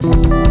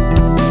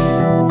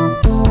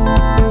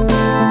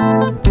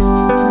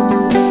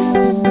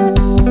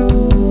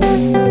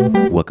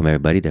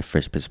everybody, the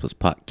First Principles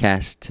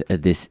Podcast.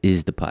 This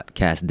is the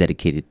podcast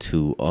dedicated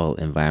to all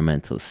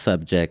environmental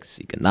subjects,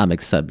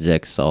 economic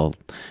subjects, all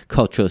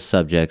cultural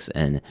subjects,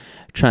 and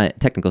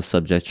technical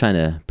subjects, trying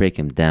to break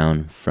them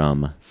down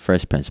from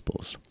first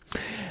principles.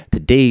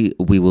 Today,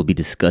 we will be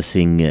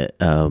discussing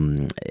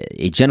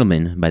a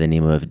gentleman by the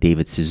name of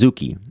David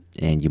Suzuki.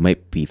 And you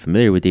might be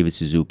familiar with David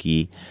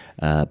Suzuki,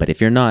 but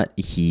if you're not,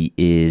 he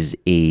is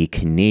a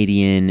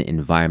Canadian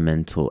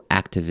environmental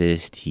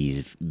activist.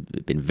 He's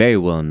been very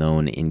well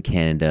known in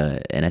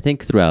Canada, and I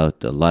think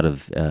throughout a lot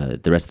of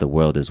the rest of the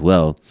world as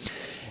well.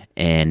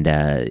 And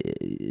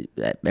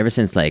ever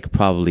since like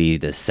probably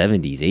the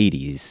 70s,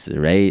 80s,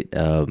 right?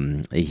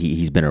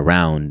 He's been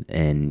around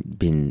and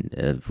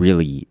been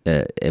really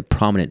a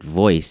prominent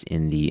voice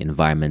in the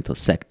environmental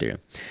sector.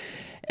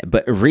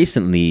 But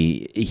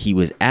recently, he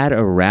was at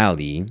a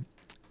rally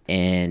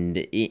and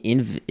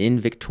in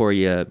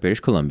Victoria,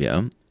 British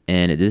Columbia,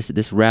 and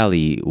this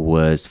rally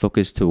was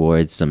focused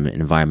towards some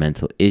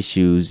environmental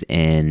issues.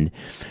 And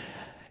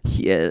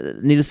he,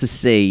 needless to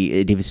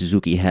say, David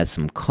Suzuki had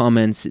some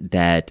comments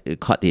that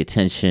caught the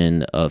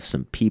attention of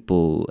some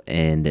people,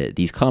 and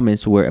these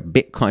comments were a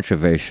bit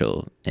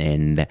controversial.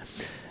 And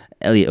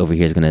Elliot over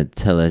here is going to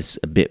tell us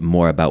a bit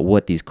more about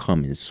what these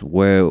comments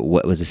were,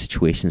 what was the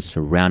situation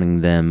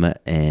surrounding them,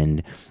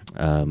 and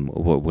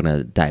we're going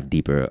to dive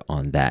deeper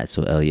on that.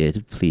 So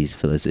Elliot, please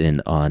fill us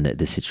in on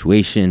the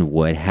situation,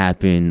 what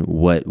happened,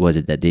 what was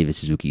it that David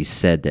Suzuki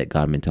said that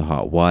got him into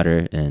hot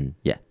water, and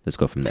yeah, let's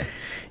go from there.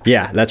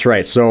 Yeah, that's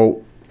right.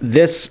 So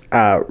this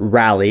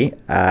rally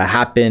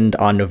happened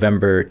on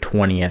November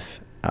 20th.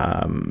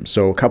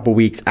 So a couple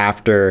weeks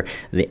after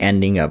the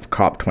ending of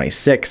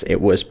COP26,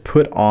 it was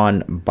put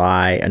on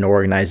by an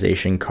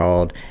organization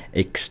called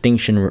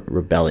Extinction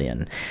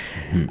Rebellion.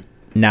 Mm-hmm.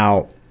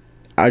 Now,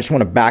 I just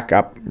want to back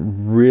up a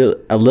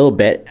little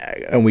bit.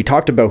 And we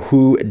talked about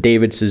who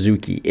David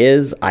Suzuki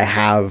is. I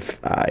have,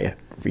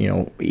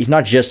 he's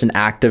not just an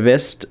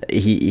activist.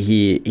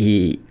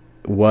 He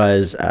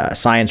was a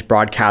science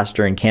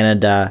broadcaster in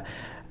Canada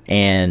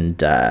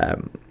and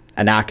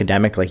an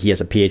academic. Like, he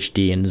has a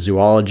PhD in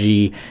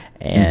zoology,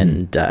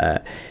 and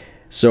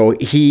so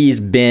he's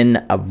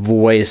been a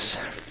voice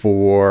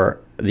for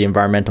the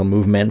environmental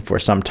movement for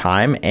some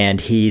time, and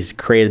he's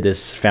created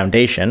this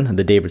foundation,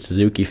 the David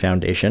Suzuki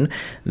Foundation,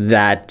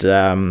 that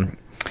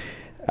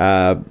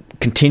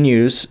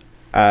continues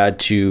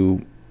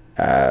to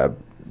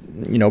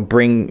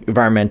bring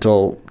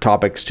environmental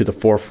topics to the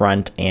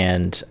forefront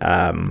and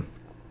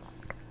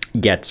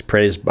gets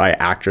praised by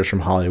actors from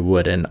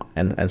Hollywood and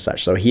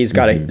such. So he's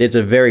got it's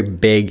a very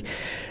big,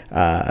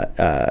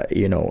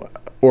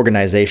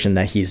 organization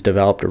that he's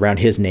developed around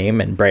his name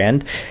and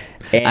brand.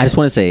 And I just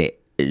want to say,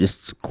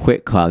 just a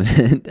quick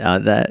comment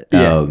on that.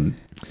 Yeah.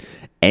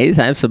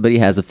 Anytime somebody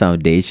has a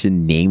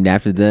foundation named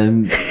after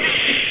them,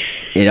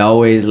 it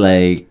always,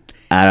 like,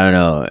 I don't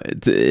know.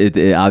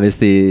 It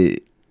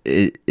obviously,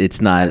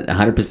 it's not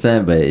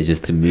 100%, but it's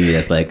just, to me,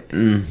 that's like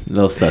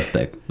little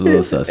suspect.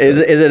 Is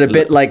it a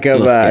bit like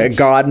of a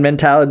God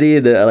mentality?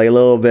 Like a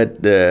little bit.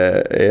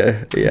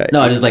 Yeah.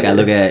 No, just like I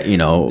look at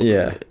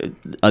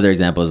other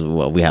examples.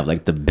 Well, we have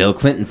like the Bill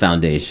Clinton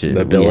Foundation,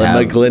 the Bill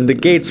and Melinda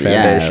Gates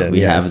Foundation. Yeah, we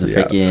have the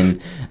freaking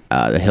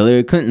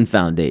Hillary Clinton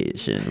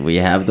Foundation. We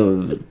have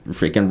the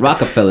freaking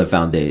Rockefeller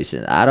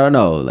Foundation. I don't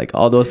know, like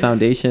all those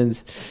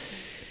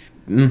foundations.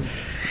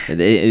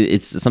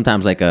 It's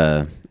sometimes like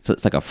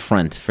it's like a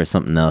front for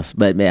something else.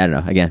 But I don't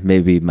know. Again,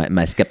 maybe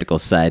my skeptical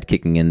side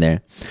kicking in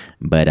there.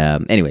 But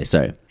anyway,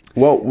 sorry.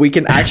 Well, we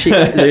can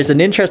actually, there's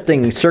an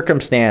interesting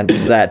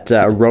circumstance that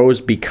arose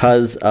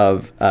because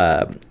of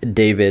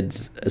David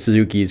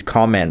Suzuki's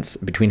comments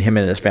between him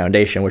and his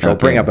foundation, which I'll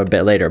bring up a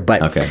bit later.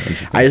 But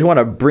I just want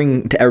to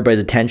bring to everybody's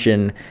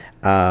attention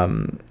a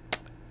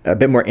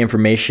bit more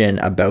information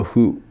about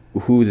who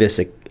this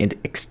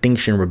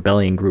Extinction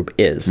Rebellion group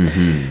is.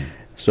 Mm-hmm.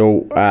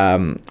 So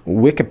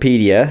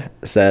Wikipedia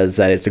says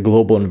that it's a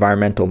global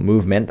environmental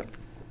movement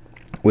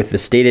with the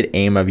stated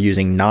aim of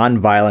using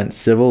nonviolent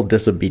civil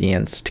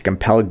disobedience to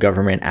compel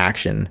government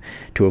action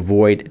to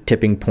avoid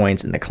tipping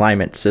points in the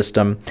climate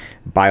system,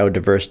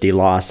 biodiversity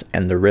loss,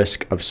 and the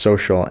risk of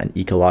social and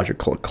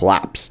ecological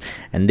collapse.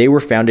 And they were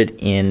founded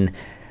in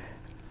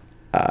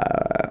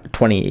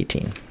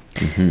 2018.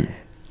 Mm-hmm.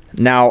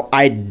 Now,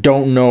 I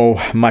don't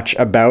know much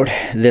about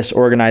this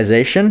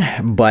organization,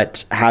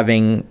 but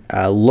having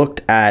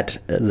looked at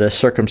the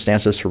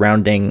circumstances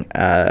surrounding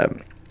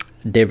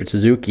David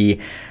Suzuki,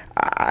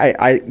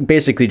 I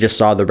basically just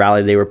saw the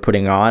rally they were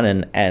putting on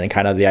and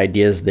kind of the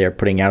ideas they're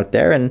putting out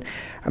there. And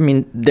I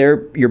mean,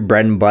 they're your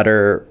bread and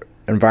butter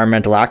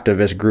environmental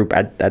activist group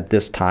at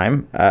this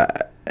time.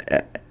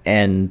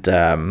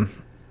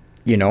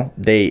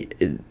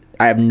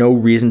 I have no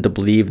reason to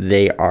believe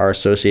they are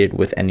associated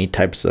with any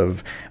types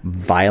of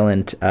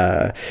violent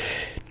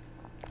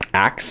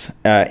acts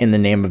in the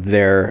name of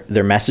their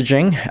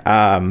messaging.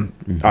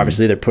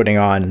 Obviously, they're putting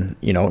on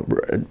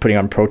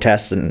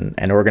protests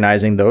and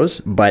organizing those,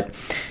 but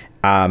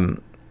they're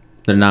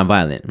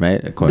nonviolent,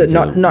 right? According to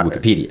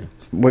Wikipedia.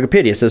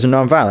 Wikipedia says they're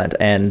nonviolent,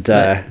 and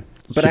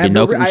But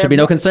should be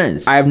no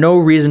concerns. I have no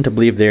reason to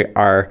believe they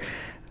are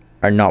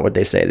not what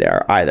they say they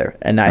are either,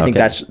 and I think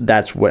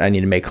that's what I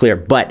need to make clear.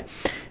 But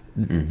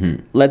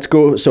let's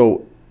go.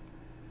 So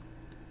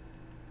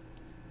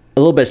a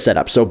little bit of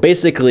setup. So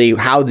basically,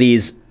 how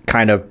these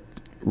kind of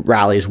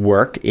rallies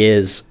work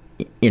is,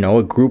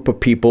 a group of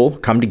people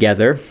come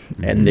together,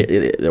 and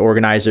the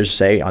organizers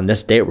say, on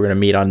this date we're going to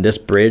meet on this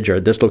bridge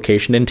or this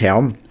location in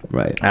town.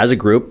 Right. As a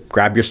group,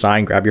 grab your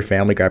sign, grab your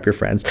family, grab your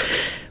friends.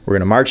 We're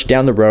going to march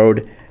down the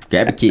road.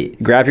 Grab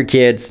your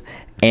kids,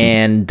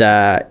 and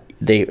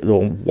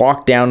they'll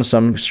walk down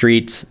some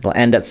streets. They'll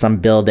end at some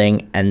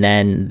building, and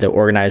then the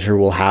organizer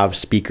will have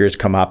speakers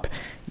come up,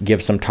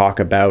 give some talk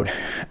about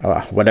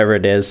whatever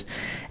it is.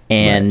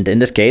 And in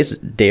this case,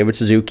 David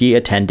Suzuki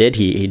attended.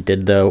 He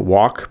did the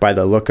walk by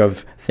the look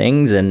of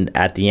things, and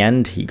at the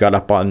end, he got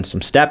up on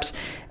some steps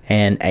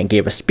and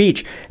gave a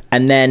speech.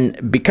 And then,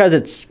 because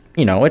it's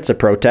a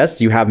protest,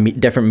 you have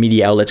different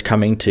media outlets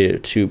coming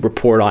to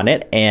report on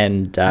it,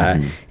 and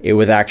it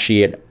was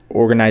actually an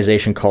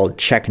organization called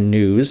Czech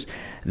News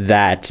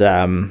that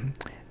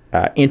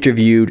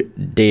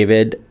interviewed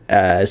David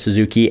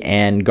Suzuki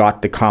and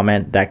got the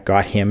comment that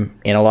got him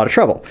in a lot of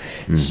trouble.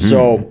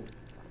 So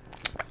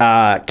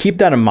keep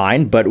that in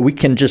mind, but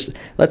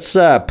let's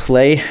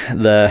play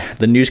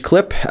the news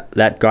clip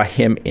that got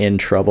him in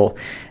trouble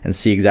and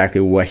see exactly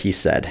what he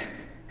said.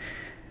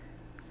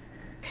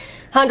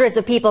 Hundreds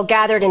of people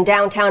gathered in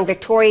downtown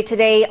Victoria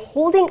today,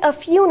 holding a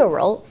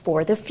funeral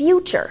for the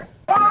future.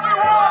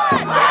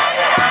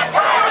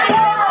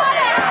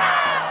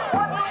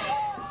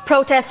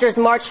 Protesters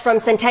marched from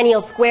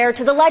Centennial Square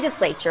to the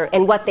legislature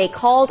in what they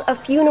called a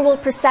funeral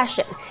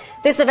procession.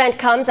 This event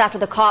comes after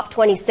the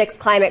COP26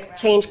 climate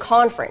change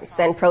conference,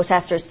 and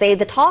protesters say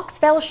the talks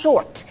fell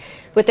short.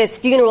 With this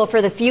funeral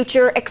for the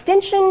future,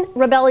 Extinction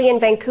Rebellion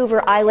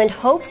Vancouver Island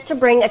hopes to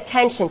bring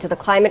attention to the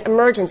climate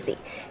emergency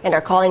and are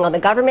calling on the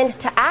government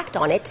to act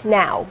on it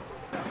now.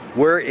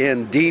 We're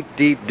in deep,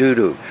 deep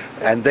doo-doo,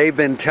 and they've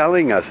been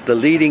telling us, the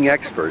leading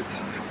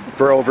experts,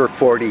 for over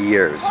 40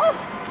 years.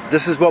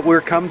 This is what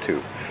we're come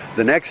to.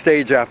 The next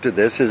stage after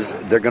this is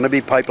there going to be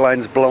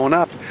pipelines blown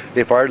up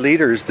if our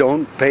leaders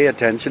don't pay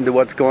attention to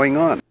what's going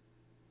on.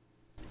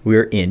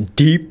 We're in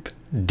deep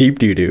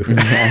doo-doo.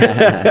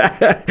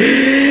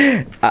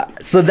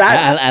 So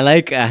that I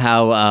like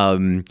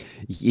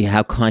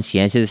how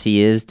conscientious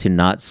he is to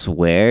not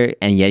swear,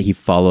 and yet he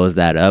follows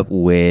that up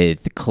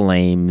with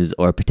claims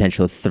or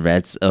potential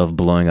threats of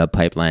blowing up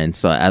pipelines.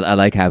 So I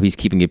like how he's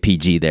keeping it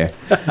PG there.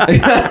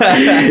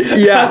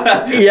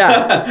 yeah,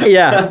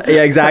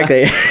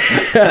 exactly.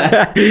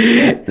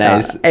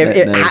 Nice.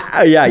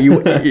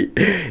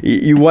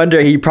 You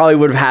wonder, he probably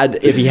would have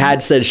had, if he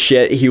had said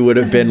shit, he would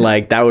have been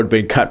like, that would have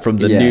been cut from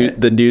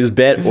the news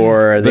bit,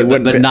 or they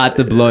wouldn't, but not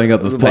the blowing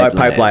up of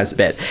pipelines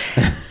bit.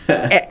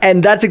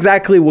 And that's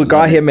exactly what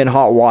got him in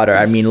hot water.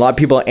 I mean, a lot of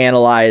people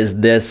analyze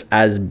this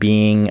as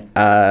being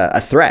a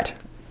threat.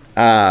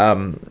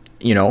 When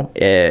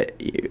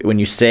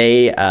you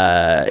say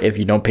if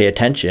you don't pay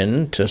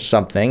attention to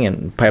something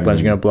and pipelines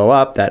are going to blow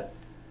up, that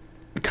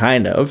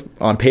kind of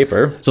on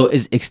paper. So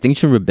is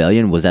Extinction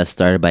Rebellion, was that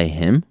started by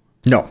him?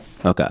 No.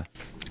 Okay.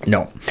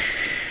 No.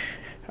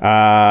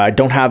 I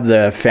don't have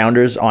the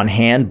founders on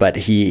hand, but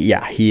he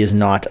is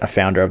not a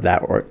founder of that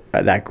or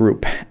that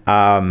group.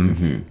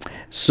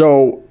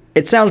 So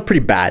it sounds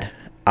pretty bad.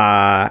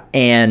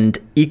 And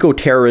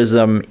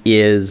eco-terrorism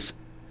is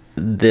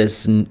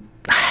this,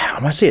 I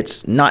want to say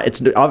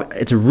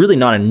it's really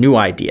not a new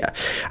idea.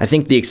 I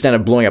think the extent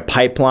of blowing up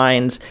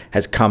pipelines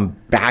has come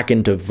back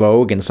into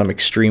vogue in some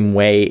extreme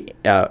way,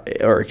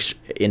 or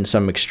in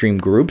some extreme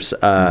groups,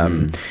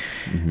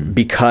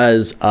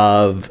 because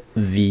of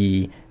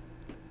the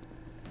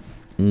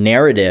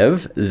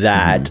narrative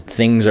that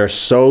things are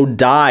so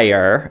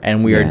dire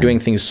and we are doing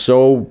things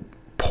so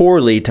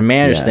poorly to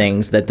manage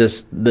things that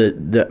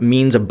the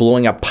means of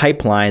blowing up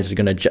pipelines is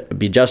going to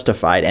be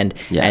justified,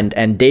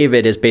 and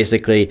David is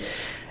basically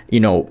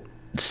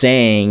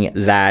saying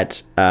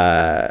that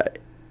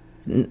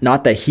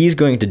not that he's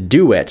going to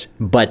do it,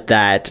 but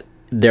that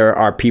there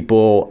are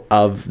people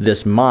of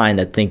this mind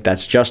that think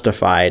that's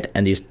justified,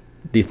 and these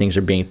things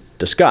are being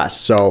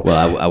discussed. So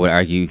I would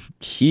argue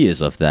he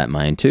is of that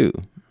mind too.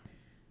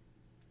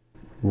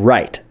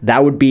 Right.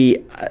 That would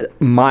be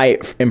my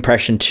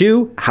impression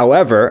too.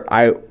 However,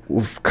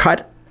 I've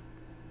cut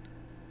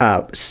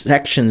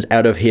sections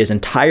out of his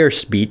entire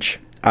speech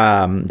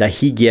that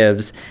he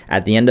gives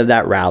at the end of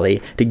that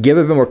rally to give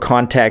a bit more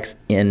context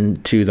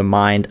into the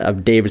mind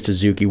of David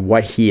Suzuki,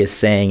 what he is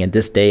saying at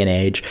this day and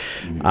age.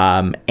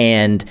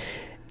 And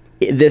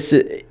this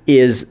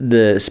is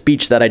the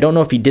speech that I don't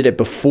know if he did it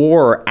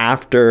before or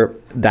after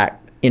that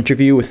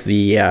interview with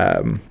the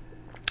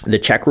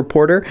Czech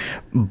reporter,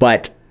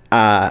 but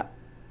I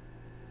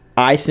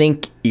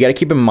think you got to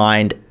keep in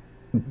mind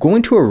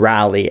going to a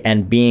rally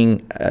and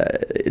being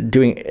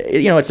doing,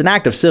 it's an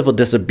act of civil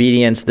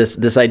disobedience.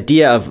 This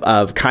idea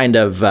of kind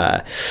of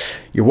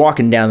you're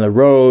walking down the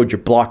road, you're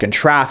blocking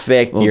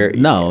traffic. Well,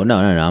 no. I'm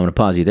going to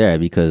pause you there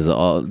because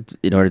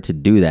in order to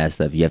do that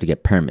stuff, you have to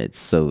get permits.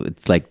 So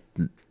it's like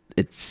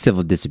it's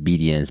civil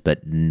disobedience,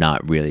 but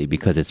not really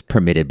because it's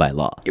permitted by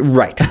law.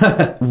 Right,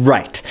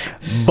 right.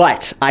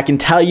 But I can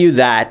tell you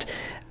that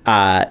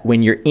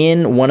when you're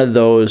in one of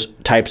those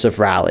types of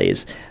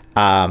rallies,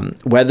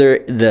 whether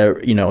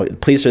the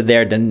police are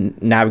there to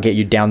navigate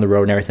you down the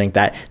road and everything like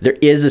that, there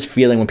is this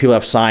feeling when people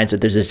have signs that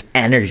there's this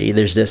energy,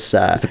 there's this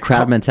it's a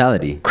crowd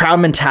mentality,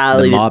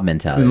 the mob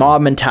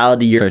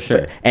mentality. For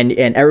sure. And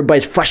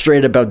everybody's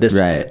frustrated about this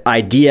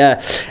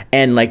idea,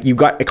 and like you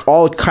got like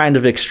all kind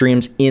of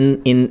extremes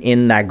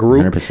in that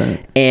group.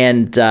 100%.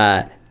 And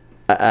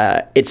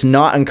it's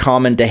not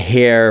uncommon to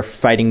hear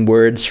fighting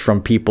words from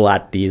people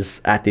at these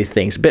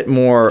things, a bit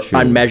more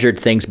unmeasured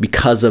things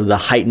because of the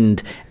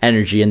heightened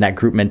energy and that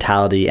group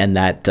mentality and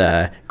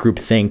that group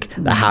think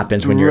that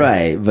happens when you're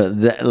right. But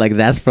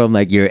that's from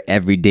like your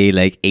everyday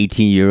like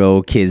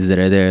 18-year-old kids that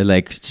are there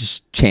like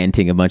just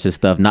chanting a bunch of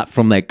stuff, not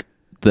from like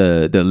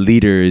the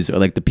leaders or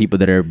like the people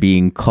that are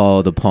being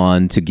called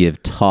upon to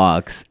give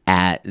talks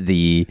at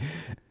these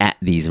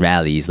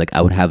rallies. Like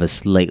I would have a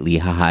slightly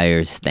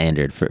higher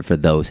standard for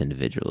those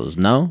individuals.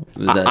 No,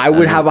 I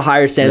would have a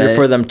higher standard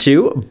for them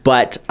too.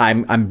 But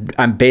I'm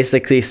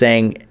basically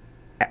saying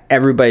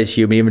everybody's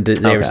human, even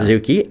David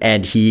Suzuki,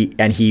 and he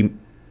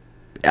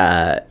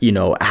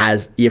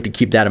has, you have to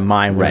keep that in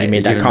mind when he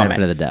made that comment.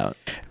 Benefit of the doubt.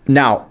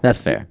 Now that's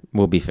fair.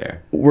 We'll be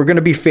fair. We're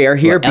gonna be fair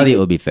here. Well, Elliot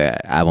will be fair.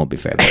 I won't be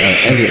fair.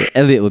 But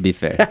Elliot will be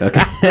fair.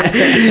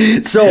 Okay.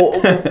 So,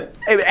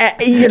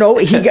 he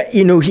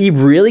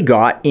really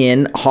got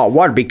in hot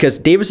water because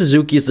David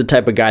Suzuki is the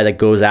type of guy that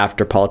goes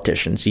after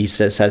politicians. He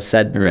has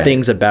said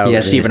things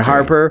about Stephen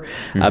Harper,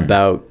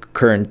 about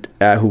current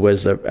who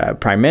was a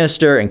prime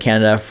minister in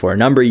Canada for a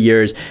number of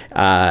years,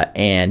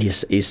 and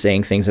he's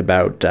saying things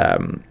about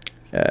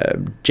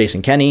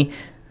Jason Kenney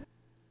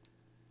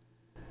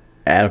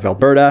out of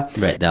Alberta.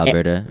 Right, the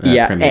Alberta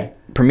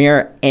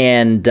Premier.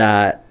 And,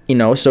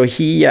 so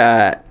he,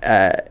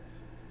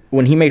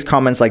 when he makes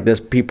comments like this,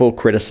 people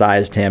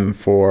criticized him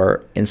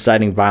for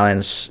inciting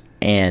violence.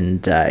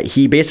 And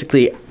he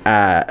basically,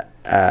 got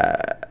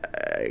a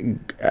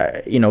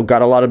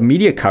lot of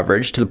media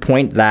coverage to the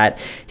point that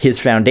his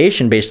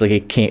foundation basically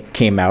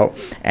came out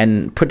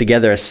and put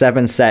together a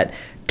 7-set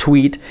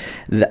tweet,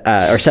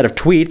 or set of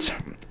tweets,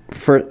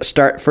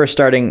 first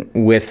starting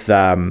with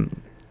a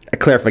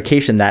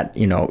clarification that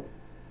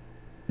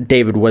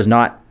David was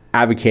not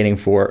advocating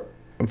for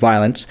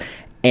violence,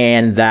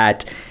 and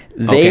that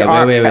they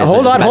are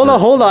hold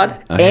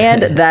on,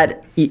 and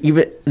that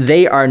even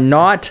they are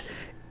not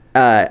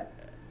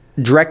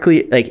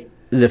directly like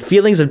the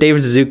feelings of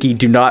David Suzuki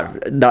do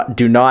not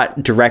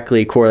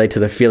directly correlate to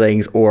the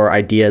feelings or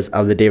ideas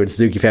of the David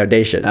Suzuki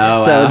Foundation.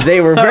 So they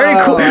were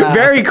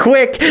very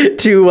quick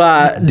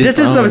to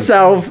distance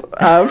themselves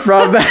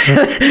from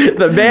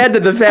the man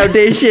that the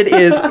foundation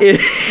is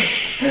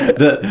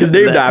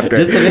named after.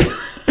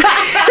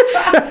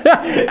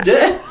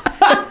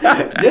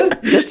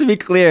 Just to be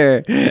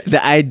clear,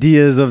 the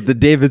ideas of the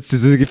David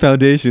Suzuki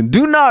Foundation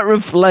do not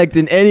reflect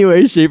in any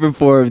way, shape, or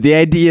form the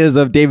ideas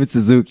of David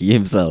Suzuki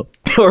himself.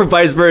 Or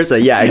vice versa.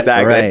 Yeah,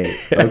 exactly. Right.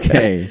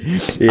 Okay.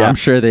 Yeah. I'm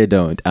sure they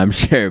don't. I'm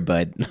sure,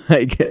 but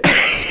like,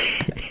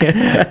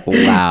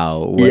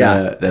 wow.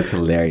 That's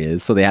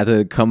hilarious. So they have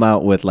to come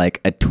out with like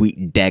a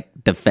tweet deck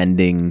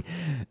defending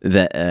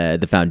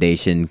the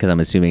foundation, because I'm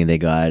assuming they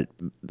got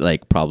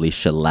like probably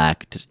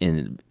shellacked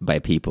by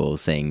people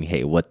saying,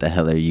 "Hey, what the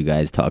hell are you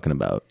guys talking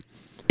about?"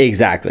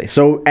 Exactly.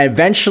 So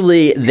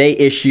eventually they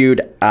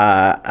issued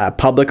a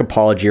public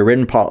apology, a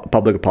written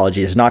public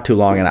apology. It's not too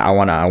long, and I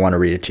want to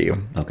read it to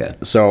you. Okay.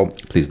 So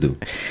please do.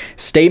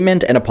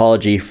 Statement and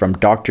apology from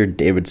Dr.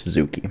 David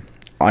Suzuki.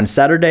 On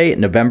Saturday,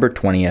 November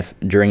 20th,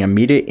 during a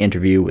media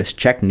interview with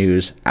Czech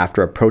News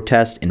after a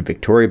protest in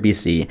Victoria,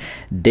 BC,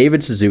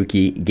 David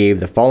Suzuki gave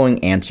the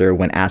following answer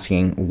when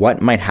asking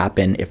what might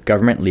happen if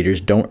government leaders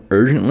don't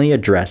urgently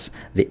address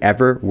the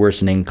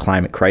ever-worsening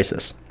climate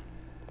crisis.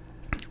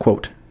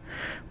 Quote,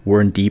 "We're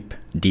in deep,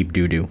 deep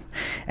doo-doo,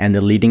 and the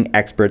leading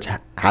experts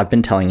have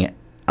been telling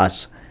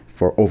us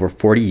for over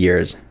 40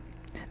 years.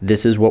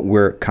 This is what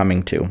we're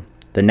coming to.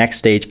 The next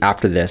stage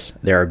after this,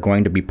 there are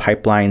going to be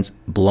pipelines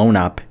blown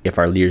up if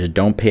our leaders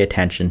don't pay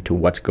attention to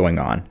what's going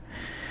on."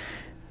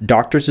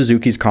 Dr.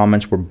 Suzuki's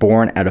comments were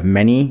born out of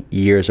many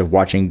years of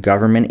watching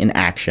government in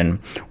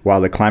action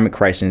while the climate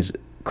crisis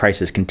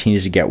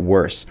continues to get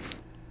worse.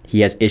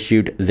 He has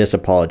issued this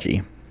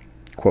apology.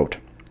 Quote,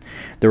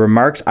 "The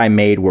remarks I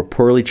made were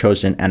poorly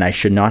chosen and I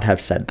should not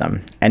have said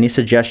them. Any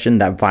suggestion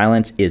that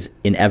violence is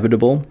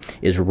inevitable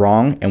is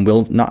wrong and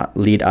will not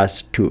lead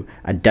us to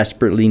a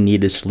desperately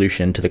needed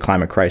solution to the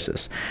climate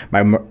crisis.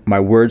 My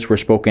words were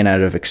spoken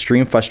out of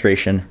extreme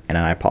frustration and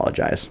I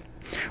apologize.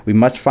 We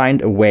must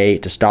find a way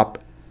to stop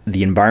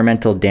the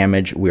environmental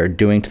damage we are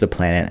doing to the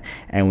planet,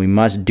 and we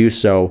must do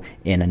so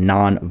in a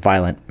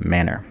non-violent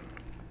manner."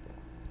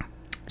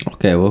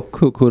 Okay, well,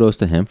 kudos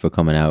to him for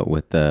coming out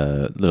with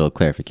a little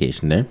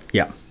clarification there.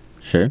 Yeah.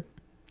 Sure.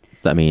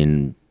 I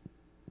mean,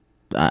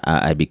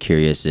 I'd be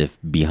curious if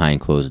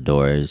behind closed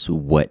doors,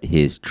 what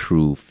his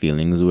true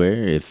feelings were.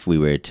 If we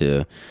were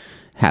to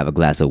have a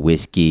glass of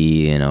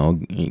whiskey,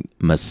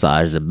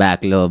 massage the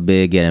back a little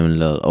bit, get him a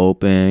little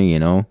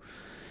open,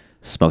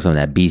 smoke some of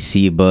that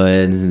BC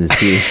buds and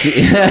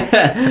see,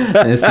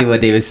 and see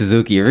what David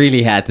Suzuki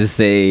really had to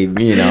say,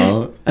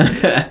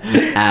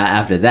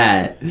 after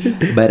that.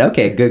 But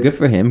okay, good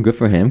for him. Good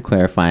for him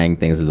clarifying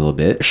things a little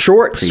bit.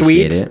 Short,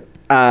 Appreciate sweet.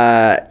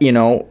 An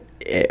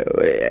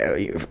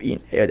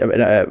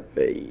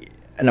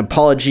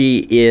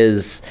apology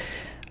is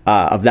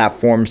of that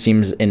form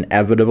seems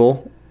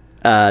inevitable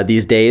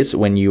these days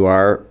when you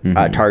are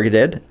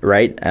targeted,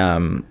 right?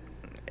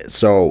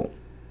 So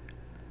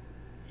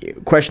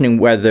questioning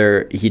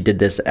whether he did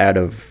this out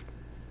of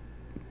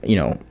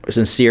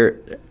sincere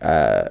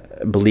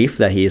belief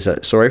that he's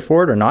sorry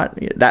for it or not,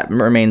 that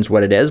remains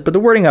what it is. But the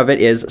wording of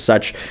it is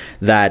such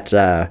that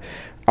I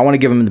want to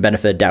give him the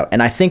benefit of the doubt.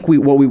 And I think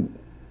what we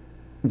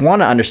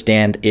want to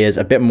understand is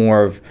a bit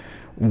more of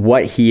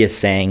what he is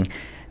saying.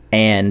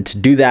 And to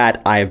do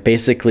that, I've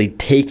basically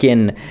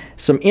taken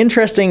some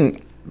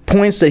interesting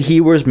points that he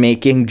was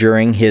making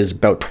during his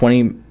about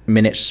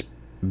 20-minute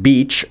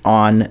speech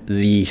on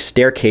the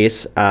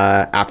staircase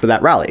after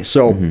that rally.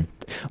 So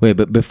wait,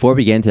 but before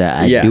we get into that,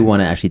 I do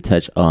want to actually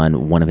touch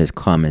on one of his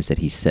comments that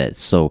he said.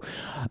 So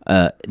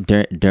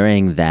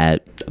during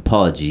that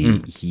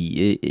apology,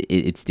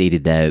 it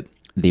stated that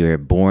they were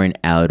born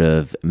out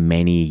of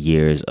many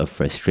years of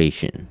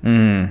frustration,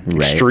 right?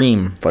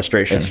 Extreme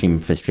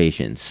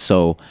frustration.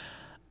 So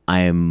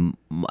I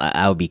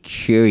would be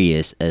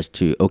curious as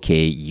to,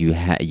 okay, you've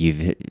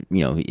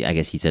I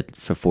guess he said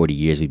for 40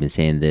 years we've been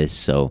saying this,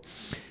 so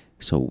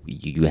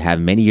you have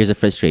many years of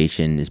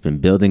frustration. It's been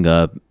building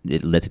up.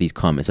 It led to these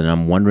comments, and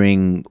I'm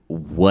wondering,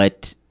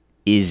 what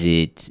is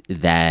it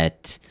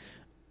that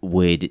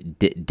would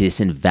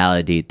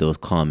disinvalidate those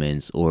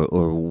comments, or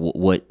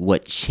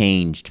what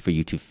changed for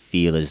you to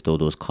feel as though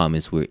those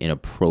comments were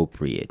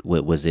inappropriate?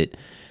 What was it?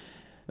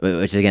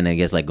 Which again, I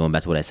guess, like going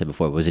back to what I said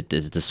before, was it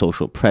the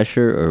social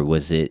pressure, or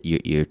was it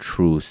your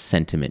true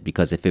sentiment?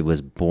 Because if it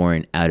was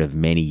born out of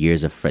many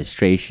years of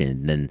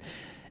frustration, then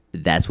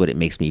that's what it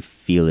makes me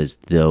feel as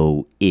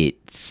though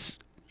it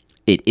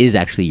is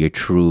actually your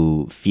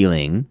true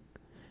feeling,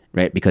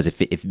 right? Because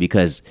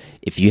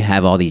if you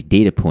have all these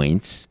data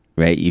points,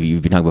 right,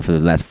 you've been talking about for the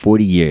last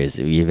 40 years,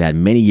 you've had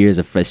many years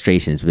of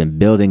frustration, it's been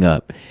building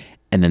up,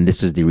 and then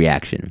this is the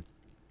reaction.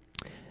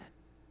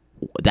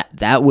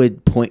 That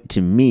would point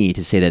to me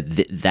to say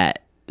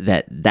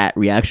that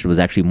reaction was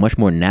actually much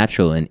more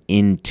natural and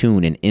in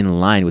tune and in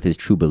line with his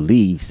true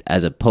beliefs,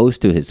 as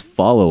opposed to his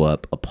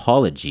follow-up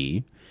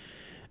apology,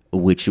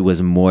 which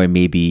was more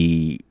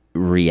maybe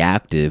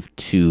reactive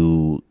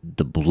to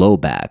the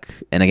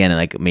blowback. And again,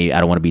 like, maybe I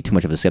don't want to be too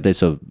much of a skeptic,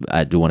 so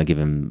I do want to give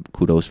him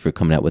kudos for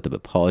coming out with the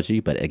apology.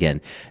 But again,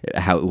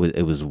 how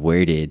it was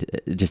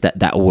worded, just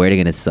that wording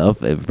in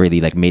itself, it really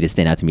like made it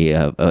stand out to me.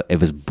 It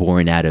was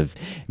born out of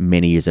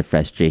many years of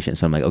frustration.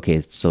 So I'm like,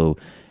 okay, so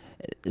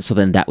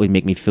then that would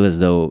make me feel as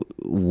though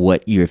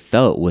what you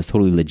felt was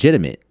totally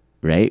legitimate,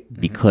 right?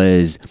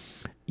 Because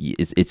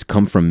it's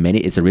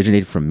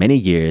originated from many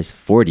years,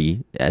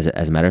 40 as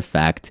a matter of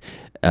fact.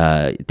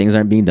 Things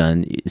aren't being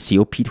done.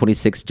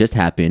 COP26 just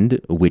happened,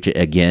 which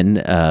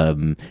again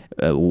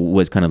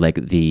was kind of like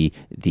the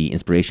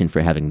inspiration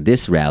for having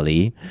this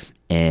rally,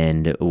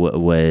 and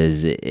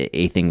was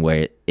a thing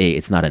where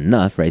it's not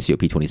enough, right?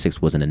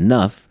 COP26 wasn't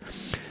enough.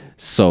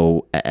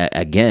 So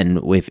again,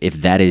 if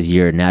that is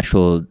your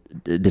natural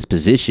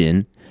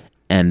disposition,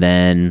 and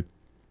then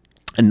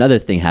another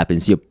thing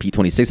happens,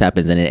 COP26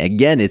 happens, and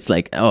again it's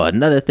like, oh,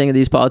 another thing of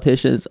these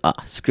politicians,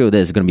 screw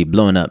this, it's going to be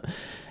blowing up.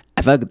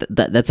 I feel like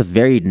that's a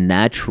very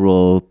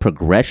natural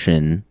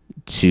progression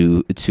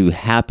to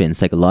happen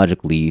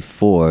psychologically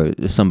for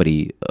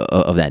somebody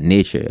of that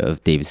nature,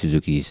 of David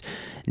Suzuki's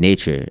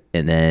nature.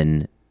 And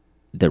then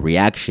the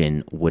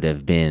reaction would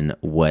have been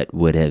what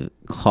would have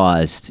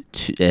caused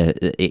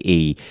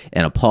an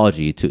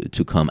apology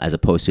to come, as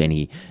opposed to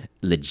any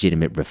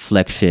legitimate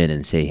reflection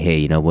and say, hey,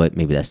 you know what,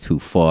 maybe that's too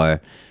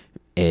far.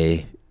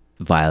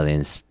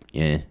 Violence,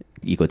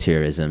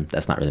 eco-terrorism,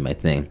 that's not really my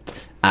thing.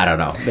 I don't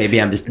know.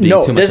 Maybe I'm just being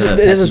too much of a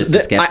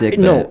pessimistic skeptic.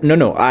 No.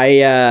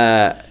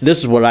 This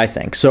is what I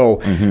think. So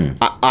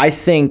I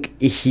think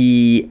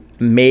he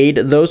made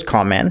those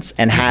comments,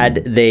 and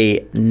had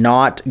they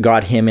not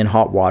got him in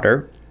hot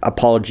water,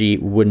 apology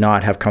would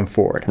not have come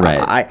forward. Right.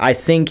 I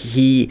think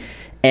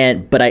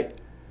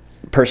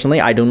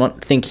personally, I do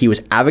not think he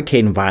was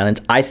advocating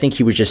violence. I think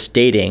he was just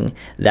stating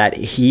that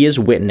he is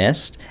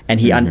witnessed,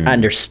 and he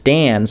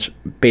understands,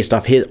 based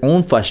off his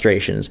own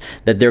frustrations,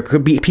 that there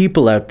could be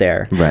people out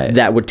there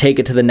that would take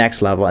it to the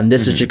next level, and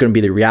this is just going to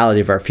be the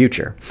reality of our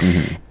future.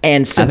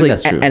 And simply, I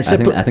think that's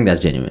true. I think that's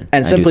genuine.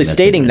 And simply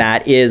stating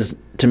that is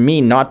to me,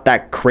 not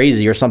that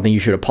crazy or something you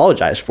should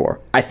apologize for.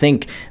 I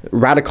think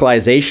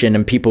radicalization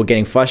and people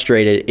getting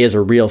frustrated is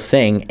a real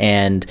thing.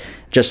 And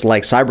just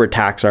like cyber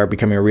attacks are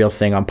becoming a real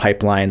thing on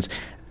pipelines,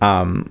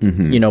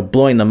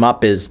 blowing them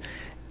up is,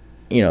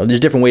 there's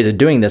different ways of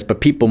doing this,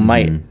 but people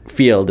might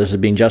feel this is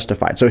being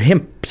justified. So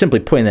him simply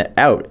putting it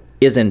out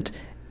isn't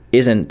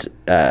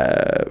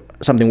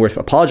something worth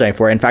apologizing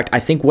for. In fact, I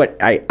think what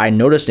I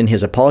noticed in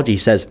his apology, he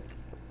says,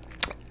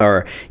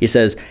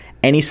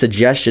 any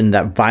suggestion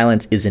that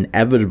violence is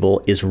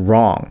inevitable is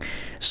wrong.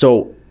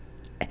 So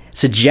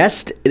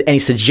any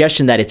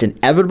suggestion that it's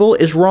inevitable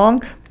is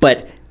wrong,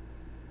 but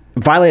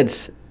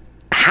violence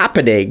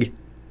happening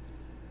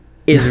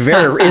is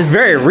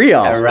very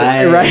real,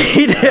 right?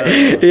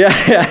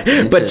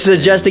 Yeah. But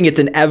suggesting it's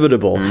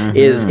inevitable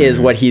is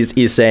what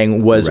he's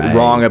saying was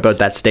wrong about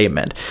that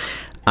statement.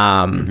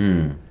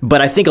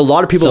 But I think a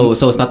lot of people.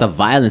 So it's not the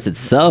violence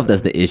itself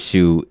that's the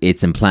issue.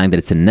 It's implying that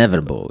it's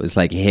inevitable. It's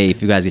like, hey,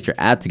 if you guys get your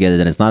act together,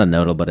 then it's not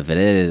inevitable. But if it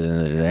is,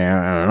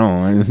 I don't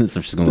know, it's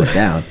just gonna go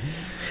down.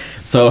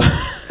 So,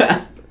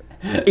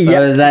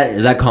 is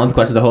that calling the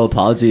question the whole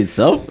apology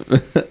itself?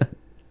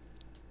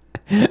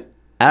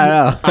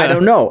 I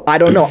don't know. I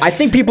don't know. I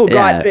think people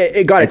got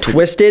it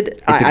twisted.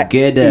 It's a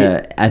good.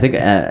 I think.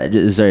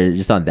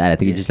 Just on that, I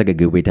think it's just like a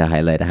good way to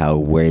highlight how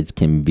words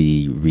can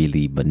be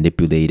really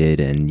manipulated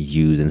and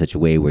used in such a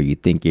way where you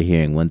think you're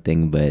hearing one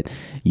thing, but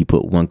you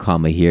put one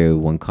comma here,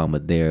 one comma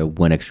there,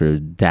 one extra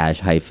dash,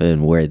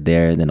 hyphen, word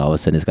there, and then all of a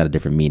sudden it's got a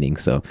different meaning.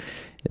 So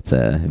it's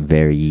a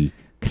very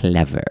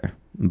clever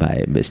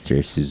by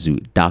Mr.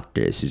 Suzuki,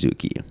 Dr.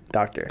 Suzuki.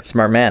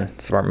 Smart man.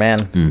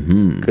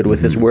 Good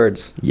with his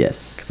words. Yes.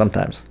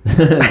 Sometimes.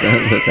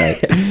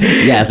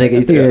 Yeah, it's like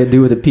anything to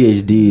do with a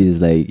PhD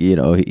is like,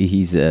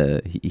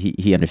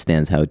 he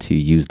understands how to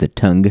use the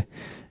tongue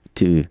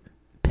to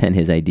pen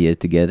his ideas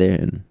together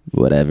and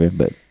whatever,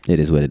 but it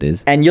is what it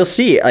is. And you'll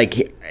see,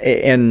 like,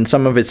 in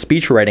some of his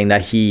speech writing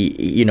that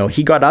he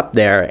got up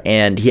there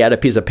and he had a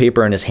piece of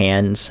paper in his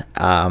hands,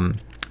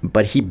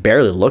 but he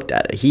barely looked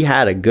at it. He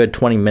had a good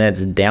 20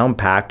 minutes down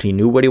packed. He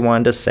knew what he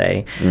wanted to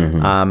say.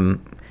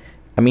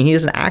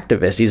 He's an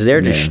activist. He's there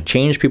to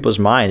change people's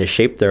mind, to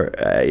shape their,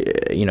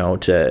 He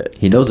knows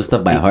the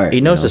stuff by heart.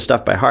 He knows the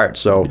stuff by heart.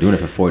 So he's been doing it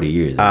for 40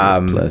 years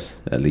plus,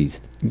 at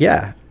least.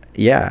 Yeah.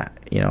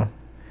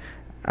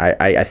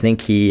 I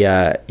think he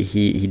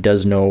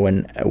does know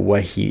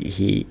what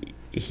he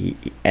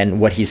and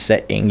what he's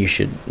saying. You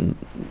should,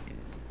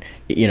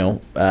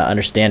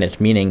 understand its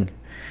meaning,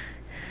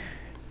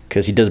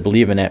 because he does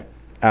believe in it.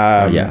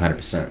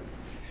 100%.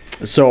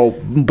 So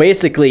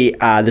basically,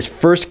 this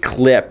first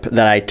clip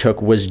that I took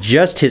was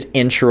just his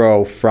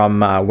intro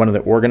from one of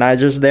the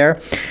organizers there.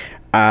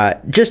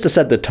 Just to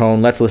set the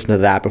tone, let's listen to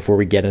that before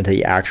we get into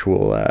the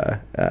actual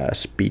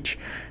speech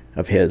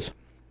of his.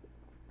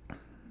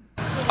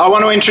 I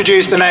want to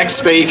introduce the next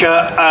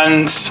speaker,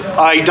 and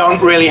I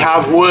don't really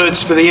have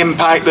words for the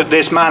impact that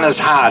this man has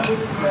had.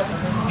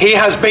 He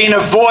has been a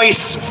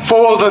voice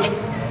for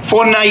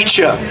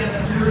nature,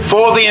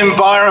 for the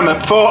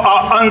environment, for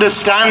our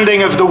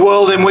understanding of the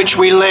world in which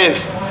we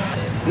live,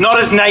 not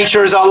as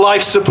nature as our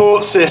life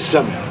support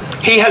system.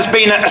 He has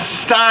been a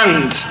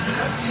stand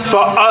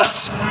for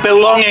us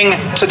belonging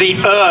to the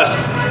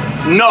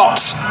earth, not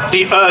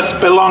the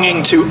earth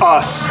belonging to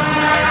us.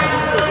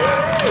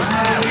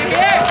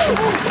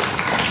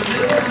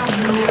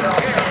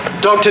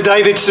 Dr.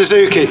 David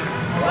Suzuki.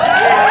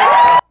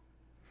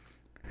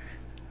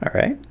 All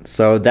right,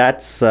 so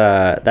that's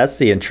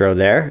the intro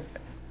there.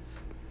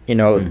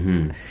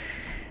 Not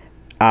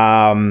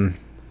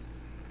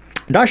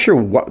sure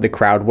what the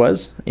crowd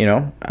was,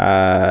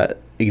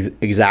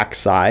 exact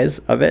size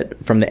of it.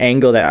 From the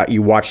angle that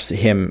you watched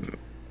him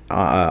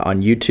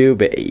on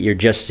YouTube, you're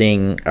just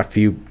seeing a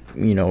few,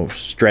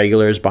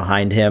 stragglers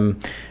behind him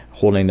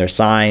holding their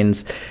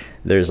signs.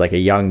 There's like a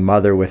young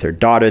mother with her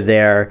daughter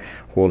there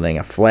holding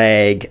a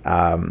flag.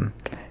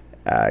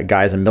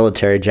 Guys in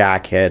military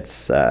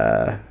jackets.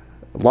 A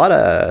lot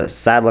of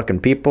sad-looking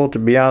people, to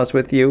be honest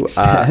with you.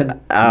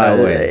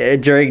 No way.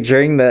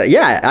 During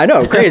the I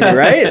know, crazy,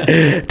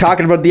 right?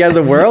 Talking about the end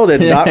of the world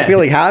and not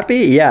feeling happy.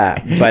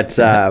 Yeah, but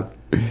I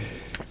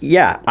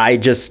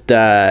just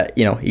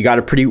you got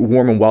a pretty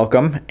warm and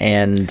welcome,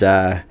 and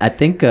I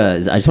think I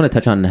just want to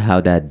touch on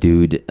how that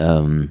dude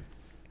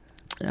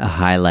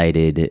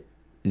highlighted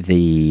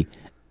the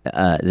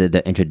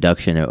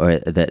introduction or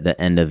the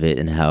end of it,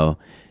 and how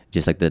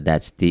just like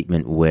that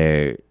statement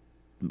where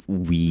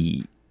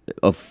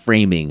of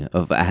framing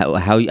of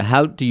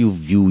how do you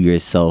view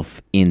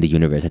yourself in the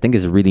universe. I think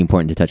it's really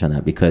important to touch on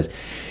that, because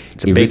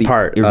it's a big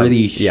part. It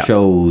really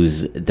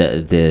shows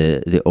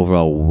the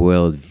overall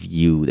world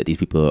view that these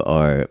people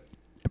are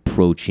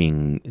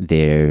approaching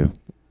their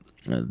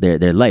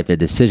life, their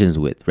decisions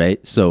with,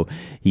 right? So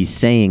he's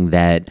saying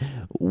that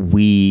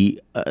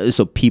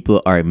so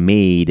people are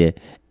made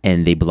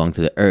and they belong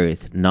to the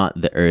earth, not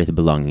the earth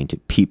belonging to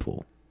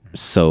people.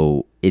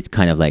 So it's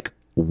kind of like,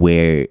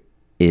 where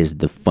is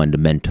the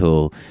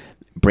fundamental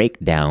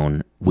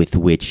breakdown with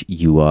which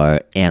you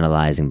are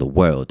analyzing the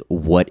world.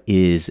 What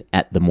is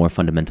at the more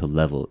fundamental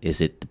level?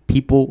 Is it the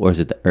people or is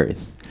it the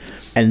earth?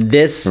 And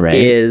this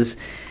is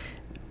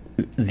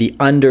the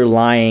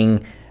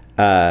underlying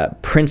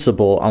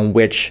principle on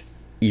which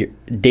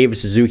David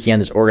Suzuki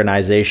and this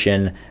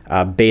organization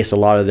base a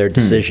lot of their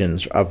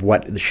decisions of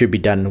what should be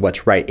done and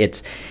what's right.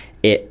 It's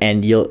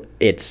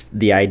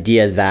the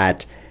idea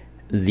that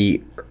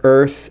the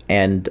earth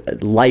and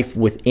life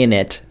within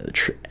it.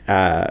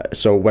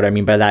 So what I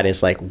mean by that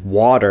is like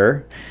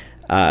water,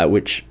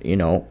 which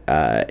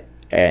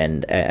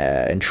and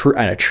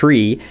a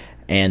tree,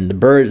 and the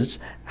birds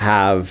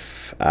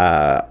have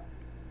a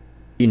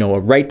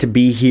right to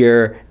be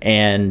here,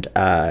 and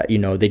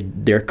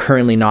they're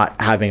currently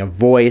not having a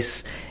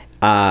voice,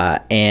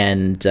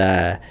 and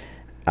they're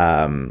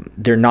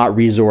not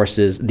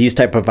resources. These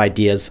type of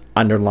ideas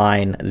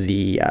underline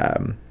the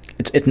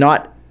it's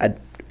not a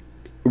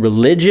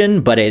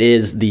religion, but it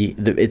is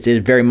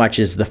it very much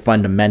is the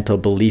fundamental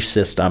belief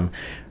system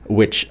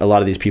which a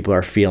lot of these people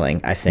are feeling,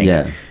 I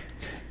think.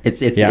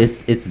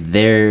 It's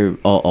their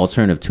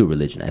alternative to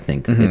religion, I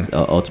think. It's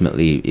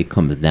ultimately it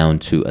comes down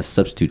to a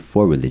substitute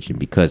for religion,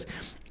 because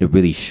it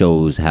really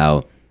shows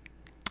how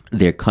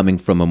they're coming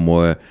from a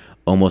more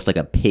almost like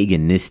a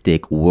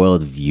paganistic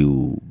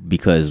worldview,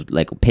 because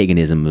like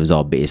paganism is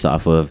all based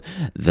off of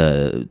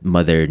the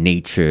mother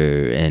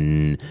nature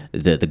and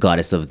the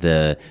goddess of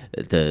the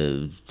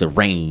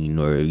rain,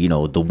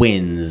 or the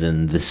winds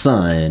and the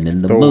sun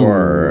and the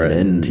Thor, moon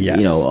and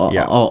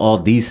all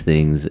these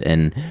things,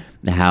 and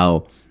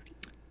how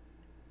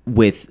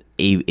with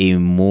a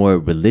more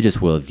religious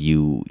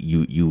worldview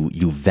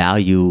you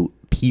value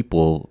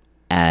people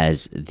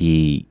as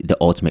the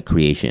ultimate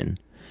creation.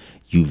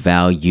 You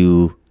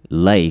value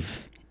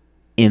life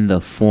in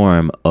the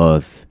form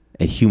of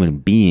a human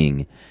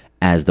being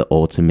as the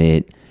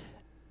ultimate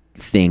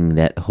thing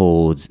that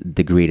holds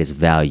the greatest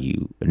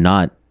value,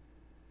 not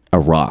a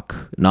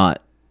rock,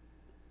 not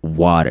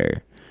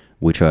water,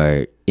 which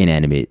are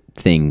inanimate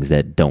things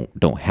that don't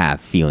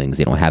have feelings,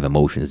 they don't have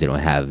emotions, they don't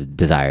have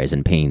desires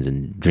and pains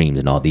and dreams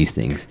and all these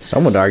things.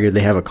 Some would argue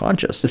they have a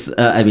conscience. If you're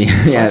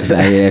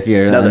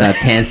on a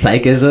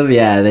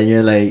panpsychism, then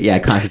you're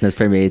like, consciousness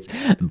permeates.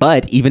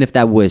 But even if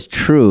that was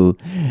true,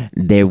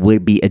 there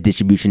would be a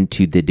distribution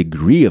to the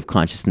degree of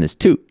consciousness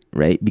too,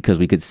 right? Because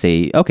we could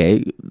say,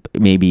 okay,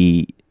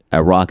 maybe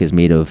a rock is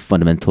made of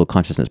fundamental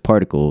consciousness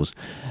particles,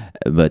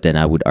 but then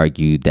I would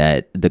argue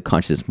that the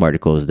consciousness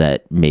particles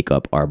that make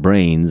up our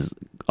brains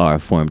are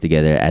formed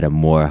together at a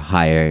more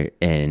higher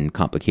and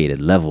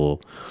complicated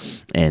level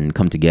and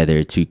come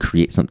together to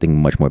create something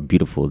much more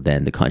beautiful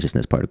than the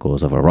consciousness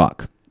particles of a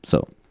rock.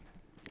 So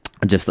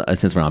just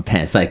since we're on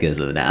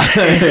panpsychism now,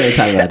 we're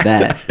talking about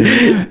that.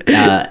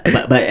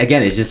 But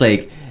again, it's just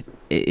like,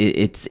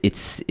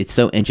 it's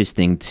so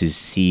interesting to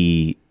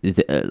see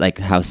like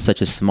how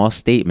such a small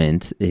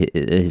statement,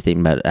 a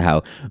statement about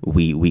how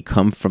we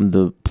come from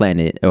the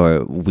planet,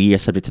 or we are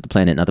subject to the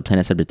planet, not the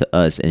planet subject to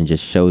us, and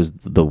just shows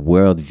the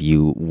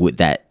worldview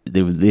that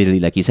literally,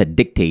 like you said,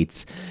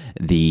 dictates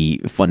the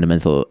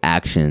fundamental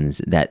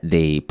actions that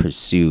they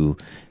pursue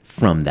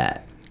from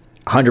that.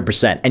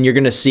 100%. And you're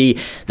going to see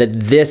that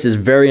this is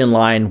very in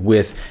line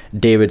with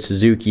David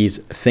Suzuki's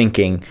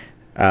thinking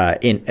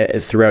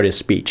throughout his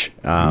speech.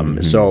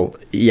 So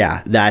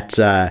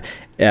that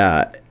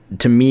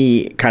to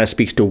me kind of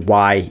speaks to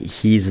why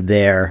he's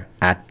there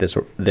at this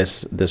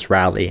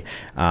rally,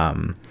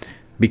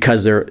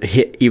 because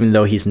even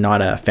though he's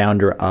not a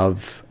founder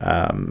of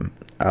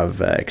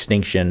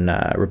Extinction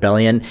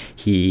Rebellion,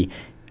 his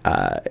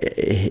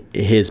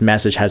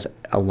message has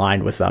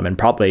aligned with them, and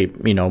probably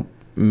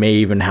may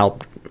even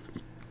help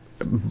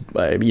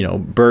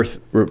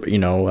birth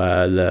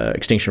the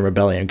Extinction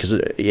Rebellion, because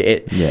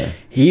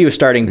he was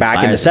starting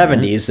back in the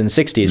 70s and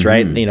 60s,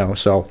 right?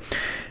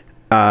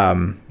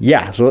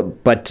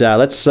 But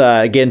let's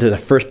get into the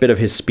first bit of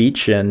his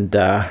speech and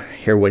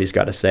hear what he's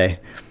got to say.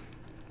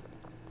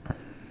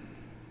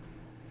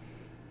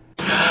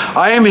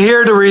 I am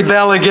here to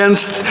rebel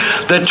against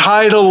the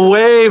tidal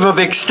wave of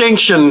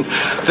extinction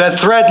that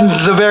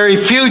threatens the very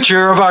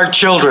future of our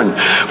children.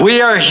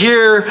 We are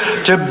here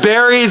to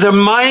bury the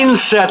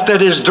mindset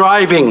that is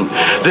driving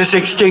this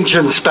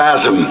extinction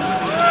spasm.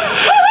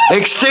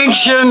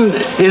 Extinction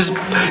is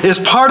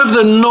part of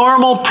the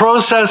normal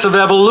process of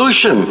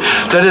evolution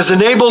that has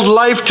enabled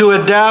life to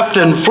adapt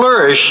and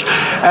flourish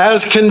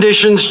as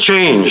conditions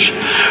change.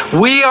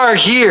 We are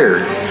here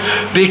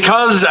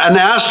because an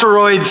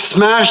asteroid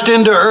smashed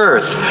into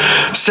Earth,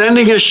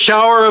 sending a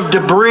shower of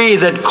debris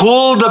that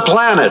cooled the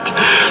planet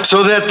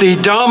so that the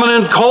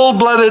dominant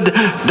cold-blooded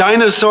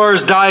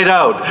dinosaurs died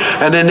out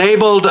and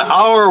enabled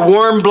our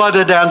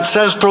warm-blooded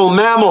ancestral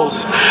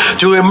mammals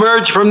to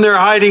emerge from their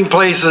hiding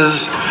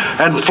places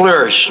and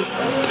flourish.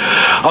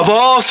 Of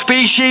all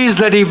species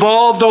that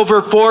evolved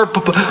over 4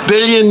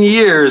 billion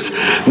years,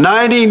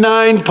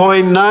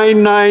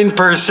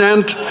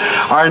 99.99%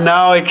 are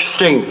now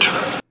extinct.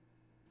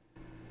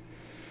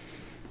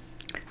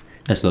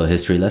 That's a little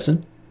history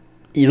lesson.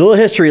 A little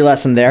history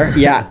lesson there.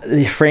 Yeah,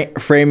 the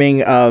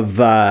framing of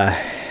a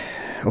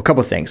couple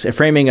of things. A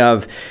framing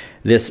of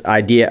this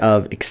idea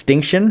of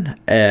extinction,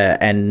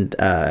 and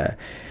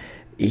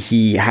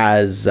he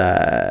is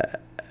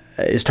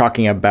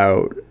talking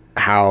about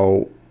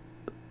how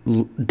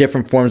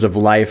different forms of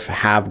life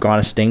have gone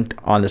extinct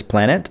on this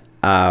planet.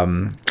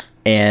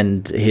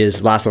 And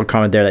his last little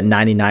comment there that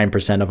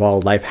 99% of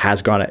all life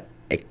has gone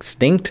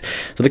extinct.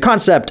 So the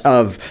concept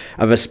of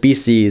a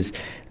species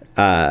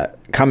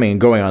coming and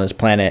going on this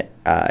planet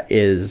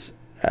is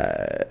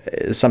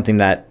something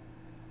that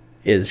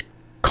is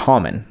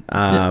common.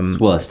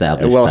 Well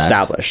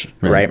established.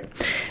 Right?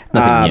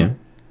 Nothing new.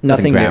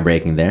 Nothing new.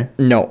 groundbreaking there.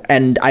 No,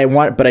 and I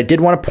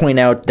did want to point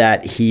out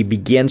that he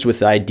begins with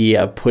the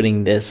idea of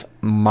putting this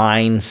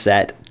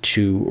mindset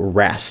to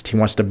rest. He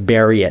wants to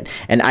bury it.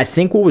 And I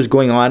think what was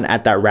going on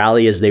at that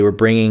rally is they were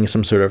bringing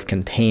some sort of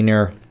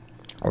container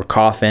or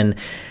coffin,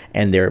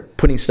 and they're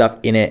putting stuff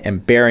in it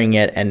and burying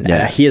it. And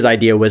his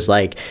idea was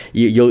like,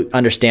 you'll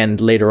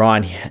understand later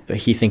on,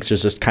 he thinks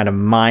there's this kind of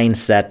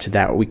mindset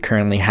that we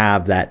currently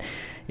have that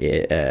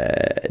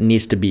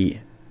needs to be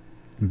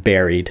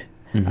buried.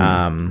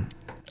 Mm-hmm.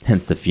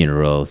 Hence the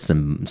funeral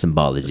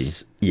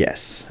symbology.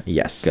 Yes.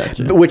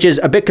 Gotcha. Which is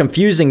a bit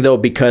confusing, though,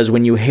 because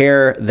when you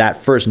hear that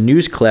first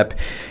news clip,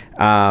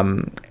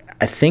 I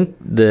think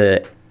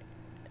the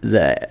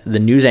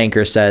news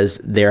anchor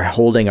says they're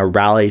holding a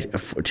rally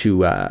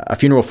to a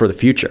funeral for the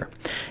future.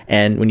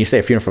 And when you say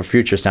a funeral for the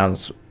future,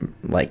 sounds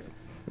like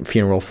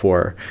funeral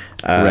for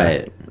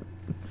right.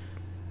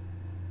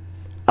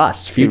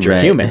 us, future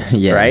humans,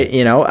 right?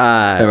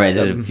 Right.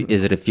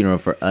 Is it a funeral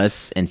for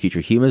us and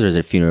future humans, or is it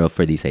a funeral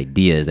for these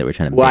ideas that we're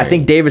trying to bury? I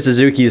think David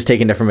Suzuki is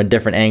taking it from a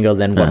different angle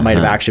than what might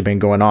have actually been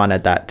going on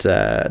at that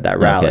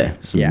rally. Okay.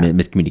 So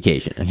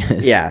miscommunication, I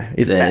guess. Yeah.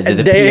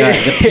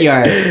 The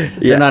PR,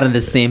 they're not in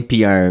the same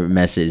PR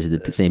message,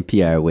 the same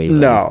PR wave.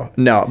 No.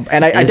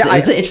 And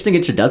it's an interesting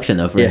introduction,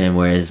 though, for him,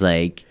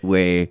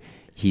 where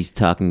he's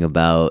talking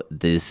about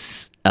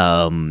this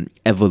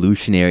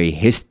evolutionary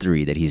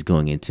history that he's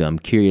going into. I'm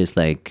curious,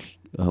 where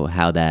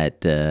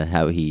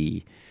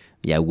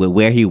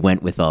he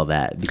went with all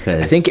that,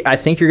 because I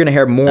think you're going to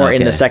hear more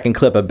in the second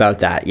clip about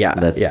that.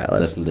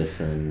 Let's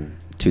listen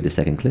to the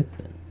second clip.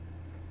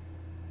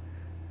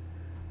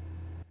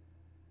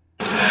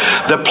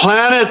 The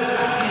planet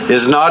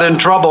is not in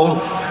trouble.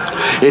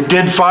 It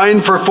did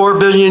fine for 4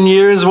 billion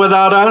years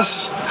without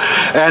us,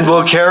 and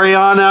will carry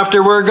on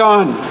after we're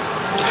gone.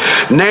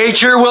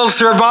 Nature will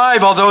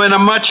survive, although in a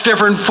much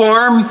different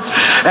form,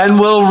 and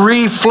will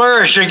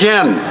re-flourish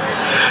again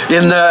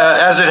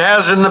as it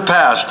has in the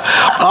past.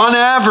 On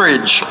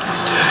average,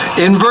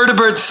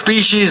 invertebrate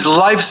species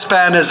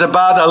lifespan is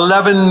about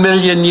 11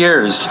 million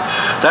years.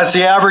 That's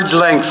the average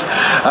length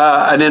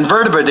an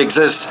invertebrate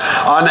exists.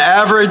 On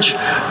average,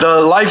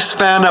 the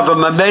lifespan of a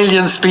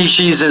mammalian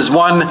species is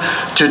 1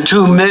 to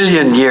 2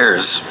 million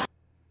years.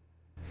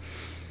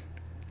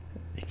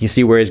 You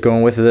see where he's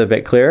going with it a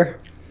bit clearer?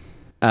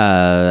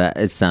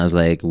 It sounds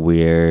like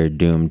we're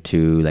doomed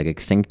to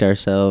extinct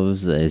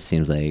ourselves. It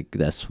seems like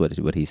that's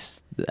what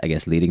he's, I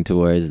guess, leading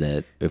towards,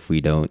 that if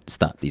we don't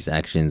stop these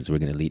actions, we're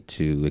going to lead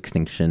to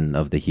extinction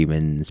of the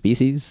human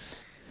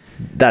species.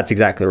 That's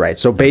exactly right.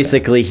 So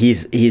basically,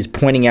 he's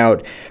pointing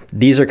out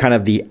these are kind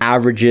of the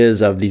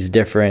averages of these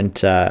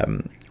different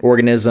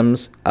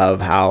organisms of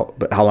how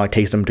long it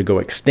takes them to go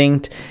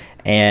extinct,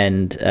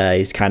 and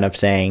he's kind of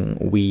saying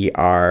we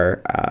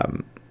are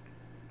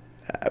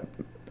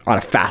on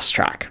a fast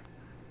track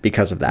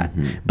because of that,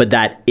 but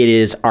that it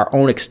is our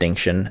own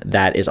extinction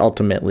that is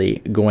ultimately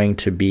going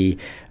to be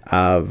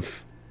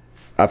of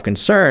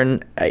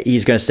concern.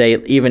 He's going to say,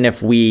 even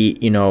if we,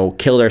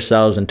 killed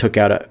ourselves and took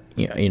out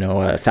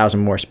 1,000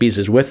 more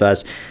species with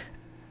us,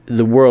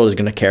 the world is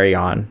going to carry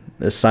on.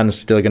 The sun's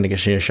still going to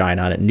continue to shine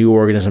on it. New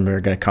organisms are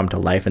going to come to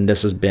life, and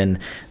this has been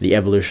the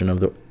evolution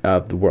of the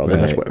world. Right.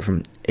 And that's what,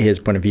 from his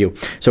point of view.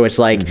 So it's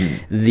like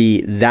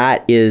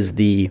that is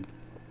the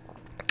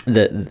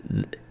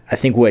I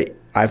think what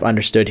I've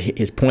understood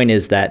his point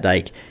is that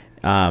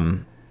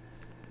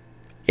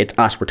it's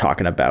us we're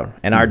talking about,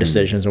 and our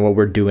decisions and what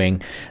we're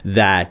doing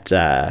that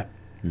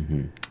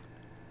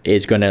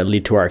is going to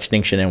lead to our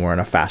extinction, and we're on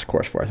a fast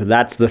course for it. So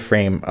that's the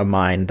frame of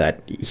mind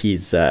that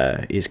he's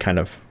kind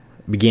of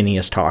beginning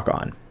his talk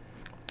on.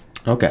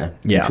 Okay.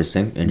 Yeah.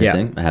 Interesting.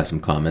 Yeah. I have some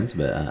comments,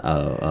 but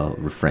I'll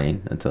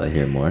refrain until I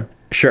hear more.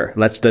 Sure.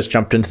 Let's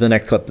jump into the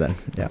next clip then.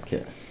 Yeah.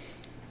 Okay.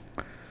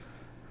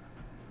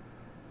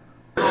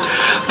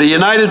 The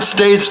United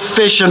States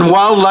Fish and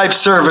Wildlife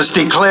Service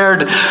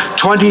declared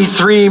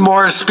 23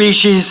 more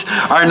species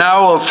are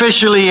now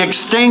officially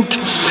extinct,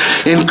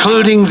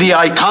 including the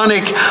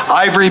iconic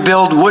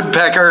ivory-billed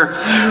woodpecker,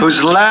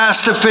 whose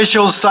last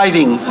official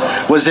sighting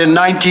was in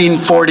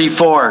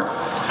 1944.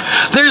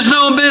 There's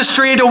no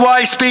mystery to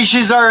why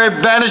species are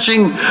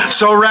vanishing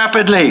so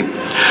rapidly.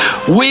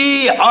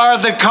 We are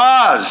the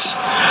cause.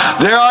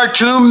 There are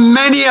too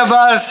many of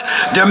us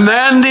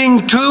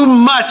demanding too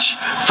much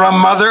from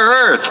Mother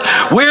Earth.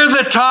 We're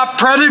the top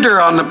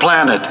predator on the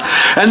planet,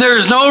 and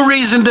there's no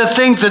reason to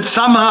think that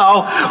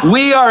somehow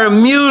we are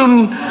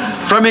immune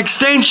from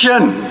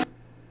extinction.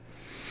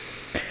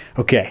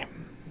 Okay,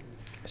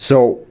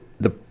 so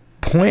the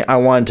point I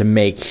wanted to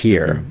make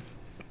here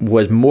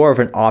was more of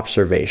an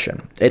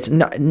observation. It's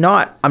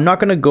not I'm not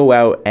going to go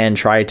out and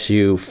try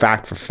to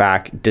fact for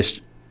fact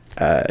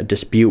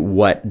dispute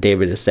what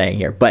David is saying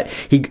here, but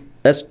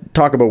let's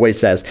talk about what he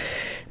says.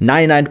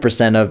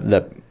 99% of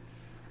the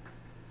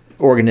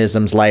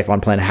organisms' life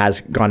on planet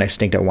has gone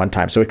extinct at one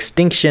time. So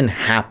extinction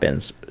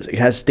happens.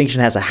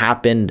 Extinction has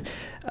happened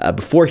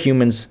before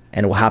humans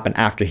and it will happen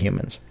after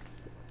humans.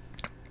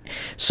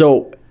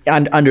 So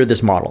under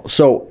this model,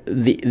 so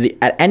the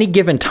at any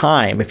given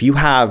time, if you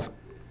have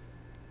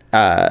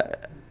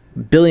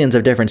billions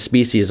of different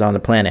species on the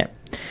planet,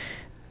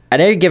 at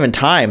any given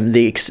time,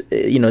 the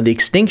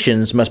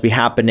extinctions must be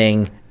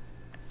happening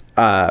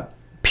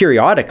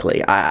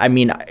periodically. I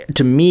mean,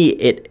 to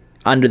me,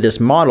 under this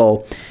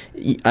model,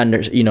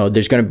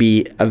 there's going to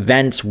be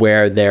events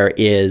where there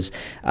is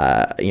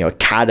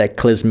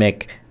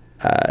cataclysmic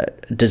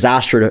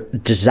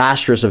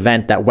disastrous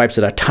event that wipes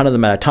out a ton of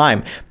them at a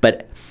time.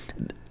 But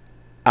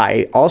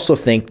I also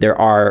think there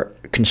are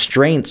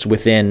constraints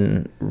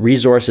within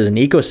resources and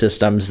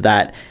ecosystems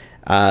that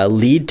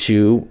lead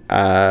to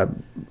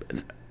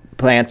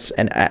plants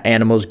and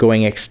animals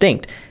going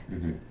extinct.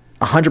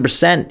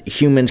 100%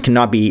 humans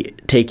cannot be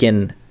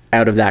taken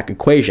out of that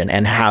equation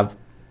and our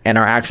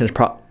actions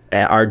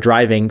are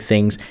driving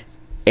things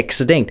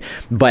extinct.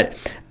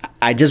 But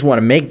I just want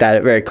to make that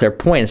a very clear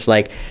point. It's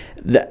like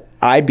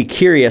I'd be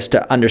curious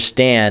to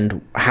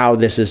understand how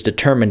this is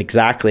determined,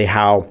 exactly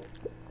how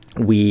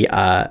we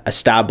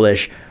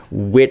establish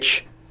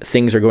which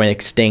things are going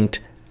extinct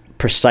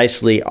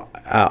precisely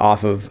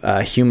off of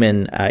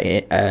human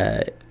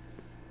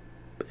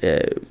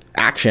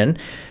action,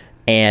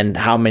 and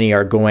how many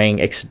are going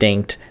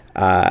extinct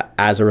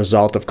as a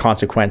result of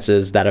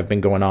consequences that have been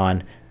going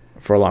on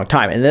for a long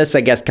time. And this,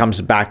 I guess,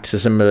 comes back to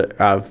some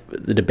of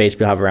the debates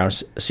we have around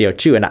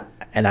CO2.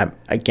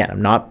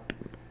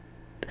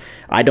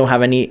 I don't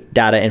have any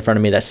data in front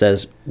of me that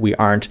says we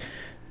aren't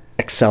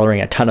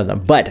accelerating a ton of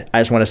them. But I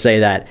just want to say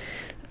that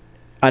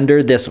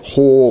under this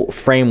whole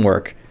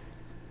framework,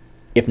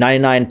 if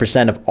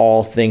 99% of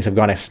all things have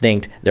gone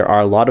extinct, there are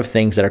a lot of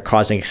things that are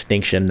causing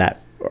extinction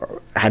that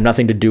have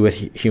nothing to do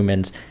with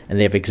humans, and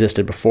they've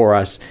existed before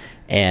us,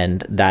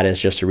 and that is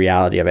just the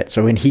reality of it.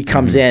 So when he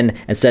comes in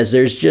and says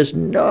there's just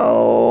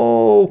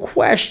no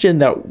question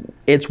that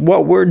it's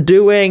what we're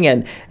doing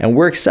and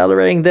we're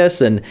accelerating this,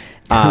 and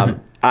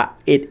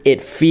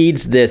it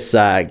feeds this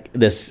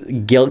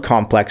guilt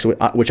complex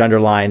which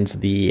underlines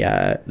the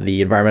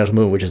environmental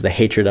movement, which is the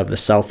hatred of the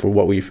self for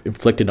what we've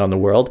inflicted on the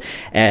world.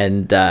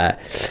 And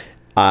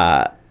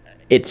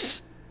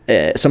it's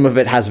some of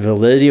it has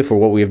validity for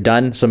what we've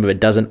done, some of it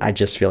doesn't. I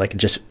just feel like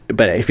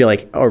but I feel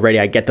like already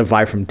I get the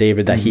vibe from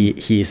David that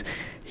he's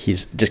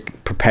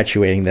just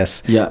perpetuating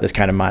this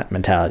kind of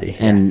mentality.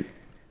 And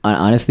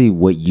honestly,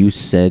 what you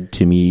said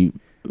to me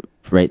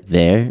right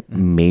there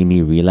made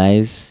me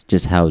realize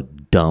just how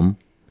dumb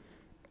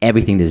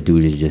everything this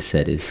dude has just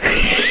said is.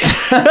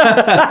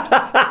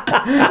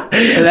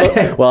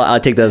 Well, I'll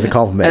take that as a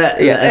compliment. But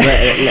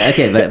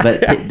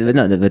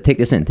take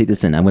this in.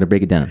 I'm going to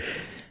break it down.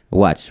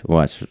 Watch.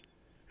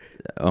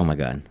 Oh my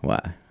God. Wow.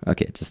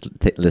 Okay, just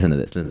listen to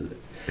this.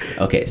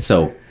 Okay,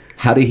 so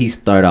how did he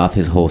start off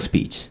his whole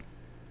speech?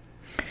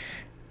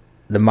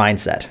 The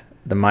mindset,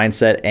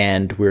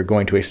 and we're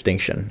going to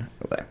extinction.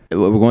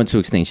 We're going to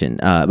extinction.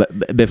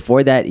 But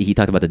before that, he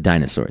talked about the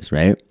dinosaurs,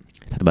 right?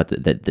 He talked about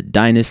the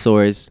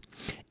dinosaurs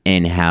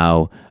and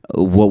how,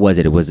 what was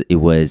it? It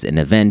was an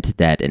event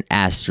that an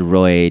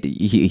asteroid,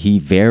 he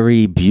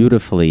very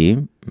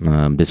beautifully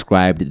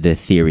described the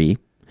theory,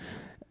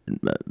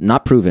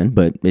 not proven,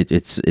 but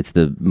it's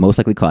the most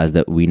likely cause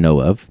that we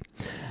know of,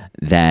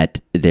 that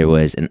there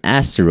was an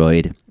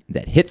asteroid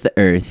that hit the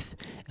Earth,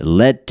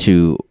 led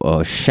to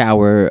a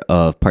shower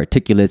of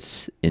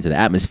particulates into the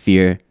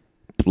atmosphere,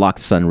 blocked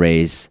sun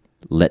rays,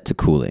 led to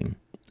cooling,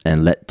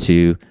 and led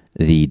to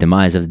the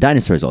demise of the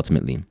dinosaurs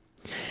ultimately.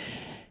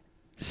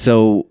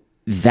 So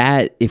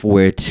that, if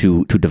we're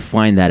to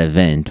define that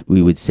event,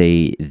 we would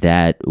say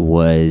that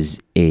was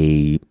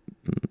a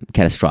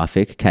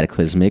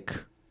cataclysmic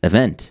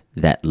event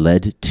that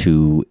led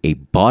to a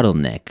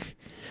bottleneck,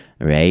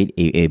 right?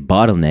 A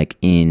bottleneck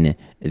in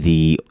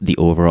the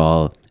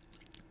overall,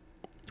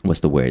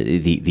 what's the word?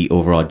 The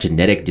overall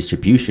genetic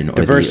distribution, or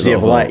diversity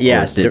of life.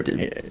 Yes.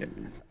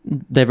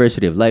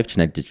 Diversity of life,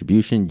 genetic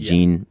distribution,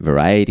 gene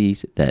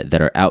varieties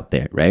that are out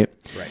there, right?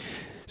 Right.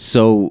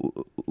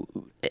 So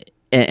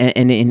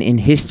and in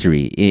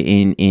history,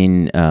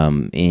 in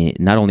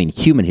not only in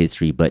human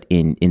history, but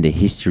in the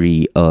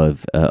history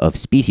of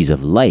species,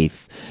 of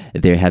life,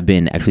 there have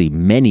been actually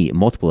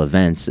multiple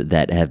events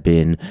that have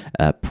been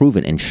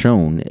proven and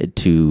shown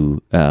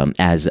to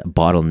as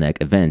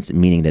bottleneck events,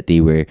 meaning that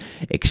they were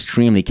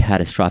extremely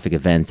catastrophic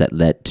events that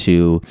led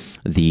to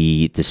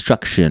the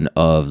destruction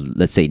of,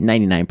 let's say,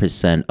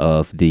 99%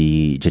 of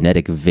the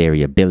genetic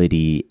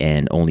variability,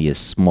 and only a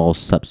small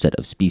subset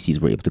of species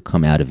were able to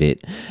come out of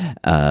it.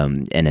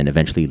 And then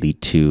eventually lead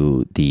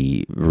to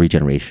the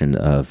regeneration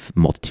of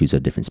multitudes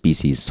of different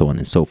species, so on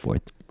and so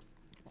forth.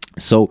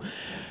 So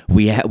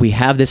we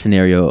have this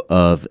scenario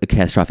of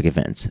catastrophic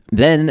events.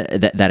 Then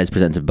that is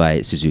presented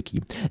by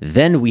Suzuki.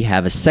 Then we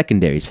have a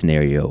secondary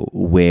scenario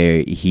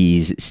where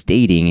he's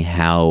stating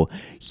how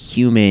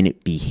human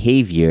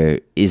behavior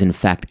is in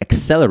fact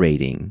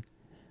accelerating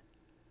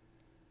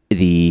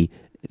the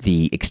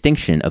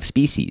extinction of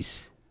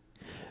species.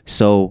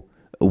 So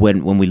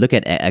when we look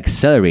at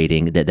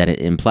accelerating, that it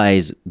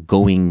implies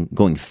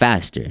going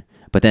faster.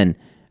 But then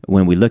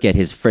when we look at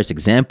his first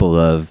example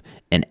of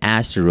an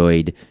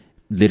asteroid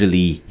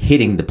literally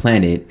hitting the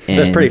planet, and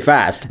that's pretty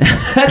fast.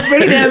 That's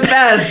pretty damn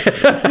fast.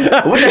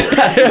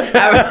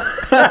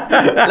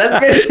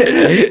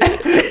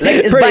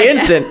 It's pretty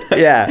instant.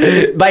 Yeah.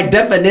 It's by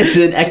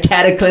definition a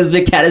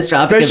cataclysmic,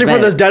 catastrophic Especially event.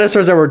 for those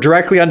dinosaurs that were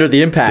directly under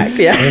the impact.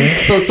 Yeah.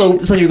 So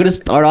you're gonna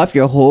start off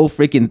your whole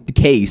freaking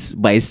case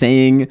by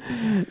saying,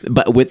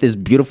 but with this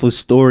beautiful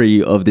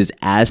story of this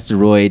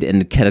asteroid and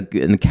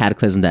the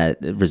cataclysm that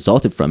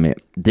resulted from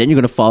it. Then you're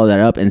gonna follow that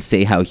up and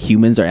say how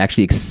humans are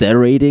actually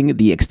accelerating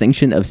the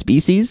extinction of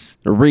species?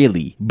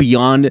 Really?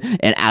 Beyond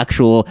an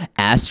actual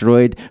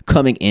asteroid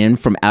coming in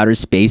from outer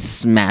space,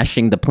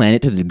 smashing the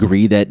planet to the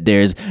degree that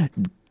there's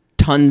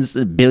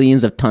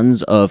billions of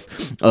tons of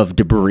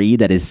debris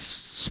that is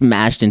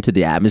smashed into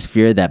the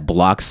atmosphere that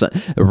blocks.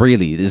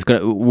 Really,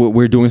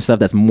 we're doing stuff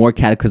that's more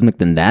cataclysmic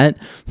than that.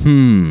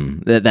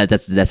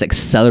 That's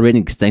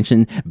accelerating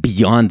extinction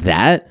beyond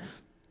that.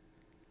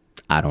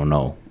 I don't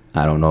know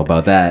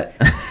about that.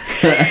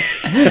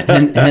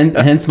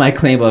 Hence my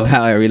claim of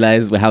how I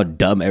realized how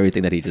dumb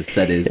everything that he just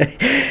said is.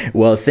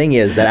 Well, the thing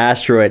is that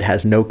asteroid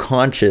has no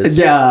conscience.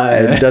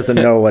 Yeah. It doesn't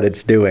know what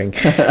it's doing.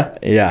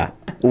 Yeah.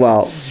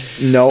 Well,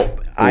 no.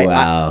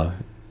 Wow.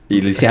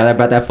 You see how I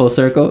brought that full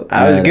circle?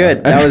 That was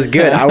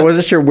good. I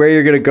wasn't sure where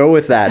you're gonna go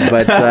with that,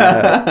 but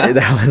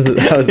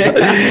that was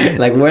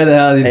like, where the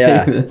hell are you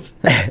taking this?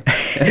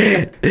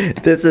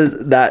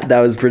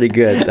 That was pretty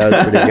good.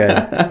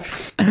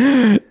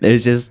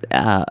 It's just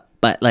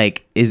but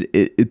like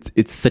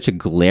it's such a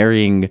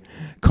glaring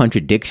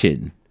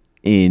contradiction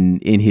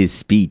in his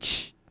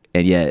speech,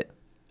 and yet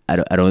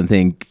I don't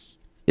think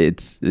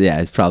it's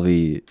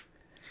probably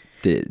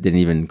didn't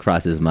even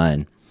cross his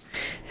mind.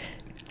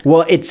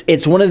 Well,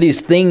 it's one of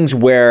these things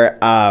where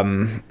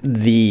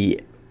the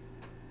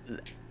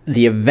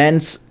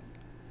events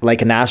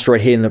like an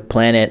asteroid hitting the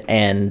planet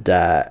and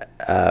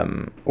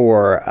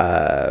or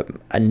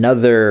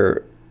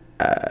another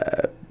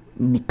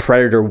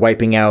predator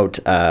wiping out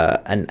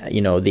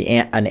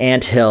an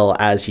anthill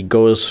as he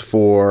goes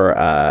for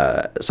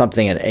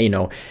something,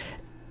 and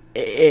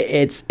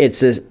it's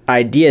this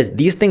idea.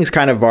 These things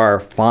kind of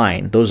are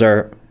fine.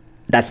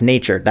 That's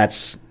nature.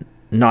 That's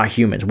not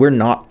humans. We're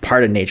not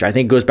part of nature. I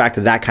think it goes back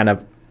to that kind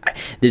of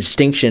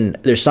distinction.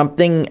 There's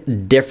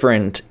something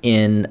different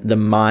in the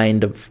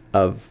mind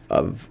of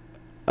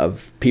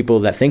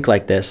people that think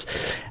like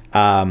this,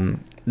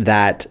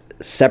 that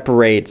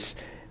separates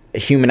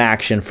human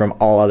action from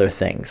all other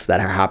things that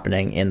are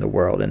happening in the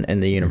world and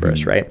in the universe,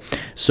 mm-hmm. right?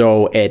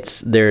 So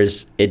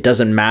it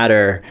doesn't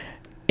matter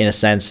in a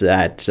sense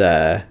that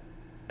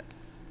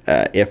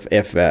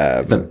if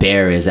a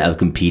bear is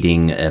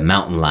outcompeting a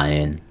mountain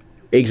lion.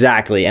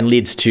 Exactly, and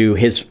leads to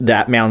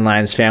that mountain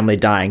lion's family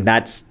dying.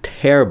 That's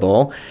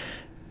terrible,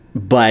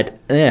 but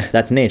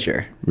that's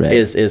nature. Right.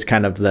 Is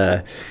kind of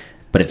the.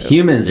 But if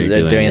humans are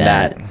doing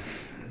that,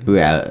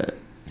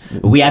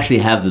 we actually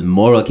have the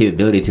moral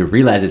capability to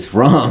realize it's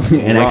wrong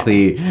and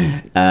actually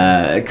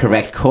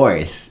correct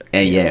course,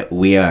 and yet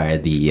we are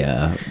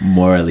the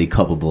morally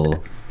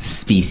culpable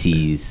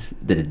species,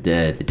 the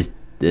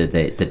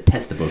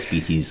detestable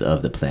species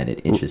of the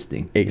planet.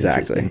 Interesting.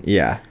 Exactly. Interesting.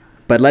 Yeah.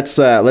 But let's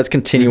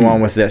continue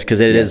on with this,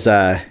 because it is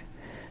got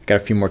a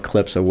few more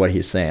clips of what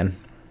he's saying.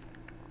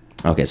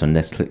 Okay, so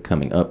next clip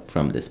coming up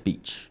from the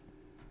speech.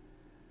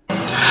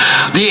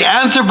 The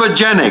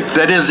anthropogenic,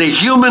 that is the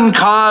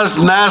human-caused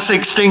mass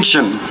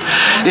extinction,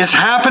 is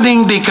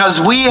happening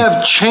because we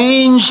have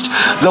changed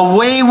the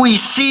way we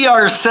see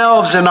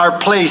ourselves and our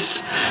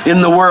place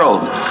in the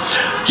world.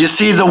 You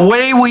see, the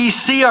way we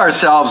see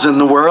ourselves in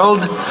the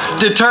world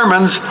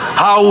determines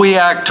how we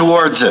act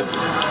towards it.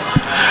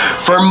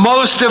 For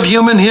most of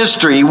human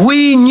history,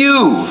 we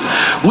knew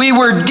we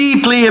were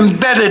deeply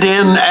embedded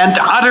in and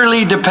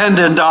utterly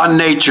dependent on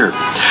nature.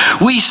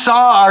 We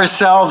saw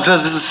ourselves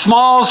as a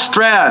small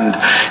strand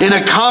in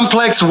a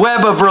complex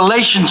web of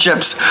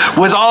relationships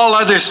with all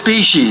other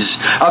species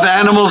of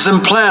animals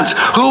and plants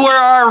who were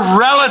our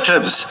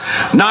relatives,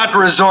 not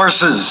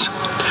resources.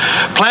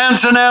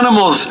 Plants and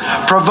animals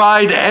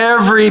provide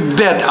every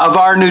bit of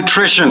our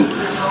nutrition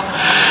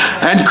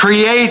and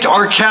create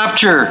or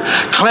capture,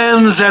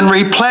 cleanse and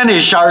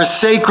replenish our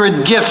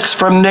sacred gifts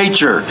from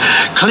nature: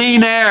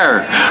 clean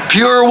air,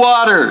 pure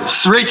water,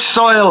 rich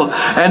soil,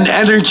 and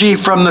energy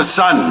from the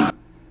sun.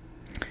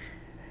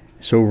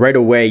 So right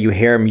away you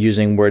hear him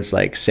using words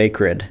like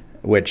sacred,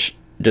 which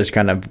just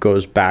kind of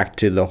goes back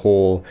to the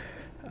whole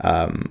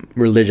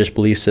religious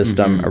belief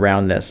system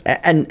around this.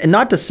 And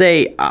not to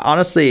say,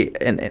 honestly,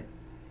 and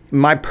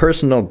my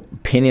personal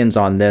opinions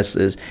on this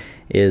is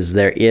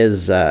there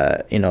is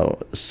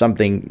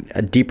something,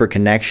 a deeper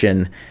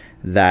connection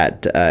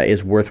that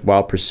is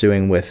worthwhile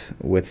pursuing with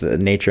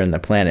nature and the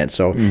planet.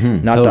 So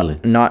I'm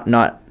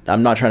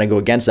not trying to go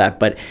against that,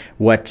 but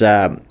what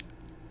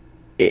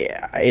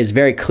is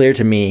very clear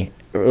to me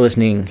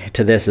listening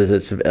to this is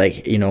it's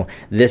like,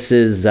 this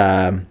is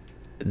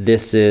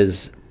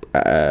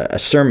a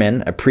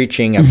sermon, a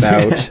preaching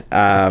about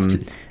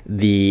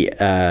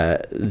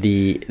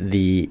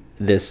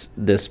this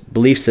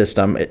belief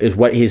system is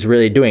what he's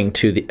really doing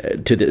to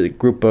the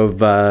group of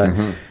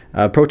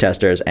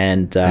protesters,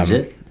 and that's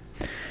it.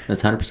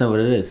 That's 100% what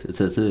it is.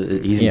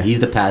 He's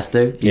the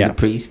pastor. He's the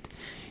priest.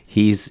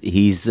 He's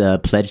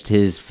pledged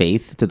his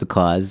faith to the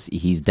cause.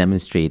 He's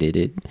demonstrated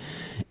it,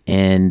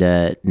 and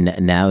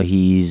now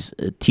he's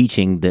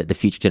teaching the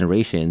future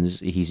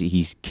generations.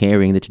 He's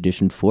carrying the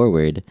tradition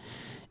forward,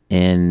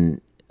 and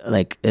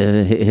like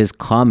his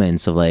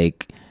comments of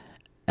like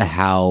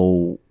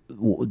how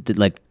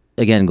like,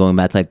 again, going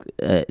back to like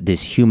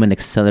this human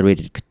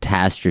accelerated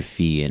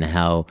catastrophe and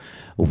how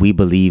we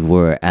believe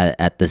we're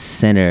at the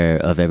center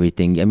of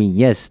everything. I mean,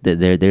 yes,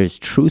 there's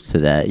truth to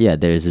that. Yeah,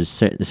 there's a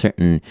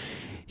certain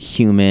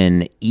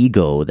human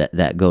ego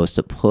that goes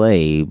to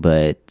play,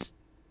 but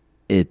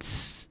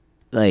it's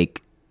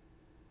like,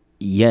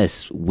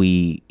 yes,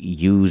 we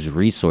use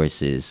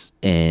resources,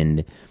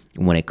 and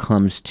when it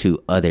comes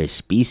to other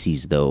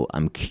species, though,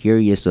 I'm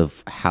curious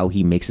of how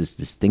he makes this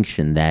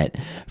distinction that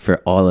for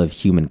all of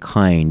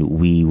humankind,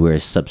 we were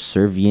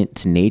subservient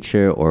to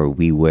nature, or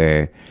we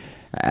were,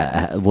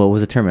 what was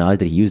the terminology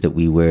that he used, that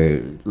we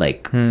were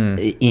like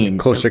in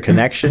closer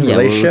connection,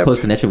 relationship? We were close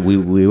connection.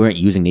 We weren't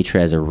using nature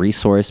as a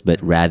resource,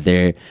 but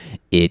rather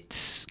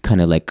it's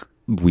kind of like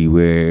we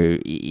were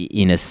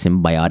in a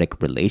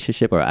symbiotic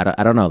relationship, or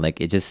I don't know,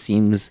 like it just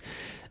seems...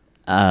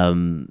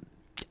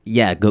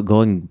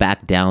 going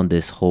back down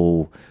this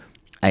whole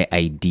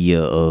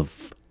idea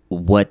of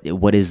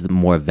what is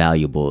more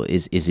valuable.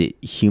 Is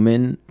it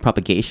human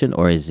propagation,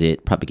 or is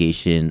it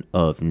propagation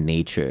of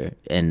nature?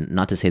 And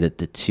not to say that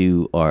the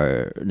two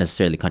are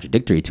necessarily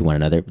contradictory to one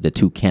another. The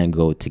two can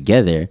go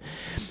together,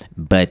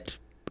 but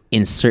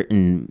in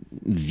certain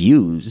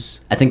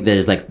views, I think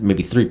there's like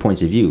maybe 3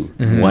 points of view.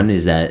 One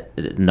is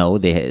that no,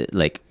 they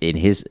like in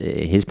his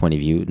point of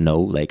view, no,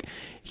 like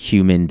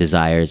human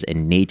desires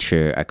and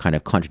nature are kind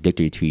of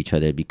contradictory to each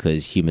other,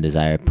 because human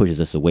desire pushes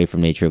us away from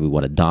nature. We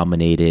want to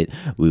dominate it,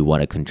 we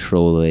want to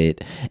control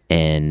it,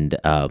 and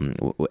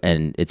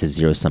it's a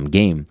zero-sum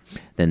game.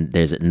 Then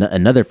there's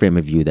another frame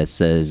of view that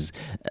says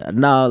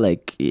no,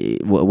 like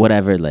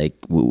whatever, like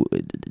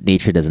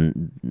nature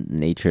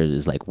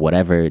is like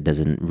whatever, it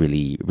doesn't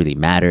really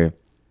matter.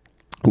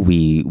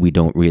 We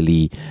don't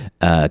really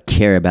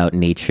care about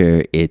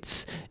nature.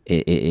 It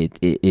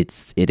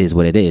is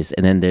what it is.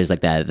 And then there's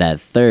like that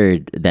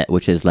third, that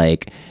which is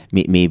like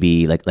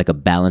maybe like a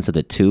balance of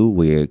the two,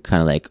 where you're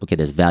kind of like, okay,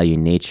 there's value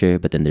in nature,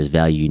 but then there's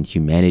value in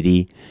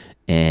humanity.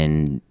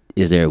 And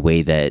is there a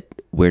way that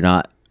we're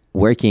not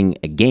working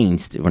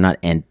against, we're not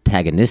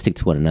antagonistic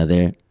to one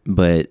another,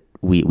 but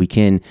we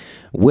can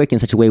work in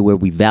such a way where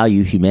we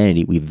value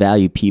humanity, we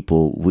value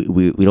people.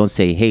 We don't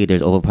say, hey,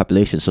 there's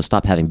overpopulation, so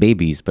stop having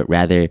babies, but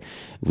rather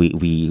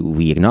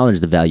we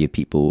acknowledge the value of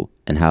people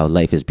and how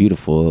life is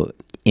beautiful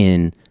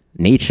in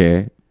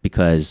nature,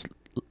 because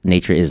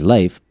nature is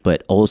life,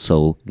 but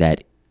also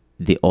that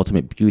the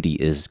ultimate beauty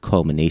is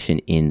culmination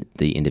in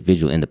the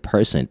individual, in the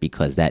person,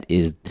 because that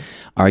is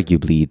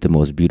arguably the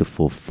most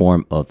beautiful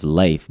form of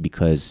life,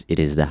 because it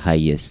is the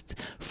highest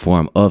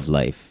form of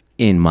life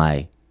in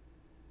my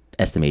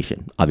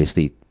estimation.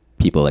 Obviously,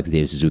 people like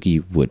David Suzuki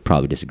would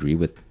probably disagree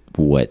with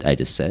what I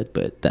just said,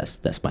 but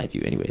that's my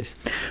view anyways.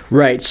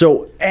 Right.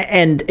 So,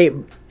 and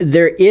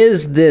there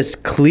is this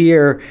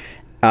clear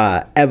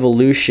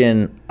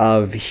evolution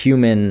of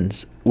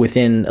humans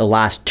within the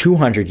last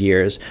 200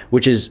 years,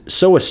 which is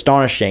so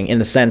astonishing in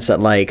the sense that,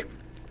 like,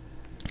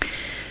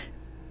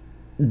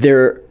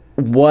 there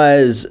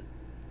was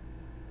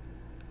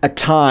a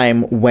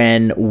time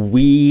when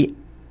we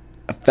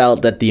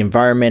felt that the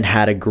environment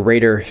had a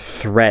greater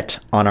threat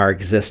on our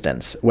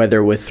existence, whether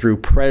it was through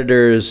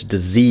predators,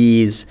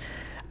 disease,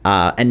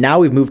 And now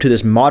we've moved to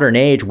this modern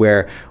age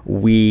where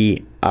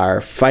we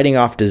are fighting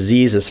off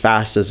disease as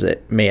fast as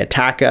it may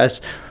attack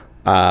us,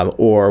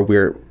 or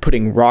we're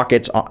putting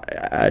rockets,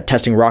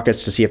 testing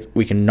rockets to see if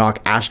we can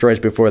knock asteroids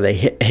before they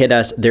hit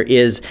us. There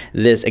is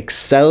this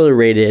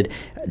accelerated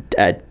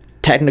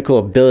technical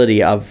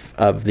ability of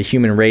the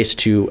human race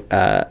to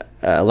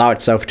allow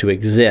itself to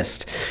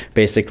exist,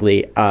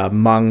 basically,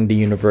 among the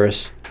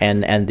universe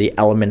and the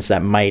elements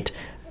that might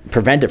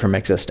prevent it from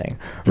existing,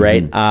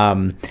 right?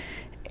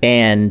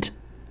 And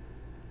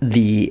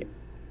the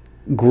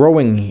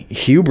growing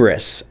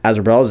hubris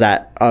as well as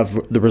that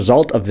of the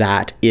result of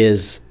that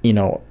is,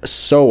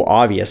 so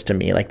obvious to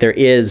me. Like there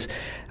is,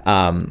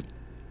 and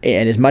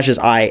as much as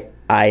I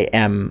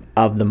am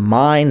of the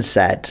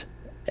mindset,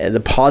 the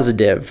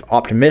positive,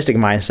 optimistic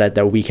mindset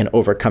that we can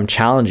overcome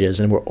challenges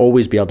and we'll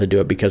always be able to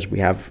do it because we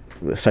have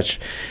such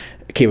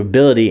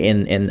capability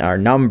in our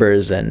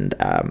numbers, and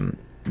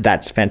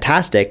that's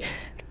fantastic.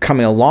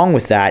 Coming along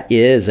with that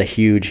is a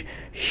huge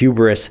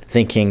hubris,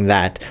 thinking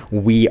that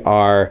we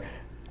are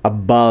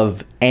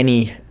above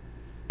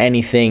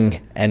anything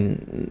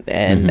and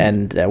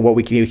what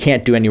we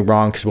can't do any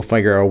wrong because we'll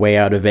figure our way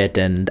out of it,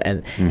 and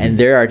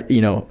there are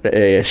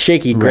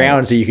shaky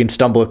grounds that you can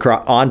stumble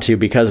onto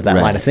because of that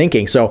line of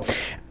thinking. So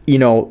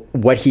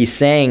what he's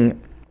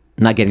saying,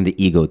 not getting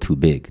the ego too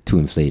big, too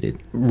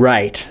inflated.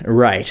 Right.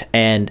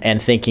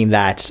 And thinking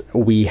that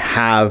we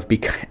have,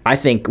 I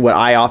think what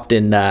I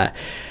often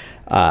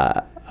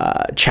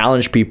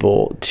challenge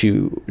people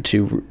to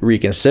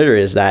reconsider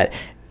is that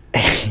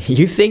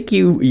you think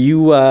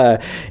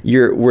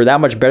we're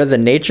that much better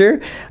than nature.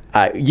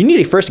 You need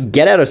to first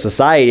get out of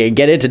society and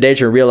get into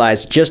nature and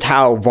realize just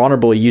how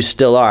vulnerable you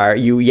still are.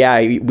 We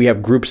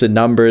have groups and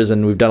numbers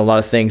and we've done a lot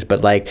of things,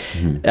 but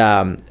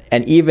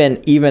and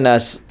even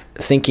us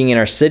thinking in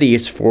our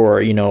cities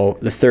for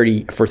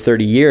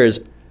 30 years,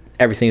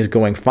 everything is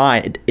going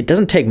fine. It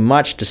doesn't take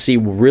much to see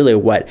really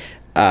what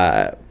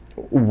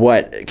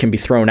can be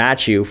thrown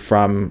at you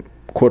from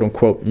quote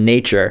unquote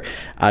nature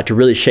to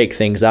really shake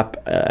things up.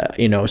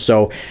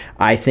 So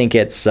I think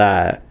it's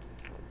what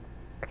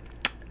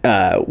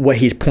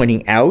he's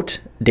pointing out,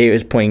 Dave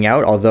is pointing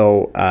out,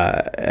 although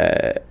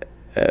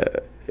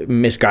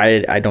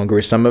misguided, I don't agree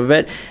with some of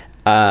it,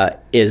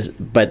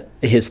 but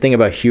his thing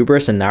about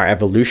hubris and our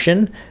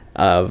evolution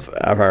of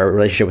our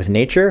relationship with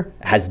nature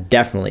has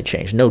definitely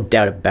changed, no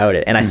doubt about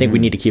it. And I think we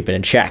need to keep it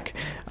in check.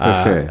 For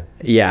sure.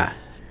 Yeah.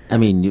 I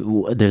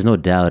mean, there's no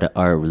doubt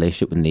our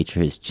relationship with nature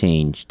has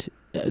changed.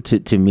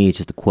 To me, it's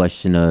just a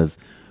question of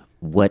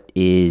what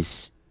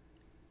is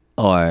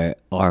our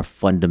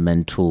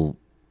fundamental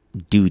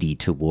duty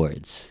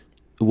towards.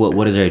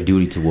 What is our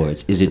duty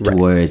towards? Is it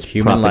towards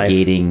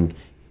propagating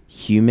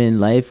human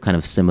life, kind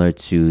of similar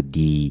to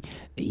the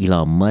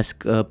Elon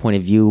Musk point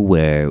of view,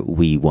 where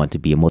we want to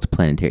be a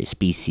multiplanetary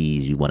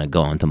species, we want to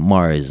go onto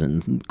Mars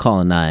and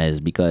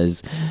colonize,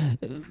 because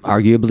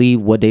arguably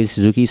what David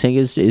Suzuki is saying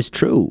is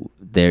true.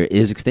 There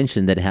is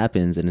extinction that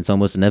happens, and it's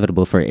almost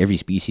inevitable for every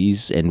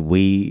species, and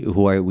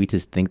who are we to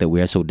think that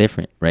we are so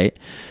different, right?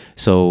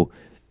 So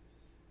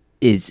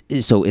is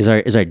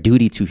our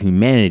duty to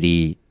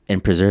humanity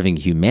and preserving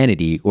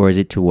humanity, or is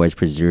it towards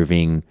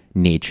preserving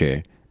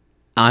nature?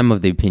 I'm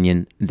of the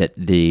opinion that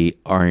they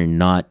are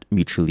not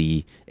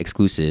mutually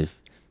exclusive.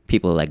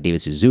 People like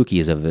David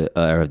Suzuki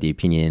are of the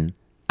opinion,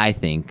 I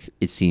think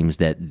it seems,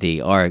 that they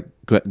are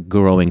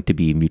growing to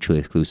be mutually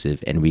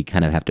exclusive, and we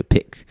kind of have to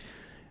pick.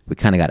 We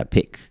kind of got to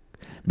pick,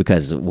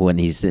 because when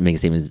he's making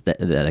statements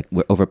that like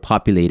we're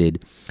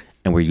overpopulated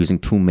and we're using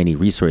too many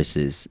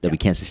resources that we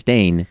can't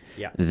sustain,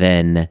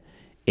 then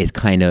it's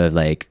kind of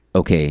like,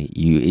 okay,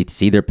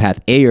 it's either path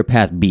A or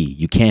path B.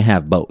 You can't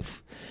have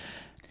both.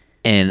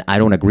 And I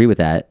don't agree with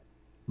that,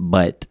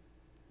 but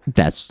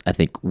that's, I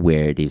think,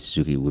 where Dave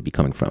Suzuki would be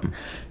coming from.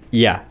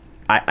 Yeah.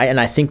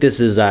 I think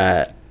this is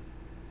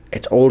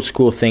it's old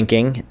school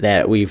thinking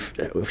that we've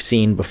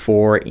seen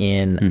before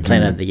in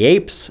Planet of the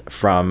Apes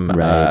from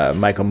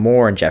Michael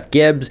Moore and Jeff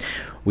Gibbs.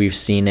 We've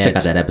seen it. Check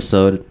out that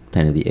episode,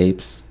 Planet of the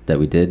Apes, that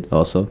we did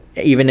also.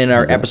 Even in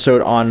our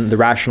episode on The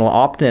Rational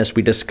Optimist,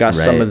 we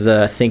discussed some of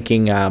the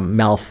thinking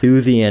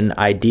Malthusian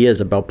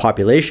ideas about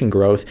population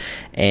growth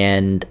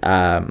and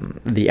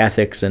the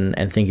ethics and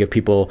thinking of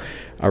people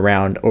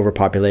around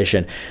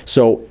overpopulation.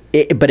 So,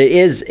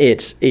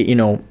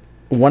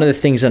 one of the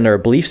things in our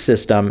belief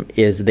system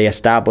is they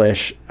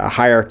establish a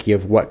hierarchy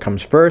of what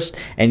comes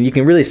first. And you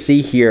can really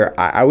see here,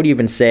 I would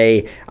even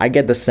say, I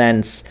get the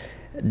sense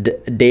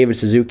David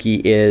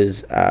Suzuki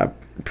is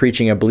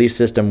preaching a belief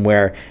system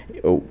where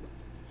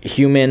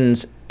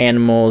humans,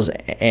 animals,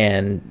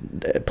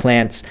 and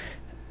plants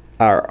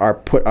are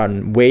put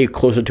on way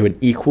closer to an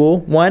equal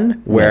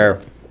one,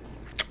 where,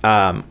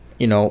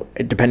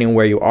 depending on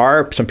where you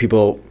are, some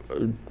people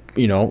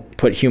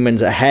put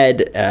humans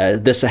ahead,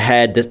 this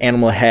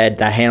animal ahead,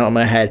 that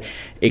animal ahead.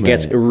 It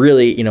gets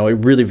really, it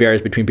really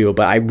varies between people.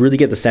 But I really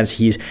get the sense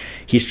he's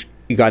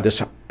got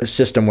this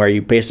system where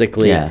you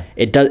basically,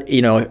 it does,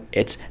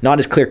 it's not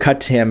as clear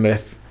cut to him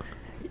if,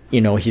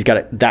 he's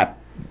got that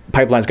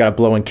pipeline's got to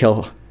blow and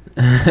kill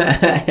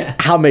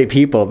how many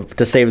people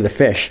to save the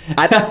fish?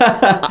 I'm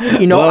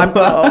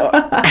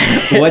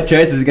What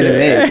choice is he gonna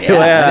make?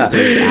 Yeah.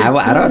 Honestly,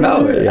 I don't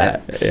know.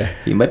 Yeah.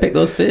 He might pick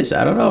those fish.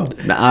 I don't know.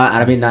 No,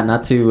 I mean,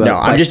 not to. No,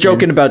 I'm just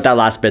joking about that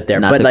last bit there.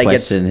 Not But to like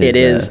question it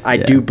his, is. I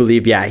do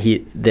believe. Yeah,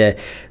 the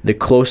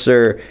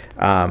closer.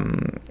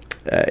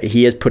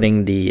 He is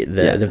putting the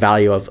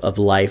value of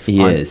life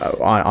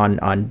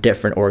on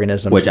different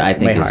organisms, which I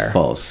think way is higher.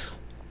 false.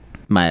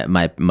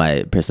 My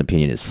personal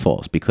opinion is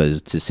false,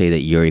 because to say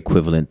that you're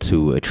equivalent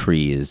to a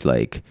tree is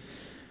like,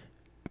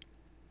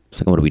 it's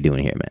like, what are we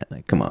doing here, man?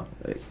 Like, come on.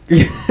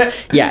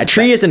 Yeah, a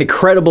tree is an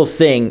incredible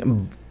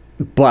thing,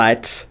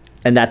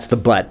 and that's the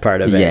but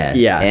part of it.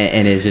 Yeah.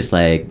 And it's just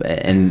like,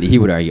 and he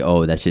would argue,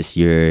 oh, that's just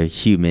your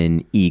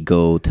human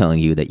ego telling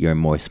you that you're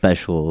more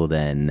special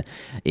than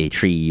a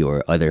tree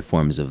or other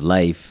forms of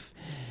life.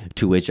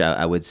 To which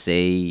I would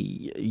say,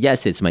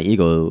 yes, it's my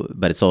ego,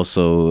 but it's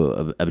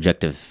also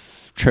objective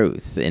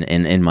truth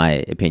in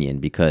my opinion,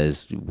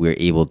 because we're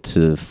able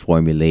to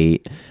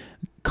formulate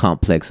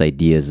complex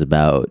ideas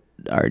about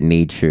our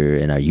nature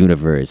and our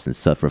universe and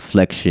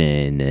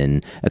self-reflection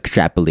and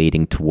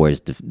extrapolating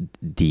towards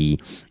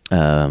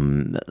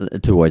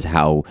towards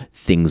how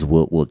things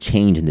will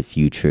change in the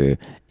future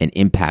and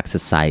impact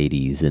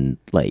societies, and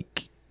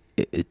like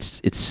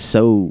it's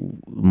so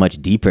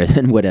much deeper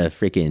than what a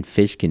freaking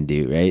fish can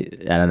do, right?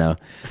 I don't know.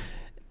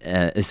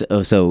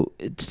 So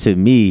to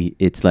me,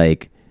 it's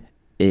like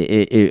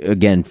it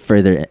again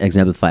further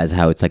exemplifies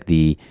how it's like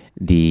the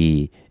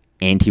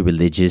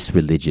anti-religious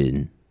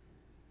religion.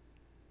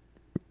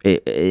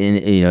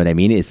 You know what I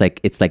mean? It's like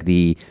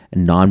the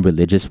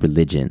non-religious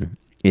religion.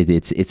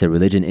 It's a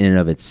religion in and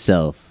of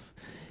itself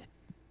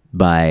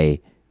by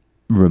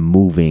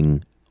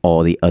removing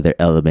all the other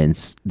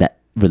elements that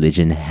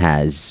religion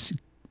has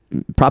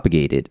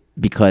propagated,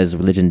 because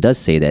religion does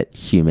say that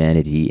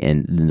humanity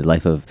and the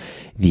life of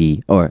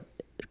or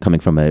coming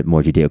from a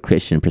more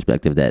Judeo-Christian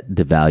perspective, that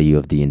the value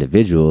of the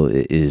individual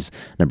is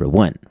number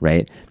one,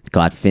 right?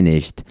 God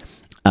finished,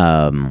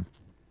 God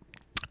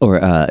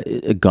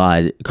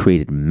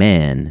created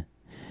man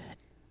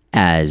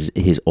as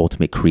his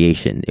ultimate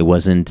creation. It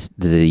wasn't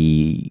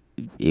the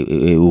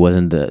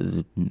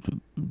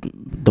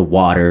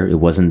water. It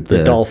wasn't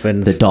the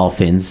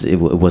dolphins. It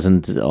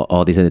wasn't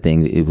all these other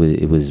things.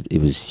 It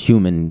was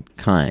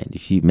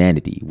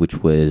humanity, which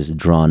was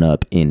drawn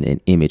up in an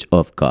image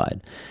of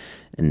God.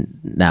 And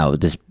now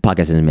this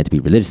podcast isn't meant to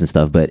be religious and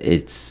stuff, but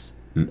it's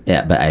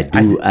but I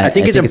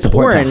think it's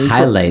important to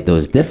highlight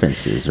those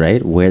differences,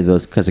 right? Where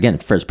those, because again,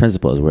 first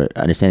principles, we're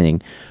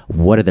understanding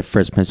what are the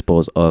first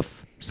principles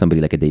of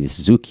somebody like a David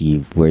Suzuki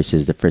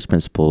versus the first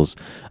principles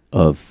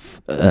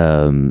of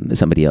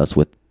somebody else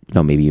with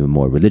maybe a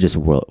more religious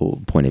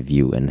point of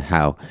view, and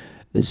how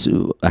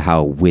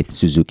with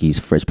Suzuki's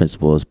first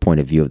principles point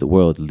of view of the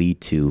world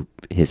lead to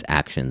his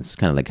actions,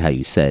 kind of like how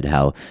you said,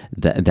 how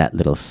that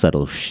little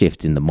subtle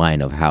shift in the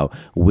mind of how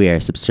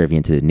we're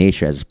subservient to the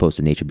nature as opposed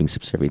to nature being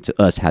subservient to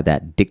us, how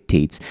that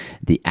dictates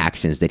the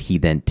actions that he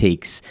then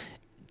takes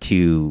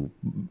to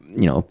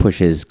push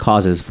his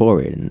causes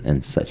forward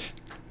and such.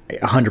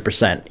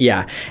 100%.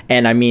 Yeah.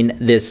 And I mean,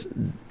 this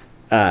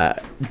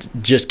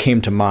just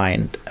came to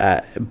mind,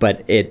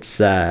 but it's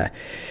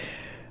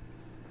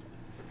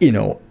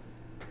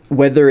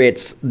whether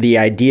it's the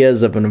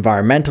ideas of an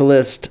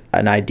environmentalist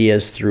and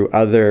ideas through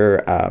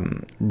other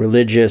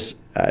religious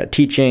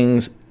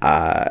teachings,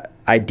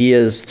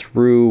 ideas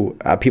through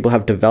people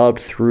have developed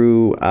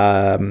through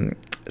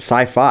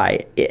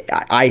sci-fi.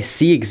 I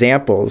see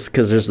examples,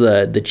 because there's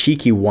the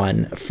cheeky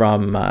one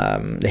from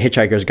The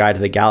Hitchhiker's Guide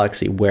to the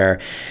Galaxy, where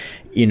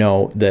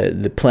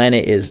the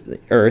planet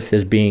Earth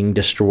is being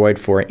destroyed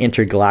for an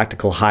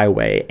intergalactical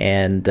highway,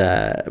 and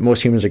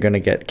most humans are going to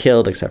get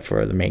killed except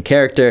for the main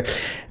character.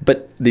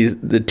 But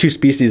the two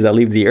species that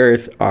leave the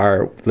Earth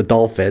are the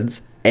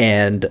dolphins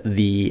and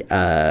the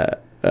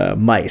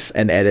mice.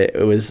 And it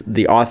was,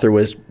 the author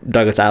was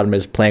Douglas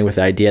Adams, playing with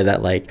the idea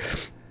that like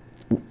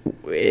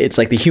it's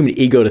like the human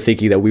ego to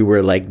thinking that we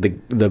were like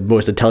the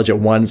most intelligent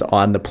ones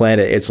on the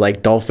planet. It's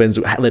like dolphins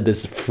had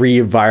this free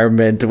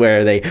environment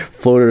where they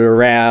floated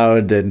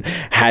around and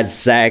had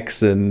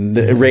sex and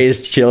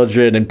raised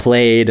children and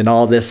played and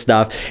all this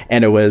stuff.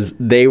 And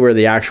they were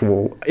the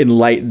actual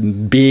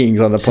enlightened beings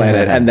on the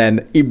planet. And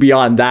then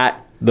beyond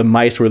that, the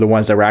mice were the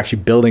ones that were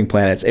actually building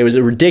planets. It was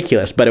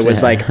ridiculous, but it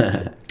was like,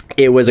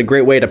 it was a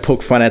great way to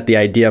poke fun at the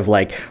idea of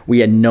like, we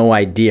had no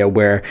idea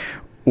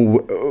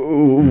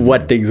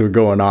what things were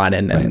going on,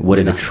 and what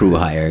is a true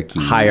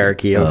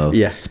hierarchy of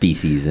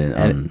species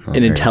and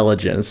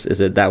intelligence? Is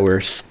it that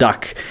we're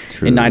stuck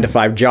in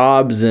 9-to-5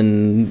 jobs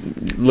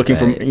and looking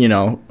for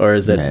or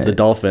is it the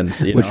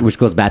dolphins? Which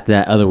goes back to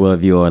that other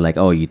worldview, or like,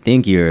 you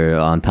think you're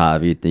on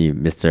top, you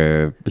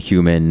Mr.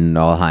 Human,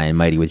 all high and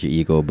mighty with your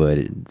ego, but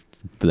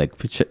like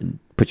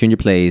put you in your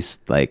place.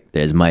 Like,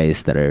 there's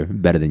mice that are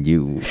better than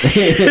you. Like,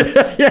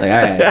 all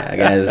right, I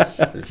guess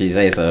if you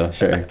say so,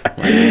 sure.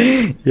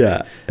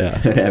 Yeah.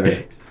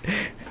 Whatever.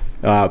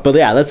 But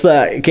yeah, let's.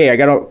 Okay, I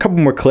got a couple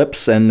more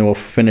clips, and we'll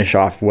finish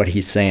off what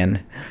he's saying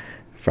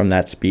from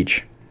that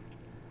speech.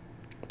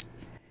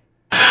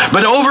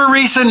 But over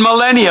recent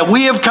millennia,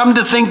 we have come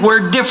to think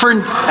we're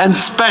different and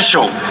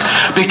special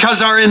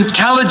because our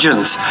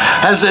intelligence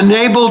has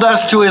enabled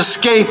us to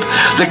escape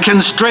the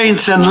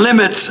constraints and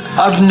limits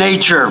of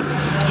nature.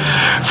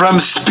 From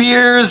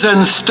spears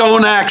and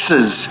stone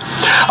axes,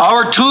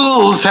 our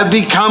tools have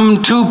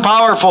become too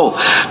powerful.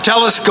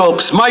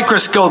 Telescopes,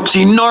 microscopes,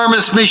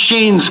 enormous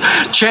machines,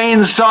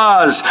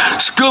 chainsaws,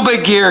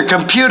 scuba gear,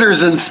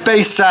 computers, and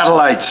space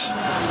satellites.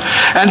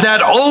 And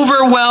that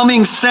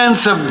overwhelming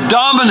sense of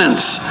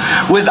dominance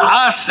with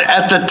us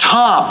at the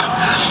top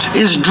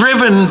is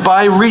driven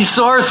by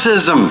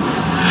resourcism,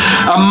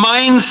 a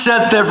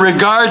mindset that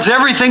regards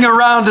everything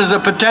around as a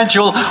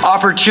potential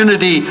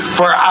opportunity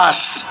for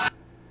us.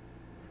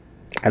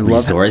 I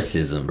love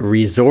Resourcism.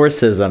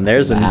 Resourcism.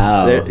 There's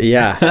Wow.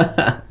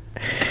 yeah.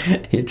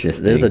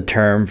 Interesting. There's a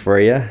term for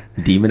you.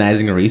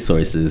 Demonizing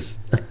resources.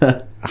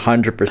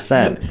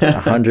 100%.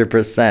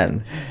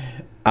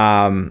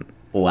 100%.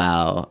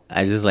 Wow.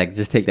 I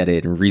just take that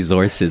in.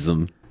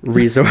 Resourcism.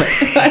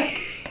 Resource.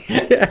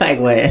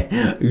 Like what?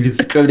 You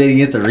discriminating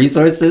against the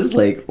resources?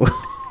 Like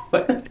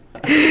what?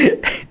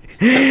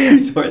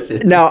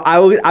 Resources. Now,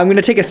 I'm going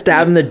to take a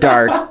stab in the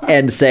dark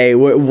and say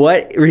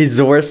what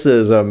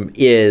resourcism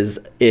is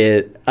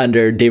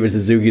under David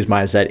Suzuki's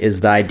mindset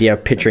is the idea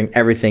of picturing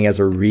everything as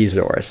a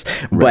resource.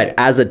 Right. But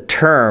as a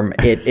term,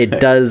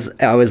 it does,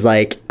 I was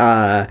like,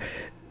 when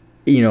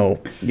you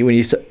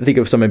think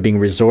of someone being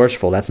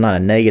resourceful, that's not a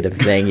negative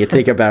thing. You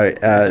think about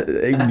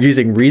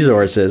using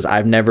resources.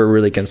 I've never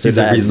really considered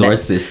that. He's a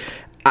resourcist.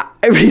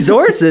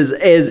 Resources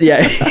is,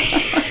 yeah.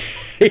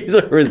 These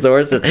are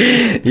resources.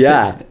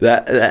 Yeah,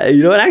 that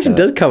it actually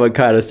does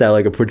kind of sound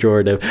like a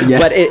pejorative. Yeah.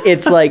 But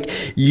it's like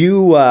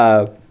you.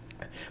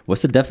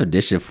 What's the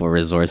definition for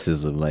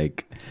resourcism?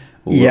 Like,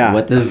 Yeah.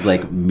 What does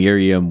like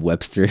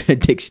Merriam-Webster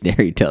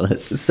dictionary tell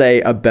us?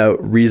 Say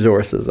about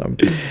resourcism.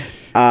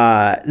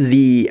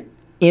 The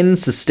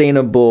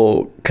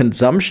insustainable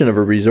consumption of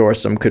a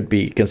resource could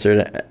be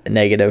considered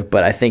negative,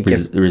 but I think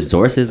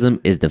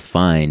resourcism is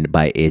defined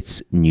by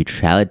its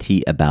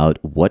neutrality about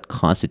what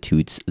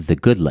constitutes the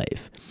good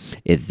life.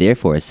 It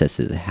therefore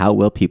assesses how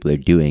well people are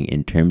doing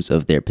in terms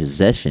of their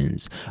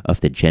possessions of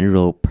the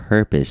general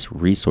purpose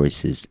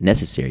resources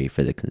necessary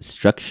for the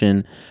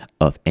construction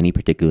of any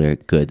particular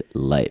good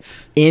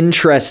life.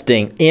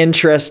 Interesting.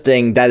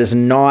 That is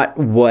not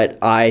what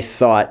I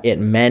thought it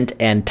meant,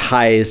 and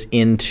ties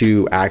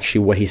into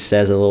actually what he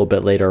says a little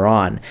bit later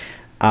on.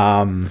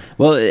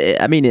 Well,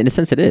 I mean, in a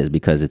sense it is,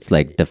 because it's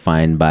like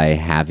defined by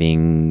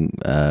having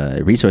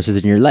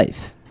resources in your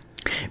life.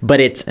 But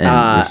it's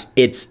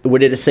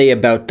what did it say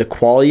about the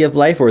quality of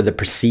life or the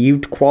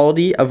perceived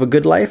quality of a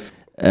good life?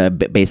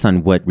 Based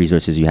on what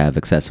resources you have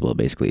accessible,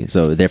 basically.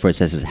 So therefore it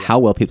says how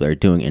well people are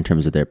doing in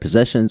terms of their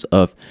possessions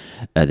of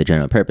the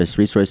general purpose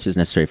resources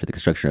necessary for the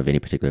construction of any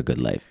particular good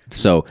life.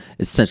 So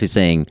it's essentially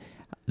saying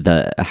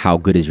how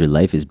good is your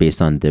life is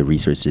based on the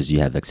resources you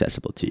have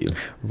accessible to you.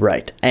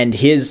 Right. And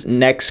his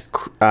next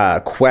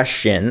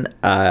question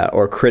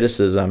or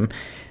criticism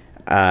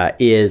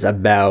is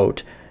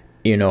about,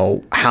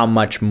 how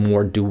much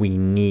more do we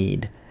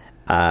need?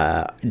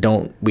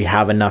 Don't we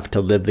have enough to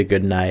live the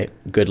good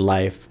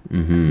life?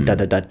 Mm-hmm.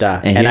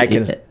 And I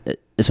can.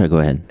 Sorry, go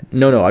ahead.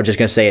 No, I was just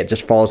gonna say it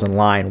just falls in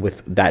line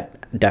with that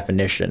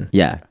definition.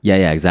 Yeah,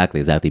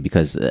 exactly.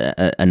 Because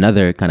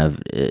another kind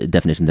of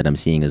definition that I'm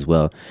seeing as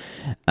well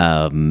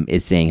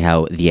is saying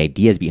how the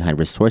ideas behind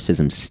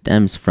resourcism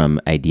stems from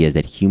ideas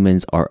that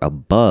humans are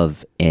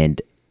above and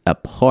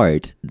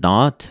apart,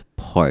 not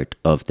part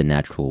of the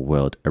natural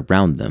world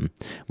around them,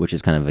 which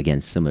is kind of,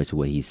 again, similar to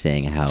what he's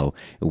saying, how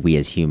we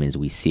as humans,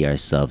 we see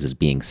ourselves as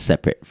being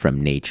separate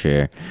from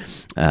nature,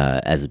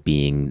 as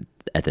being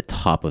at the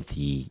top of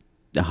the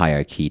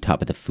hierarchy,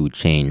 top of the food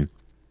chain.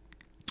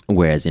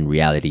 Whereas in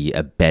reality,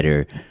 a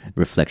better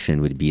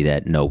reflection would be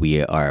that no,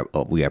 we are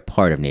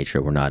part of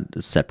nature. We're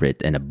not separate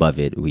and above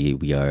it.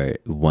 We are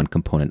one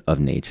component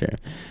of nature,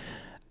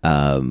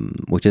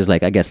 which is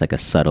like, I guess, like a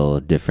subtle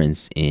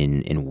difference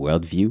in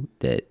worldview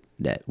that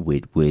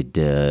would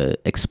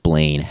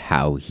explain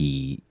how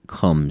he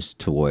comes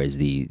towards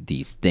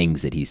these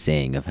things that he's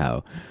saying of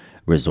how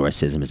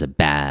resourcism is a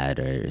bad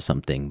or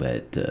something.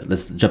 But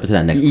let's jump into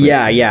that next clip.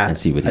 Yeah. And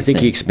see what he's I think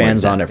saying. he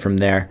expands on it from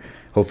there.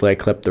 Hopefully I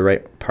clipped the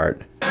right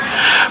part.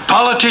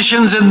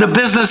 Politicians in the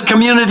business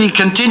community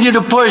continue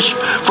to push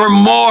for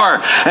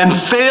more and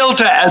fail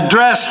to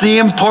address the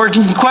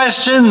important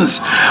questions.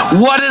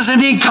 What is an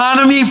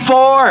economy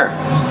for?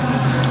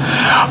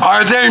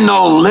 Are there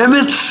no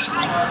limits?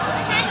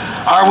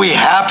 Are we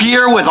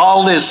happier with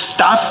all this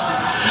stuff?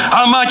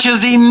 How much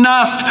is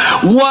enough?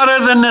 What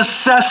are the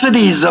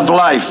necessities of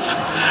life?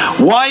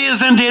 Why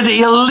isn't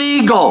it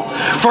illegal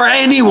for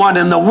anyone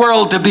in the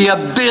world to be a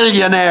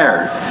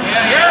billionaire?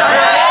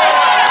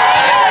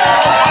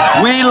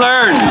 We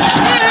learned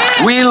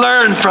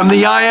from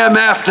the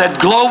IMF that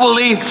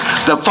globally,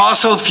 the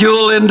fossil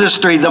fuel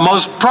industry, the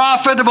most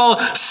profitable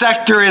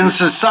sector in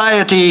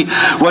society,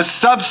 was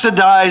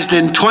subsidized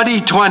in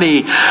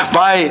 2020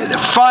 by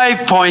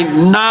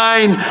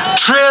 $5.9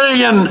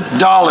 trillion.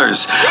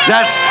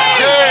 That's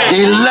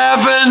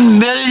 $11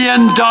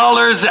 million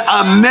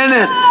a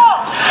minute.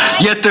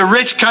 Yet the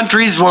rich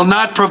countries will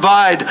not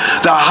provide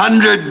the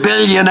 $100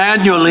 billion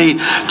annually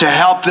to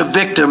help the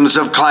victims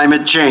of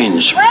climate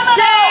change.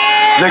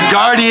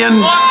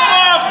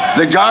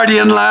 The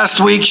Guardian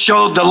last week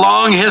showed the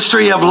long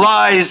history of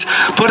lies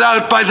put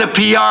out by the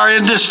PR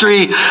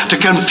industry to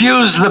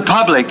confuse the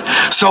public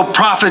so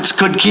profits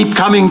could keep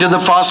coming to the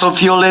fossil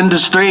fuel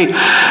industry.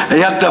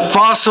 Yet the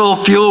fossil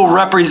fuel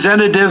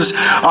representatives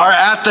are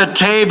at the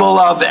table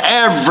of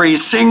every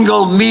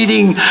single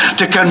meeting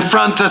to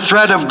confront the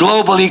threat of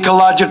global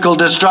ecological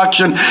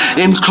destruction,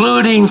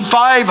 including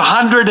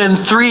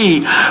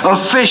 503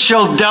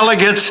 official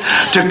delegates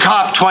to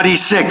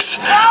COP26,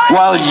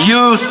 while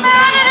youth,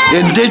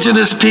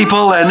 Indigenous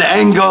people, and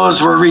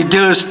Angos were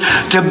reduced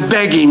to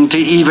begging to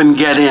even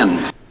get in.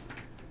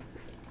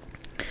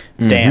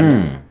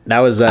 Damn. That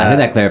was. I think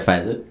that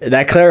clarifies it.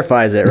 That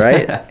clarifies it,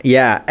 right?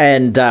 Yeah,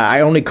 and I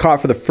only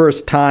caught for the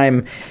first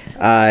time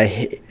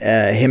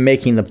him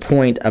making the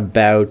point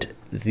about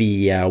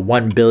the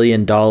 $1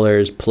 billion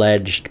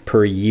pledged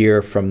per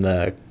year from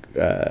the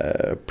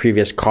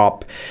previous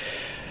COP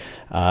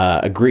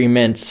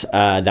agreements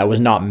that was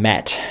not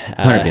met.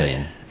 100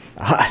 billion.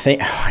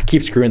 I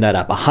keep screwing that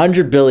up.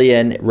 100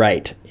 billion,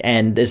 right?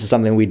 And this is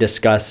something we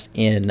discussed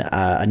in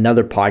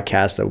another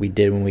podcast that we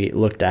did when we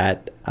looked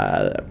at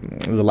the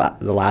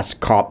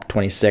last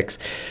COP26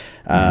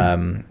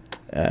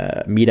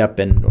 meetup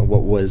and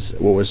what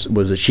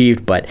was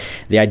achieved. But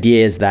the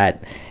idea is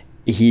that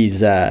he's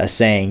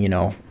saying,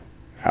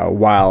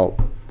 while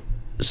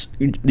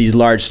these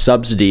large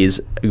subsidies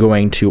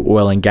going to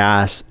oil and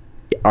gas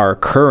are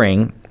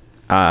occurring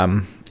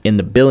in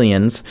the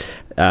billions,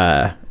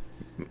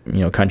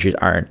 countries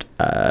aren't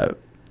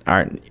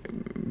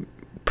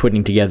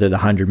putting together the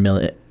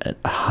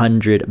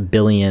 100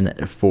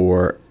 billion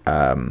for.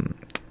 I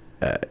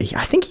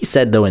think he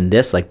said though in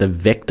this, like, the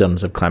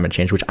victims of climate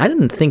change, which I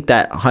didn't think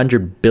that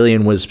 100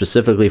 billion was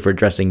specifically for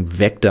addressing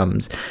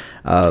victims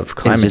of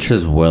climate change. It's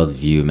just his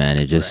worldview, man.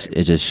 It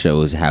just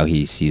shows how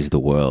he sees the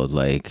world.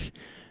 Like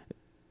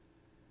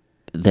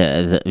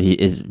he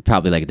is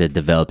probably like the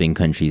developing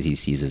countries he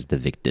sees as the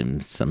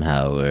victims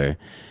somehow, or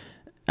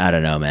I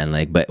don't know, man.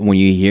 Like, but when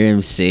you hear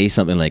him say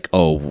something like,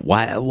 "Oh,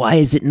 why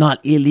is it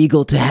not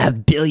illegal to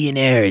have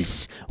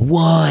billionaires?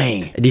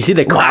 Why?" Do you see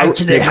the crowd? Why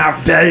do they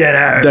have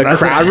billionaires? The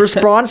crowd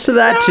response to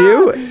that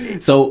too.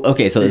 So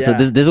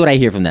this is what I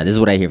hear from that.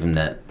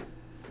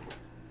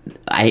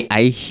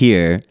 I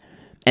hear,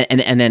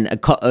 and then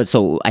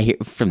so I hear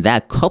from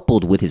that,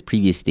 coupled with his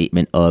previous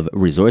statement of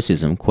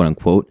resourcism, quote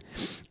unquote,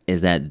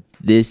 is that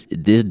this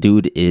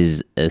dude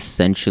is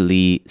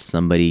essentially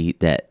somebody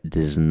that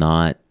does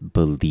not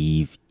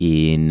believe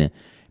in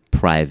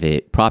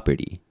private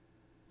property,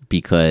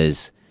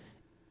 because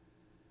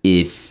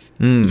if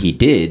he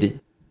did,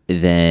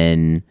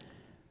 then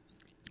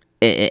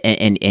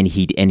and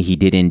he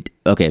didn't.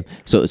 Okay,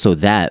 so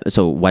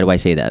why do I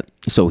say that?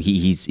 So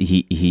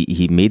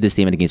he made the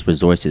statement against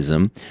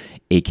resourcism,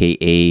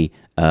 aka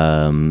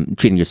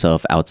treating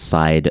yourself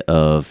outside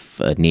of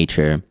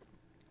nature,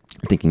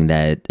 thinking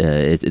that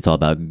it's all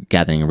about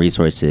gathering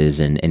resources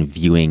and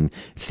viewing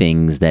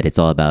things that it's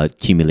all about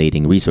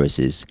accumulating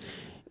resources,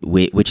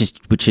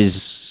 which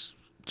is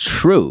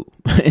true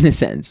in a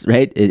sense,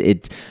 right?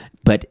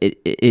 But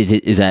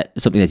is that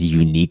something that's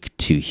unique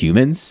to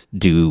humans?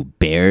 Do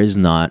bears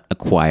not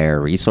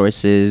acquire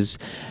resources,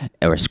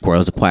 or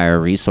squirrels acquire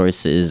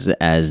resources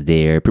as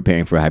they're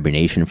preparing for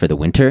hibernation for the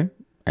winter?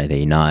 Are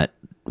they not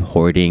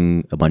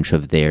hoarding a bunch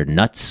of their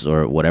nuts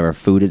or whatever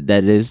food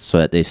that is, so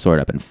that they store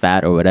it up in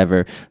fat or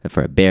whatever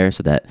for a bear,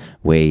 so that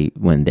way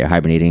when they're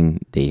hibernating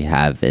they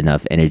have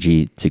enough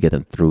energy to get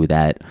them through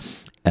that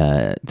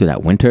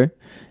winter?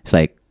 It's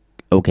like,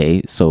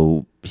 okay,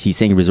 so he's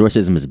saying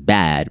resourcism is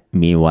bad,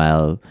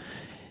 meanwhile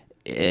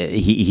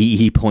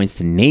he points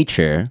to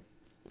nature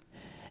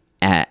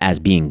as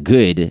being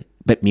good.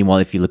 But meanwhile,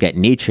 if you look at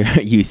nature,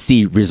 you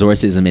see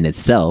resourcism in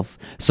itself.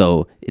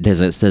 So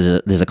there's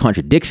a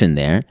contradiction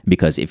there,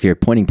 because if you're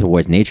pointing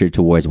towards nature,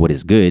 towards what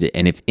is good,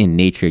 and if in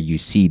nature you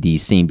see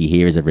these same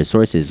behaviors of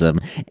resourcism,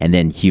 and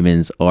then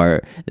humans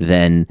are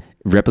then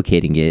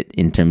replicating it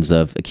in terms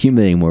of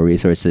accumulating more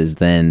resources,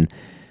 then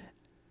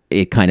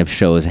it kind of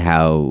shows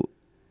how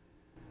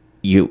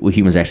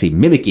humans are actually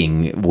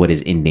mimicking what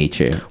is in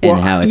nature, and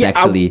how it's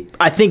actually.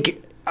 I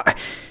think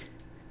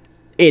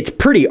it's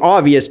pretty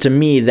obvious to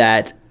me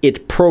that it's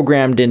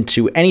programmed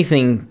into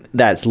anything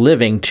that's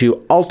living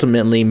to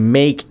ultimately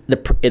make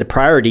it a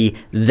priority,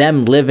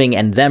 them living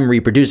and them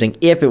reproducing.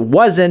 If it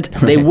wasn't,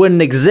 they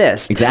wouldn't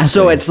exist. Exactly.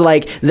 So it's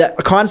like the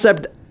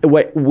concept,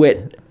 what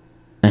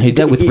And you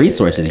do it with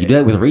resources. You do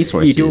it with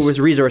resources. You do it with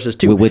resources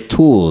too. With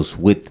tools,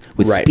 with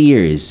Right.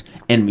 spears.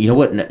 And you know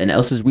what? An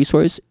else's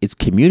resource? It's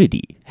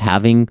community.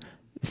 Having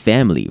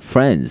family,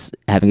 friends,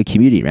 having a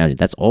community around you.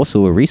 That's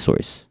also a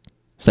resource.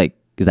 It's like,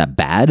 is that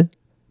bad?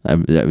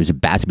 Is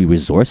it bad to be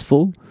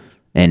resourceful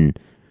and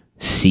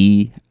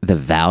see the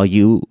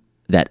value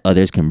that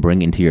others can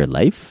bring into your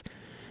life?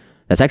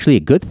 That's actually a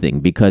good thing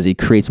because it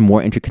creates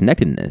more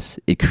interconnectedness.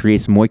 It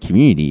creates more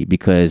community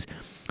because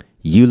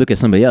you look at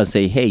somebody else,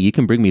 say, hey, you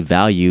can bring me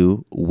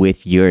value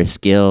with your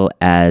skill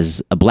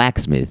as a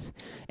blacksmith,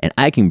 and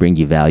I can bring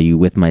you value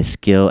with my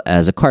skill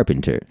as a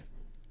carpenter.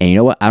 And you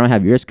know what? I don't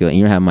have your skill and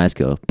you don't have my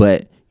skill.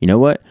 But you know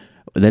what?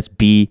 Let's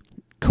be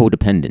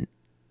codependent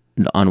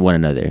on one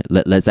another.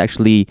 Let's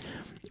actually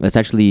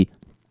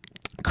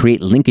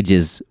create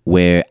linkages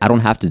where I don't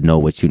have to know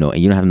what you know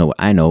and you don't have to know what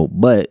I know,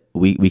 but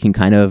we can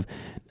kind of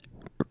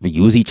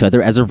use each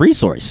other as a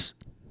resource.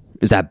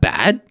 Is that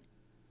bad?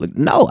 Like,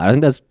 no, I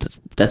think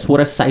that's what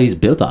our society is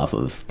built off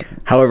of.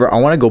 However, I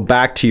want to go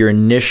back to your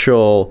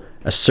initial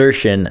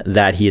assertion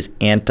that he is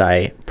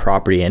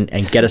anti-property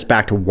and get us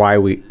back to why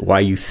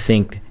you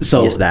think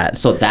he is that.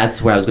 So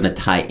that's where I was going to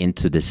tie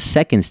into the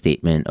second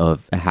statement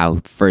of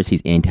how first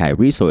he's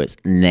anti-resource,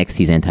 next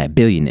he's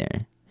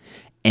anti-billionaire.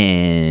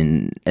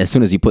 And as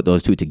soon as you put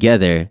those two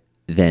together,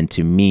 then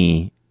to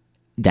me,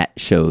 that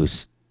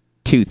shows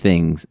two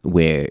things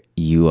where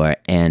you are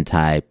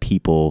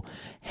anti-people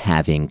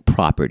having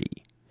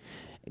property.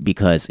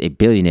 Because a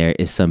billionaire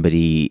is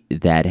somebody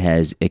that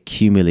has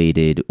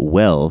accumulated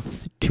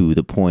wealth to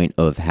the point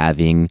of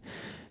to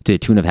the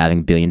tune of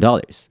having $1 billion,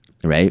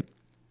 right?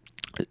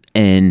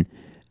 And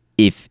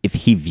if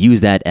he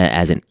views that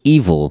as an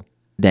evil,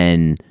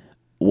 then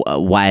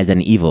why is that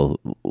an evil?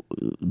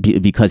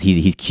 Because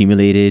he's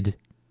accumulated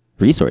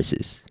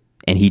resources,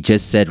 and he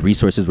just said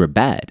resources were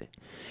bad.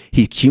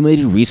 He's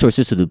accumulated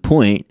resources to the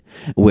point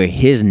where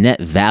his net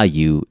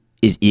value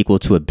is equal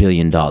to $1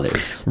 billion.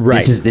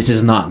 Right. This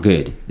is not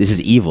good. This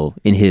is evil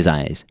in his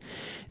eyes.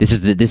 This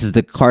is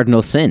the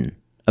cardinal sin,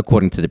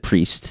 according to the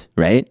priest,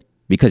 right?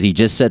 Because he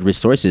just said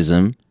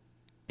resourcism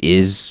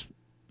is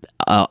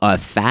a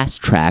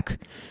fast track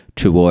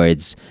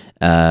towards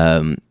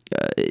an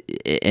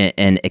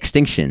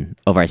extinction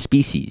of our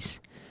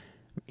species.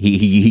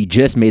 He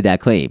just made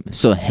that claim.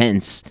 So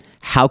hence,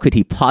 how could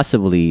he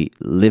possibly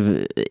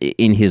live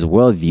in his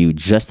worldview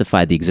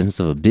justify the existence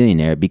of a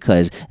billionaire?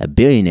 Because a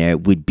billionaire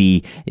would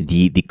be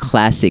the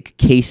classic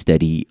case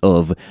study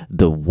of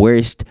the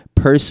worst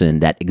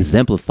person that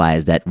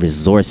exemplifies that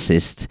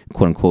resourcist,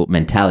 quote unquote,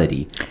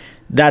 mentality.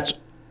 That's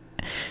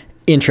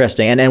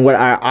interesting. And what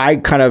I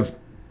kind of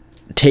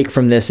take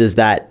from this is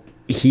that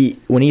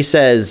when he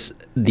says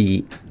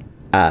the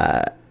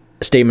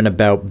statement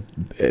about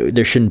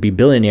there shouldn't be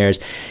billionaires,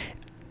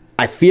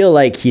 I feel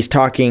like he's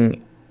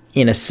talking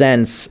in a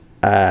sense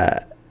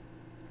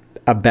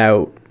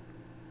about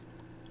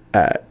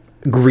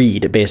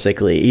greed.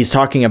 Basically, he's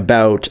talking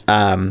about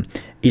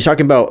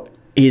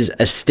he's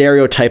a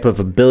stereotype of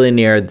a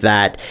billionaire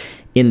that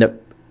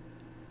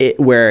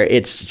where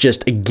it's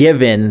just a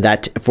given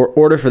that for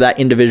order for that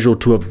individual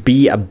to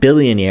be a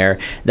billionaire,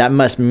 that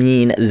must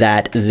mean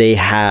that they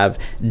have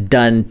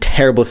done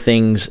terrible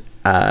things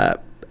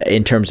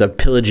in terms of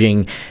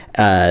pillaging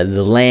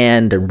the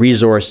land and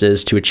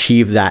resources to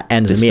achieve that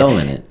ends meet.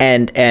 Stolen it.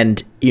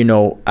 And you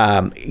know,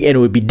 it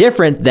would be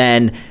different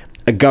than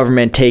a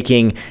government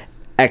taking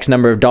X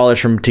number of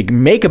dollars to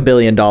make $1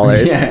 billion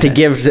to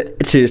give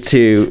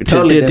to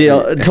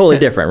totally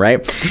different,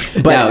 right?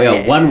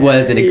 But one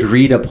was an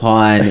agreed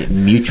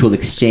upon mutual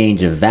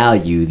exchange of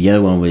value. The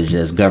other one was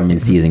just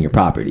government seizing your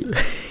property.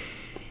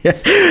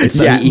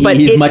 So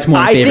he's much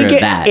more in favor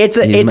of that.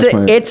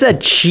 It's a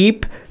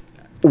cheap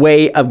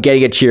way of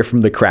getting a cheer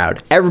from the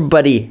crowd.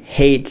 Everybody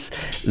hates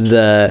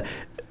the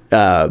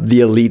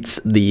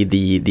elites,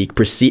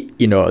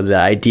 the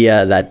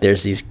idea that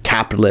there's these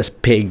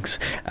capitalist pigs,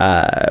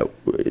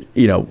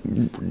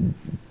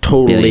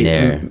 totally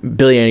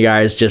billionaire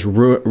guys just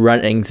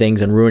running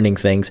things and ruining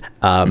things.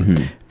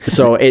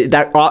 So it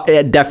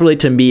definitely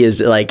to me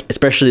is like,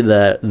 especially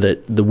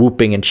the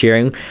whooping and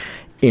cheering,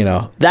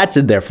 that's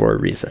in there for a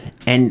reason.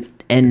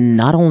 And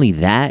not only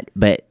that,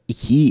 but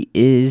he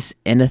is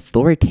an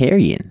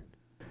authoritarian.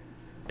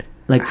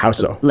 Like, how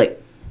so?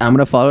 Like, I'm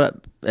gonna follow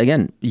up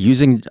again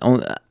using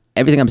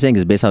everything I'm saying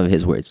is based off of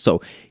his words.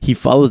 So he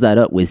follows that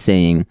up with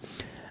saying,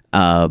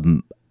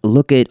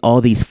 "Look at all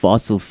these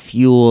fossil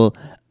fuel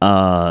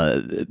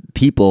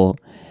people,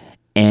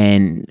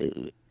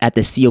 and at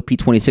the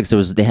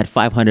COP26 they had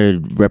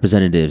 500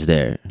 representatives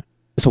there."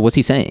 So what's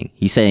he saying?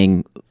 He's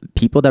saying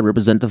people that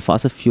represent the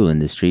fossil fuel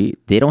industry,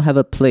 they don't have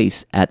a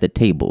place at the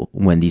table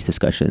when these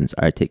discussions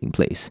are taking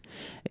place.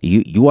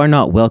 You are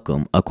not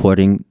welcome,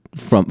 according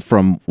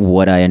from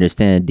what I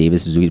understand.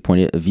 David Suzuki's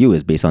point of view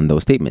is based on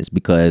those statements,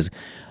 because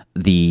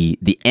the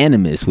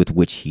animus with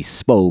which he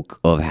spoke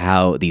of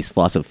how these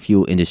fossil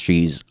fuel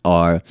industries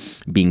are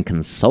being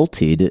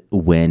consulted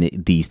when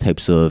these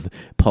types of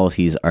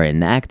policies are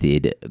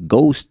enacted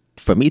goes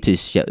for me to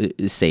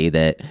say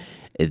that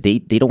they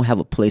don't have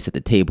a place at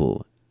the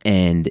table.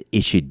 and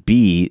it should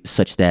be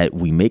such that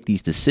we make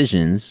these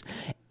decisions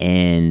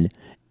and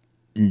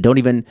don't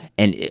even,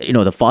 and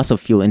the fossil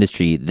fuel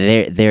industry,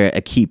 they're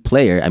a key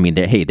player. I mean,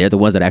 they're the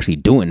ones that are actually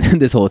doing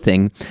this whole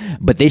thing,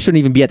 but they shouldn't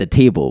even be at the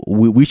table.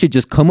 We should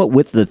just come up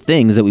with the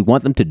things that we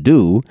want them to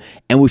do,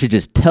 and we should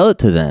just tell it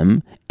to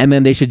them, and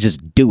then they should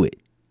just do it.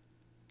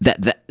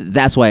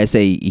 That's why I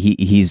say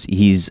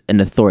he's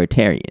an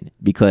authoritarian,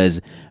 because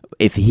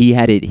if he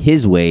had it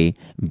his way,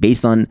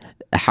 based on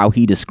how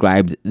he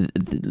described,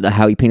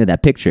 how he painted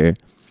that picture,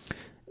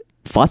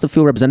 fossil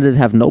fuel representatives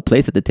have no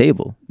place at the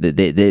table.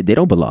 They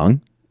don't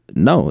belong.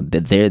 No,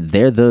 they're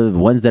the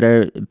ones that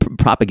are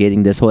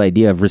propagating this whole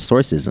idea of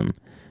resourcism,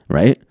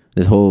 right?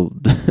 This whole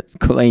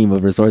claim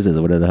of resources,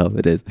 or whatever the hell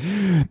it is,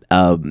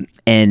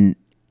 and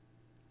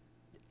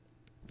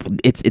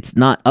it's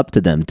not up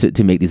to them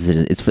to make these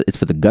decisions. It's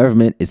for the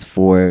government. It's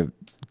for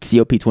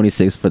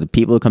COP26, for the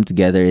people to come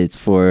together. It's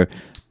for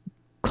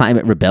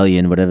climate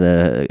rebellion,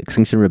 whatever,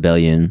 Extinction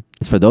Rebellion.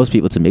 It's for those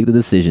people to make the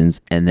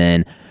decisions and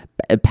then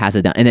pass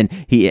it down. And then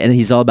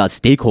he's all about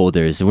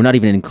stakeholders. We're not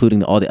even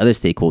including all the other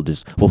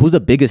stakeholders. Well, who's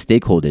the biggest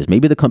stakeholders?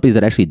 Maybe the companies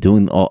that are actually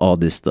doing all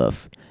this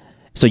stuff.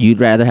 So you'd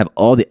rather have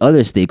all the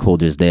other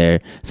stakeholders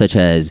there, such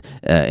as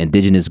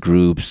indigenous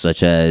groups,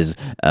 such as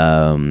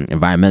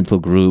environmental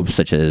groups,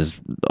 such as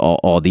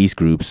all these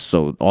groups,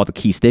 so all the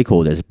key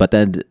stakeholders. But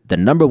then the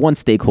number one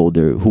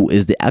stakeholder, who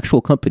is the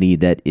actual company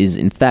that is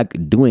in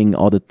fact doing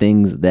all the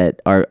things that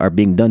are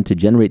being done to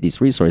generate these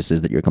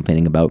resources that you're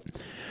complaining about,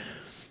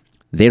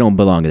 they don't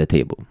belong at the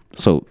table.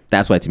 So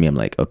that's why, to me, I'm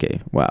like, okay,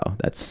 wow,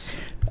 that's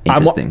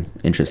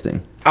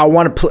interesting. I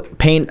want to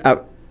paint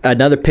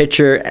another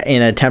picture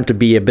in an attempt to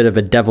be a bit of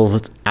a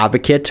devil's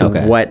advocate to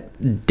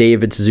what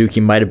David Suzuki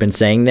might have been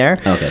saying there.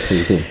 Okay,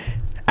 please.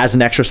 As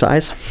an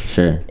exercise.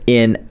 Sure.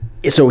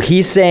 So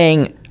he's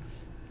saying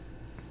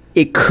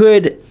it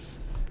could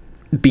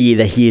be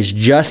that he is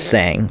just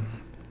saying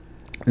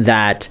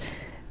that,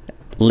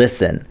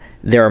 listen,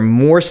 there are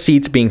more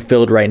seats being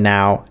filled right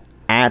now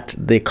at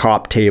the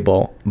COP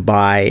table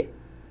by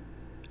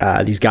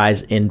these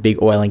guys in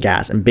big oil and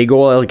gas. And big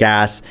oil and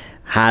gas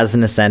has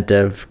an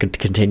incentive to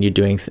continue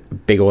doing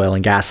big oil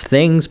and gas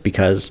things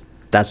because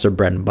that's their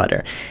bread and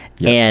butter.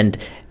 Yep. And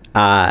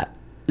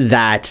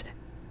that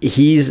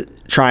he's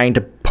trying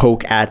to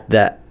poke at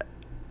the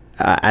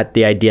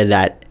idea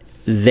that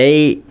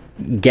they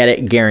get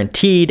it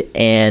guaranteed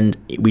and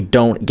we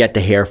don't get to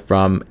hear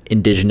from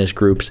indigenous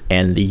groups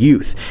and the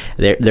youth.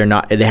 They're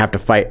not, they have to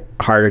fight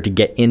harder to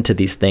get into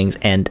these things,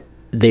 and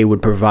they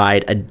would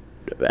provide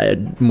a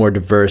more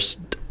diverse,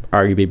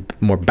 arguably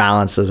more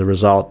balanced as a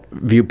result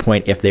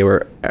viewpoint if they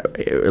were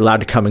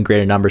allowed to come in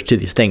greater numbers to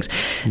these things.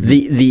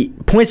 Mm-hmm. The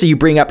points that you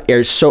bring up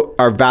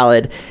are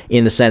valid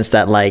in the sense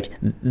that, like,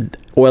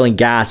 oil and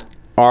gas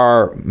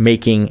are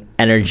making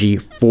energy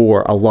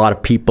for a lot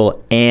of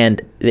people,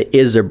 and it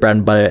is their bread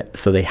and butter,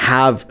 so they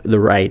have the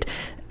right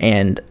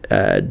and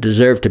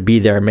deserve to be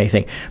there and make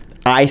things.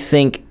 I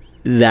think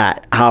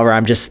that, however,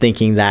 I'm just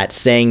thinking that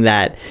saying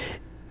that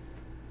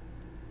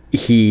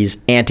he's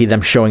anti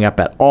them showing up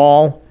at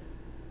all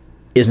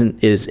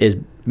is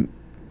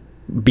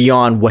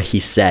beyond what he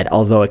said,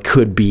 although it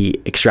could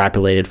be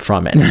extrapolated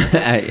from it.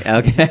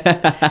 Okay.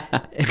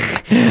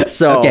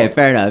 So okay,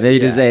 fair enough. He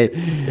didn't say,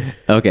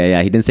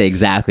 he didn't say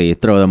exactly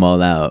throw them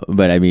all out,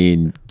 but I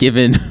mean,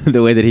 given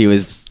the way that he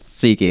was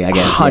speaking, I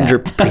guess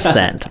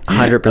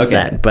 100%.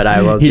 Okay. But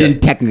I will. He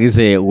didn't technically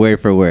say it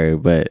word for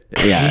word, but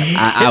yeah,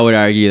 I would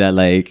argue that,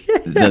 like,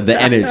 the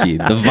energy,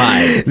 the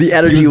vibe, the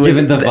energy was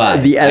given the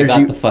vibe. The energy, I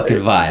got the fucking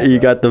vibe. You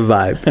got the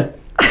vibe.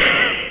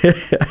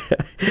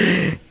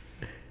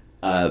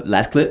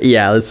 Last clip?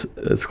 Yeah,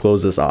 let's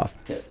close this off.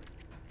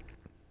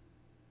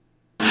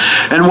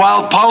 And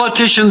while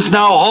politicians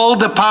now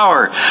hold the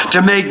power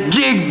to make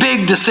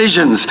big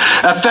decisions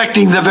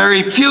affecting the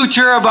very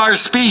future of our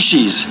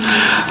species,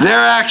 their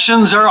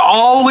actions are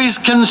always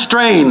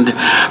constrained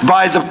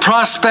by the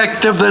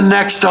prospect of the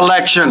next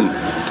election.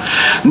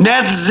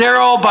 Net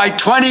zero by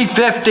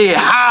 2050.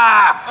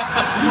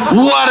 Ha!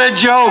 What a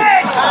joke!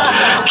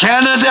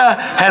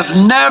 Canada has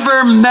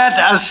never met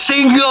a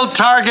single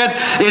target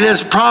it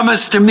has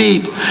promised to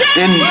meet.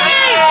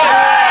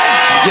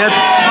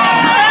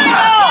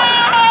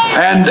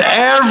 And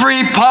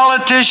every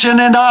politician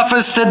in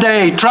office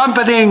today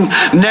trumpeting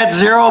net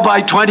zero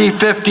by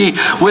 2050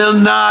 will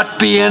not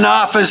be in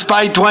office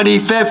by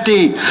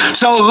 2050.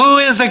 So who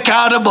is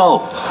accountable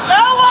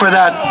for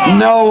that?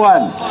 No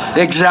one.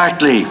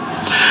 Exactly.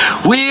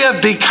 We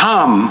have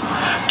become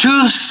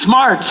too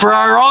smart for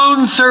our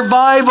own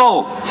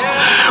survival.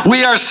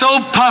 We are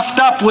so puffed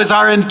up with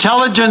our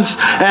intelligence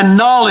and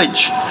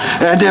knowledge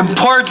and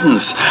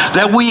importance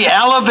that we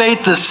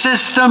elevate the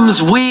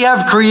systems we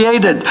have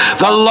created,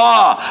 the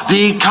law,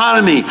 the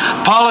economy,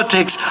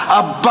 politics,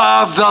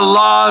 above the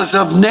laws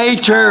of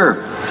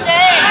nature.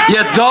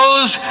 Yet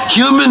those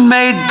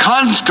human-made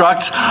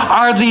constructs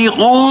are the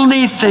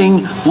only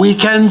thing we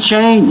can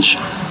change.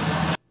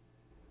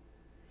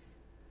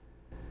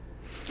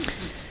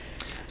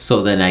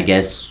 So then I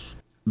guess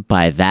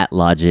by that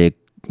logic,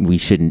 we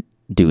shouldn't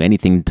do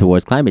anything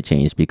towards climate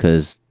change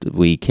because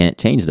we can't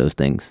change those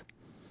things.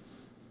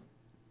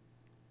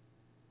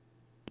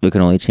 We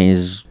can only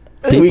change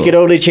people. We can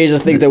only change the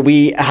things that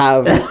we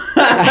have,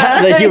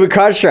 the human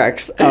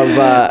constructs of.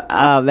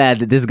 Oh man,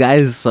 this guy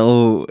is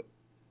so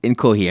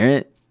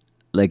incoherent.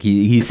 Like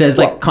he says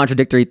like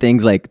contradictory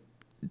things like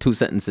 2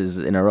 sentences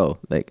in a row.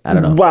 Like I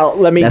don't know. Well,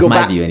 let me That's go my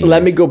back. view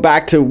Let me anyways. go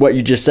back to what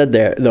you just said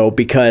there, though,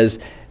 because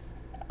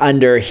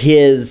under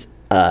his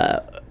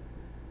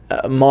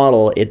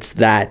model, it's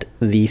that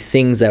the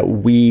things that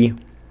we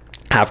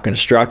have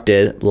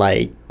constructed,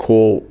 like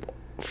coal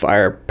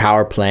fire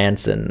power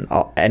plants and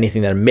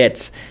anything that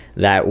emits,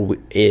 that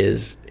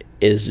is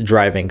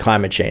driving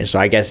climate change. So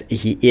I guess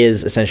he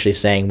is essentially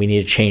saying we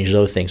need to change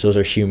those things. Those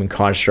are human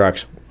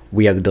constructs.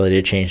 We have the ability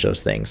to change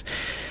those things.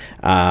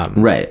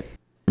 Right.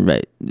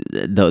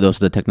 Those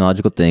are the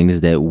technological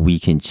things that we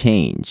can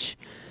change.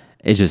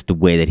 It's just the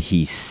way that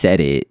he said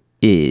it.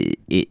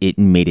 It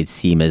made it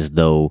seem as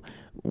though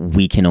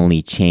we can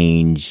only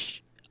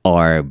change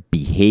our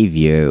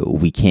behavior.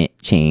 We can't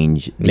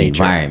change the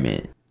Nature.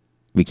 environment.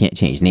 We can't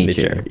change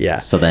nature. Yeah.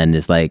 So then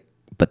it's like,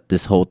 but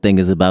this whole thing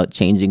is about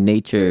changing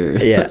nature.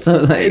 Yeah. So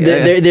like,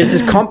 there's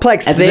this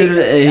complex At the thing. end of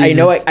the day, I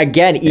know, he's-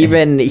 again,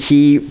 even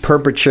he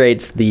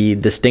perpetrates the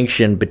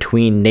distinction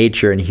between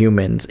nature and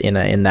humans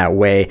in that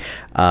way,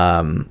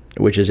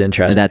 which is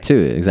interesting. that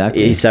too,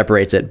 exactly. He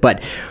separates it.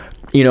 But,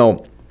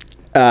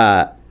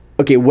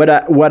 okay, what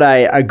I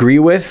agree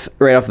with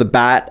right off the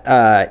bat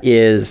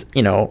is,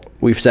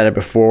 we've said it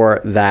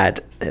before, that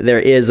there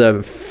is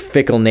a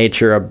fickle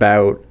nature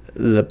about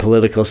the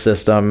political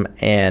system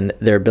and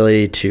their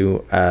ability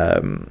to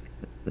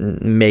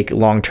make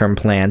long-term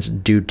plans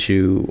due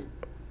to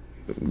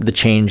the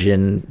change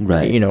in,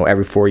 Right.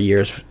 every 4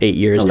 years, 8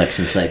 years.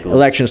 Election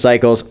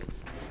cycles.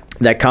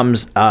 That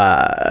comes,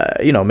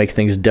 makes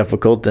things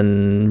difficult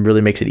and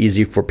really makes it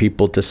easy for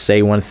people to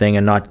say one thing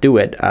and not do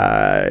it, who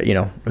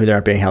they're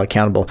not being held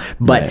accountable.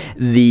 But Right.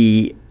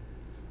 the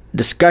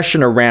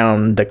discussion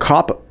around the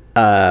COP,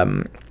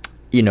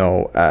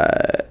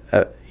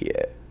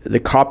 the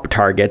COP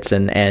targets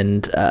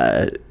and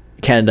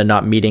Canada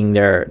not meeting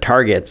their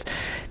targets,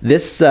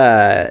 this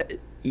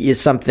is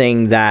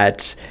something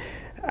that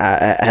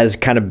has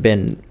kind of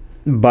been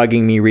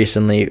bugging me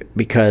recently,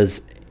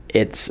 because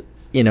it's,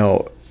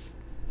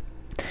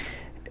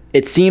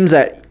 it seems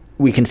that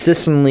we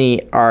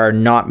consistently are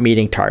not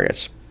meeting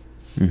targets.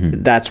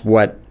 Mm-hmm. That's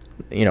what,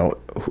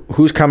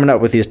 who's coming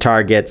up with these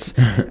targets,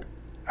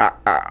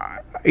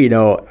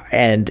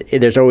 and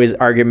there's always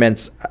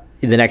arguments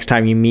the next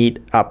time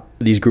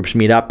these groups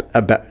meet up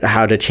about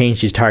how to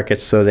change these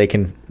targets so they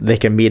can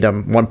meet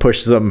them. One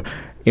pushes them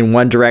in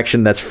one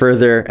direction that's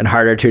further and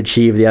harder to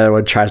achieve. The other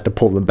one tries to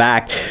pull them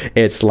back.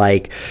 It's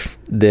like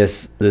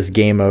this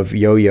game of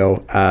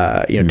yo-yo,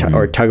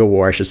 or tug of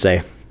war, I should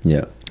say.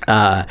 Yeah.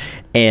 I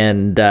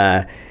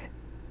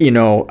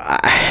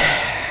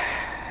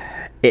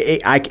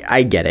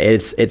get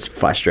it. It's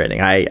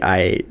frustrating.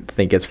 I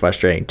think it's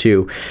frustrating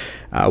too.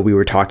 We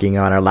were talking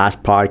on our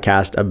last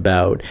podcast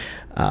about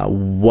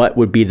what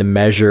would be the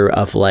measure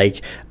of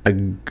like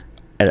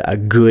a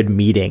good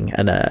meeting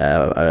and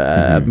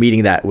a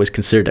meeting that was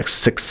considered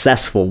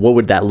successful. What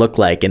would that look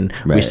like? And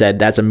we Right. said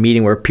that's a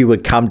meeting where people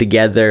would come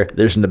together.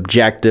 There's an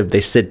objective. They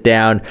sit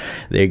down,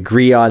 they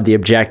agree on the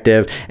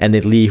objective, and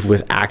they leave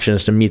with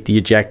actions to meet the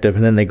objective.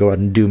 And then they go out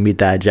and meet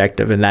that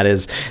objective. And that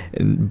is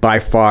by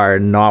far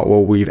not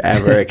what we've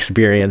ever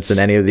experienced in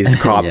any of these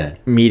COP Yeah.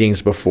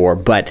 meetings before.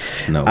 But,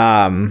 No.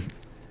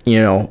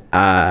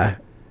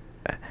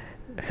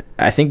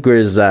 I think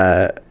there's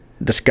a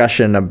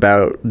discussion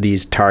about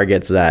these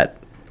targets that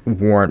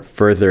warrant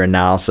further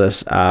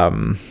analysis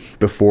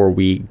before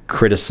we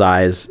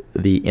criticize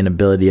the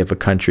inability of a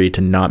country to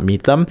not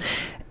meet them,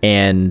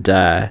 and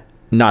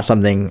not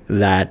something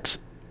that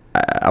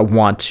I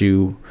want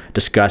to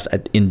discuss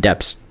in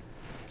depth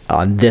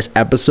on this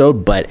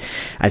episode. But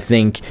I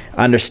think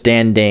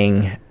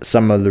understanding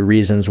some of the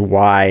reasons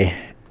why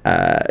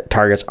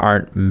targets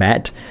aren't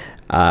met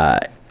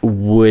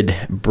would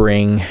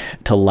bring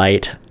to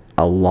light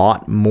a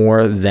lot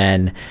more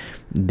than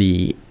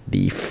the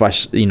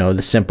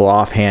simple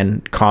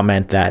offhand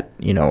comment that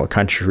a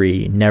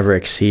country never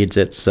exceeds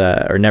its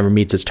or never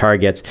meets its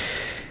targets.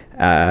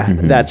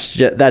 That's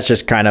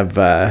just kind of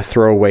a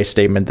throwaway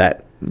statement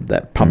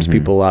that pumps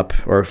people up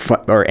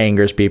or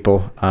angers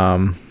people.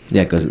 Yeah,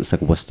 because it's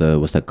like, what's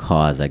the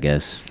cause? I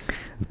guess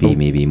be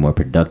maybe a more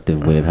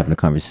productive way of having a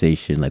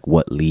conversation. Like,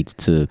 what leads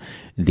to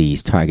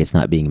these targets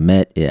not being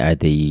met? Are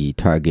the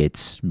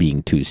targets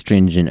being too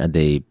stringent? Are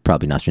they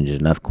probably not stringent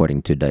enough,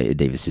 according to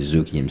David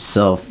Suzuki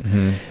himself?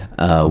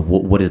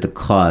 What is the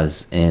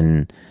cause?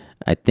 And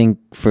I think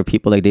for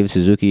people like David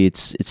Suzuki,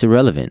 it's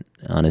irrelevant.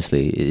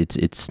 Honestly,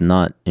 it's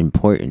not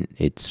important.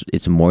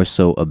 It's more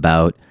so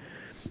about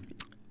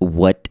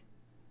what.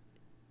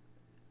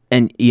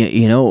 And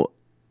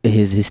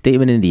his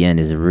statement in the end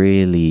is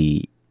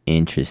really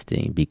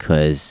interesting,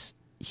 because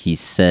he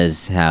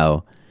says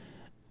how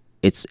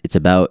it's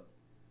about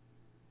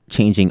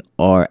changing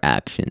our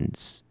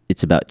actions.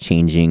 It's about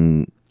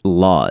changing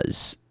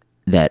laws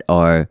that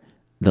are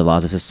the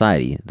laws of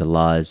society, the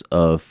laws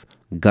of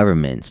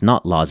governments,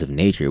 not laws of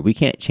nature. We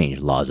can't change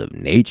laws of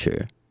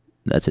nature.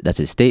 That's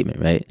a statement,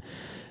 right?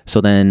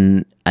 So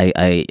then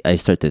I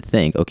start to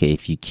think, okay,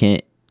 if you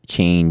can't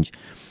change,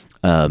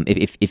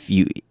 if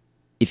you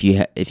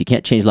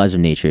can't change laws of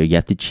nature, you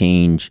have to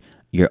change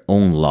your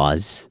own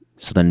laws.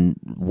 So then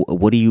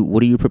what are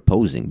you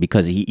proposing?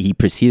 Because he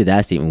preceded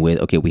that statement with,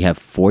 okay, we have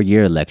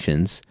 4-year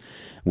elections.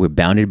 We're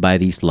bounded by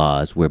these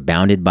laws. We're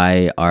bounded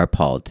by our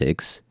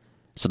politics.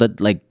 So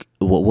that, like,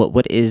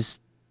 what are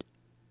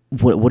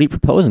you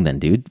proposing then,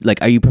 dude?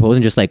 Like, are you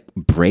proposing just like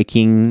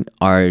breaking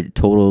our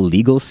total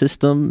legal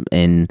system?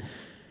 And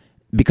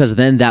because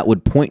then that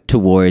would point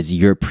towards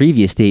your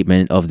previous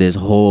statement of this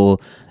whole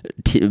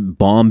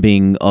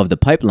bombing of the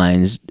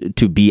pipelines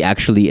to be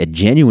actually a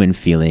genuine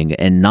feeling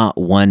and not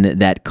one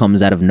that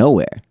comes out of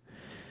nowhere.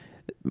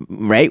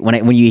 Right?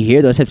 When you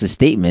hear those types of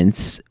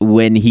statements,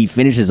 when he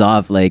finishes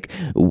off like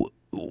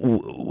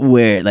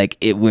we're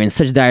in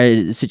such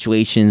dire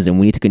situations and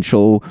we need to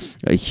control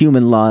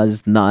human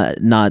laws, not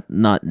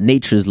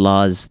nature's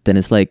laws, then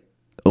it's like,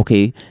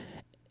 okay,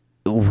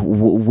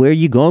 where are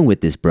you going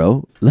with this,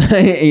 bro?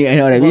 You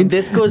know what I mean?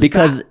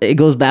 It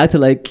goes back to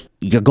like,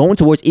 you're going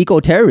towards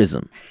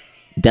eco-terrorism.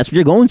 That's what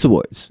you're going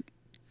towards.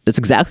 That's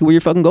exactly what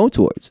you're fucking going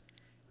towards.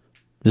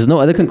 There's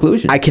no other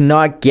conclusion. I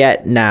cannot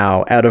get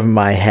now out of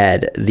my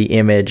head the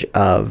image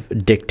of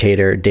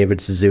dictator David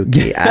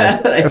Suzuki. As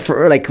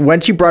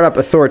once you brought up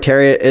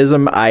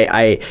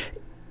authoritarianism,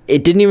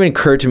 it didn't even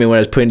occur to me when I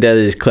was putting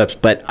together these clips.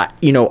 But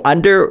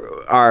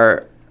under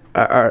our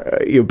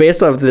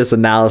based off this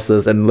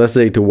analysis and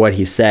listening to what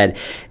he said,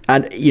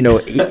 and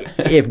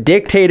if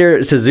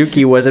dictator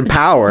Suzuki was in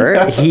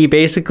power, he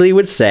basically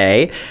would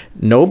say,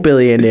 no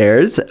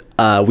billionaires.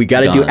 We got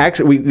to do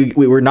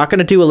we're not going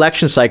to do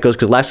election cycles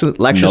because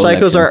election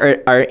cycles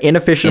are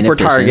inefficient for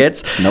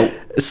targets. Nope.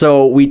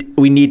 So we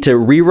need to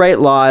rewrite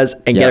laws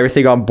and get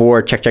everything on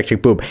board. Check,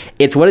 boom.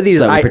 It's one of these.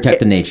 So we protect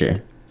the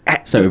nature.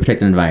 So we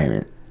protect the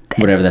environment.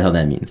 Whatever the hell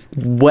that means.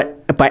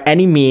 What, by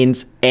any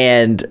means,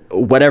 and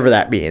whatever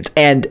that means.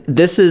 And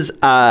this is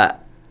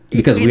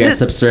because we are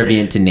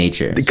subservient to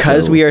nature.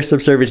 Because we are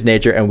subservient to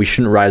nature and we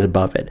shouldn't rise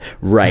above it.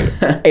 Right.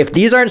 If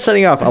these aren't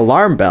setting off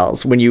alarm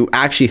bells when you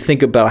actually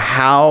think about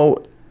how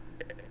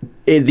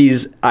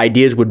these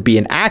ideas would be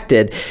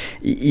enacted,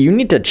 you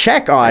need to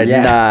check on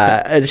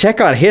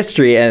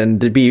history and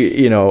to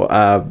be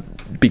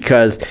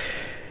because.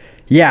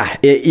 Yeah,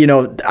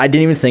 I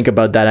didn't even think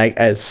about that.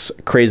 It's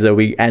crazy that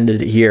we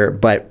ended here,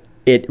 but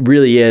it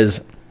really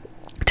is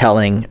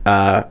telling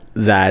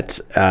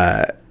that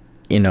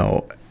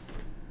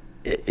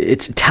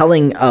it's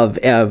telling of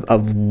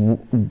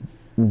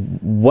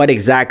what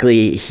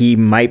exactly he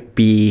might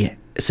be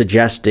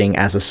suggesting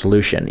as a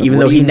solution, even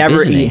though he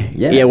never,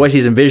 what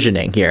he's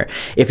envisioning here.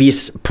 If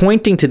he's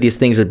pointing to these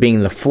things as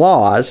being the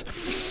flaws,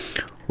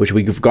 which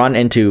we've gone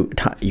into,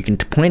 you can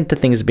point to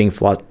things as being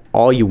flawed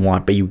all you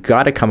want, but you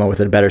got to come up with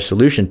a better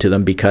solution to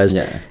them because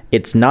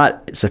it's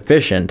not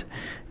sufficient.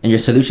 And your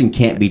solution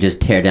can't be just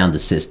tear down the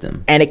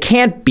system. And it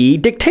can't be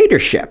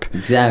dictatorship.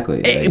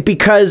 Exactly.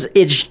 Because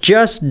it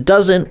just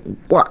doesn't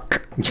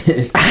work.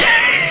 It's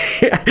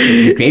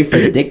great for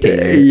the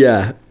dictator.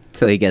 Yeah.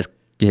 Till he gets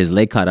his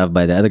leg cut off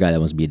by the other guy that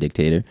wants to be a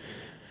dictator.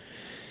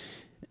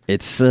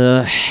 It's,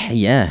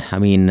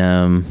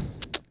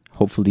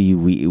 hopefully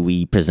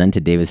we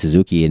presented David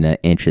Suzuki in an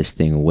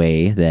interesting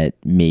way that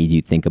made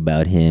you think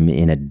about him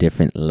in a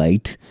different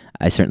light.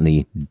 I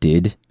certainly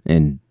did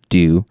and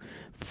do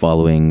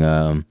following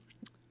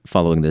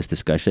this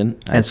discussion.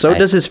 And so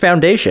does his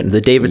foundation,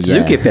 the David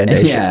Suzuki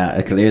Foundation.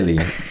 Yeah, clearly.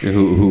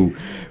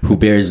 Who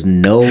bears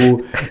no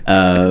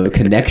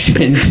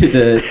connection to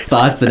the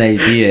thoughts and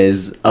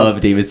ideas of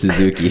David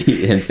Suzuki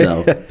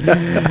himself.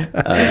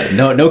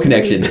 No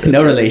connection,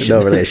 no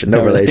relation.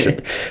 No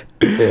relation.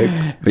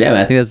 But yeah, man,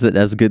 I think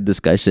that's a good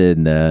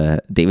discussion.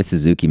 David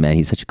Suzuki, man,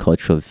 he's such a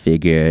cultural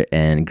figure,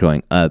 and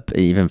growing up,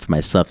 even for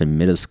myself in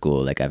middle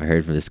school, like I've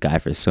heard from this guy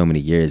for so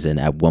many years, and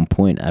at one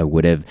point I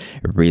would have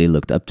really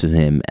looked up to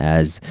him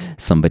as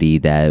somebody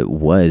that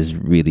was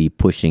really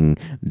pushing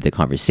the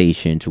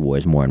conversation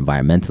towards more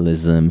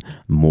environmentalism,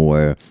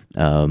 more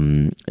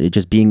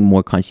just being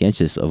more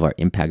conscientious of our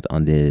impact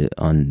on the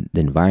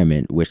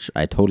environment, which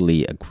I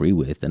totally agree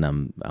with, and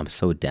I'm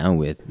so down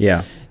with.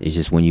 Yeah, it's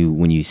just when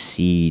you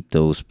see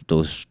those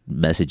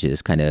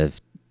messages kind of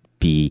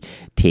be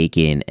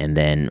taken and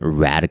then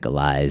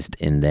radicalized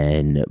and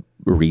then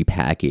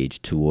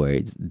repackaged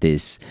towards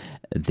this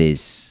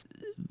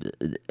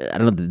I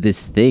don't know,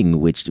 this thing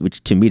which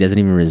to me doesn't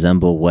even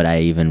resemble what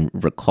I even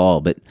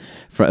recall, but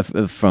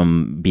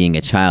from being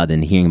a child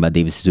and hearing about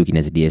David Suzuki and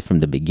his ideas from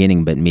the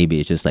beginning. But maybe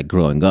it's just like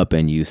growing up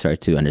and you start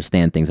to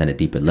understand things on a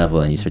deeper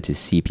level and you start to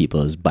see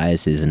people's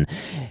biases, and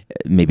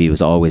maybe it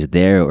was always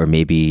there, or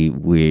maybe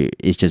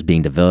it's just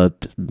being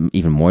developed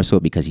even more so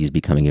because he's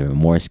becoming even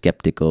more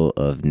skeptical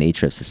of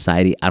nature, of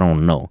society. I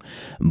don't know,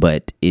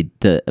 but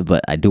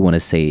I do want to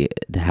say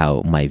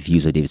how my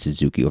views of David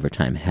Suzuki over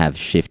time have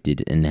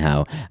shifted, and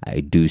how I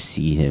do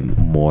see him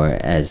more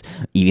as,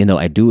 even though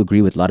I do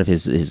agree with a lot of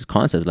his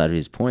concepts, a lot of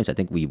his points, I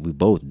think we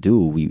both do.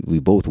 We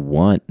both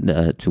want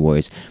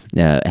towards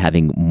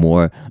having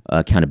more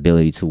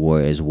accountability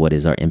towards what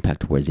is our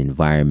impact towards the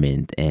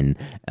environment, and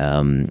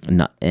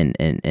not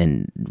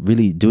and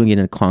really doing it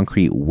in a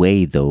concrete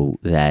way, though,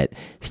 that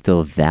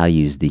still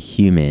values the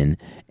human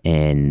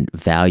and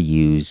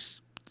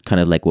values, kind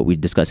of like what we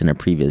discussed in our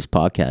previous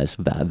podcast,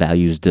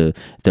 values the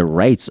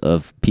rights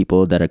of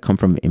people that come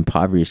from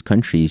impoverished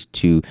countries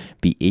to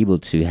be able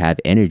to have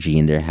energy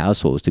in their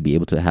households, to be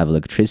able to have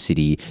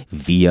electricity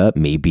via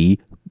maybe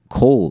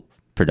coal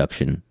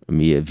production,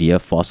 via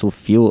fossil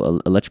fuel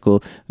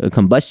electrical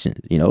combustion,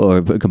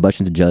 or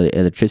combustion to generate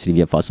electricity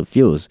via fossil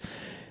fuels.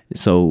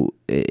 So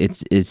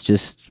it's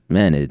just,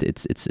 man,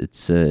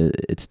 it's a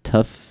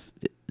tough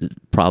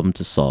problem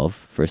to solve,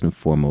 first and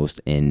foremost.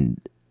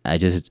 And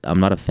I'm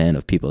not a fan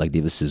of people like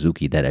David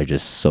Suzuki that are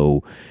just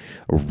so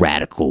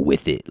radical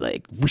with it.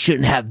 Like, we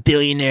shouldn't have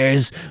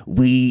billionaires.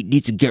 We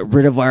need to get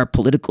rid of our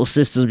political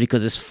systems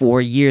because it's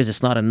 4 years.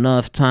 It's not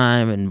enough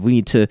time. And we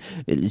need to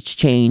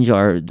change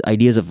our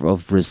ideas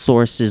of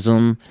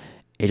resourcism.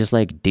 It's just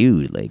like,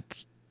 dude, like,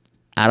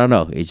 I don't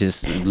know. It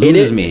just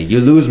loses me. You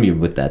lose me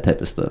with that type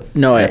of stuff.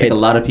 No, I think a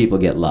lot of people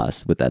get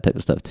lost with that type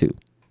of stuff too.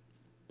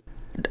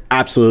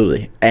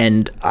 Absolutely.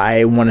 And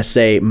I want to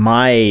say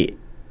my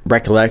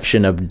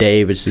recollection of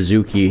David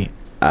Suzuki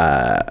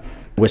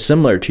was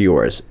similar to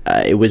yours.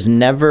 It was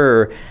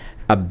never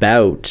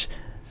about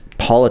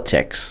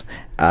politics,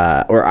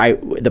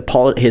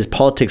 his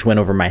politics went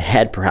over my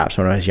head perhaps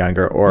when I was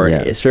younger,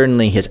 or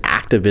certainly his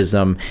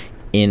activism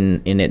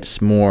in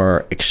its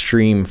more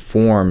extreme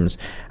forms.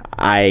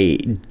 I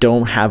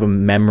don't have a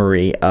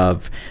memory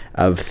of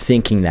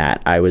thinking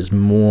that. I was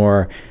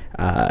more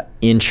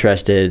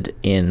interested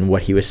in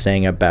what he was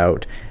saying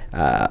about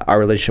our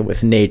relationship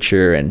with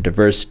nature and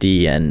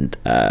diversity, and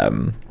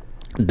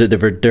the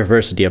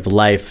diversity of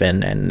life,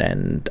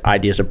 and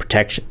ideas of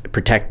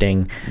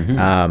protecting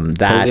that.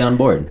 Totally on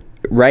board.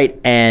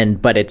 Right.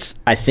 But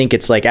I think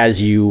it's like,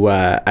 as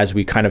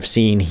we kind of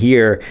seen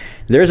here,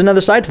 there's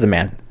another side to the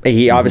man.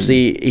 He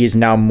obviously, he's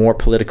now more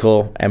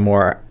political and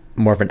more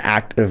of an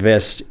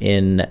activist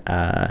in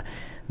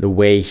the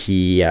way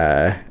he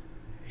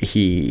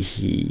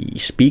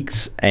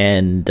speaks,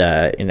 and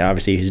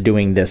obviously he's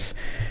doing this,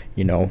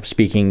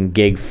 speaking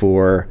gig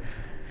for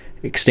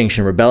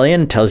Extinction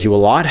Rebellion, tells you a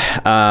lot.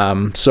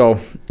 So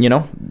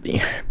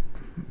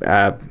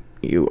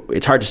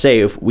it's hard to say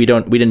if we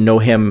didn't know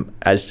him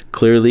as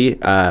clearly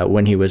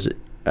when we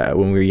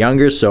were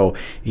younger. So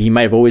he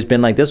might have always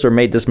been like this,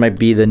 or this might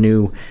be the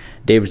new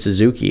David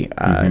Suzuki.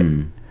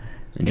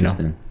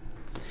 Interesting.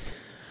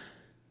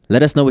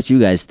 Let us know what you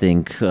guys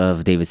think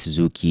of David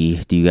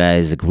Suzuki. Do you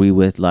guys agree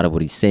with a lot of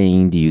what he's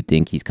saying? Do you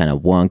think he's kind of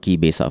wonky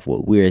based off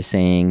what we're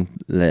saying?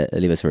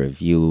 Leave us a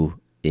review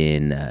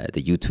in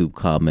the YouTube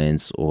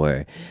comments,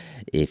 or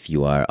if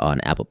you are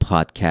on Apple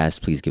Podcasts,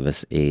 please give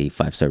us a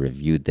 5-star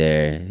review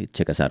there.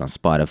 Check us out on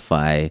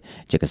Spotify.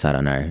 Check us out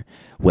on our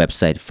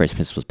website,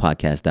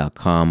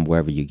 firstprinciplespodcast.com.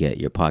 Wherever you get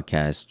your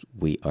podcast,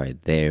 we are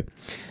there.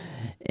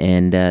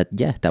 And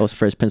that was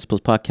First Principles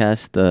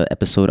Podcast,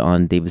 episode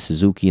on David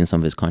Suzuki and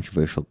some of his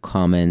controversial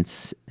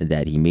comments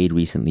that he made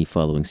recently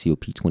following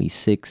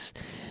COP26.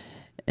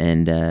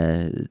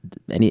 And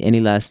any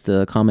last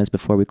comments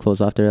before we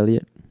close off there,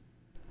 Elliot?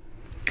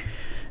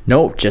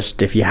 No,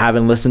 just if you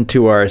haven't listened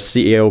to our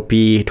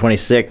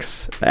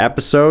COP26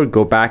 episode,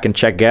 go back and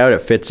check it out.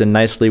 It fits in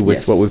nicely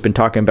with what we've been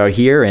talking about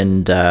here.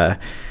 And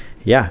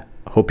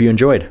hope you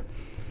enjoyed.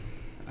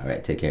 All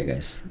right, take care,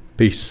 guys.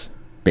 Peace.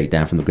 Break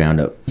down from the ground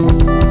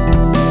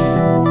up.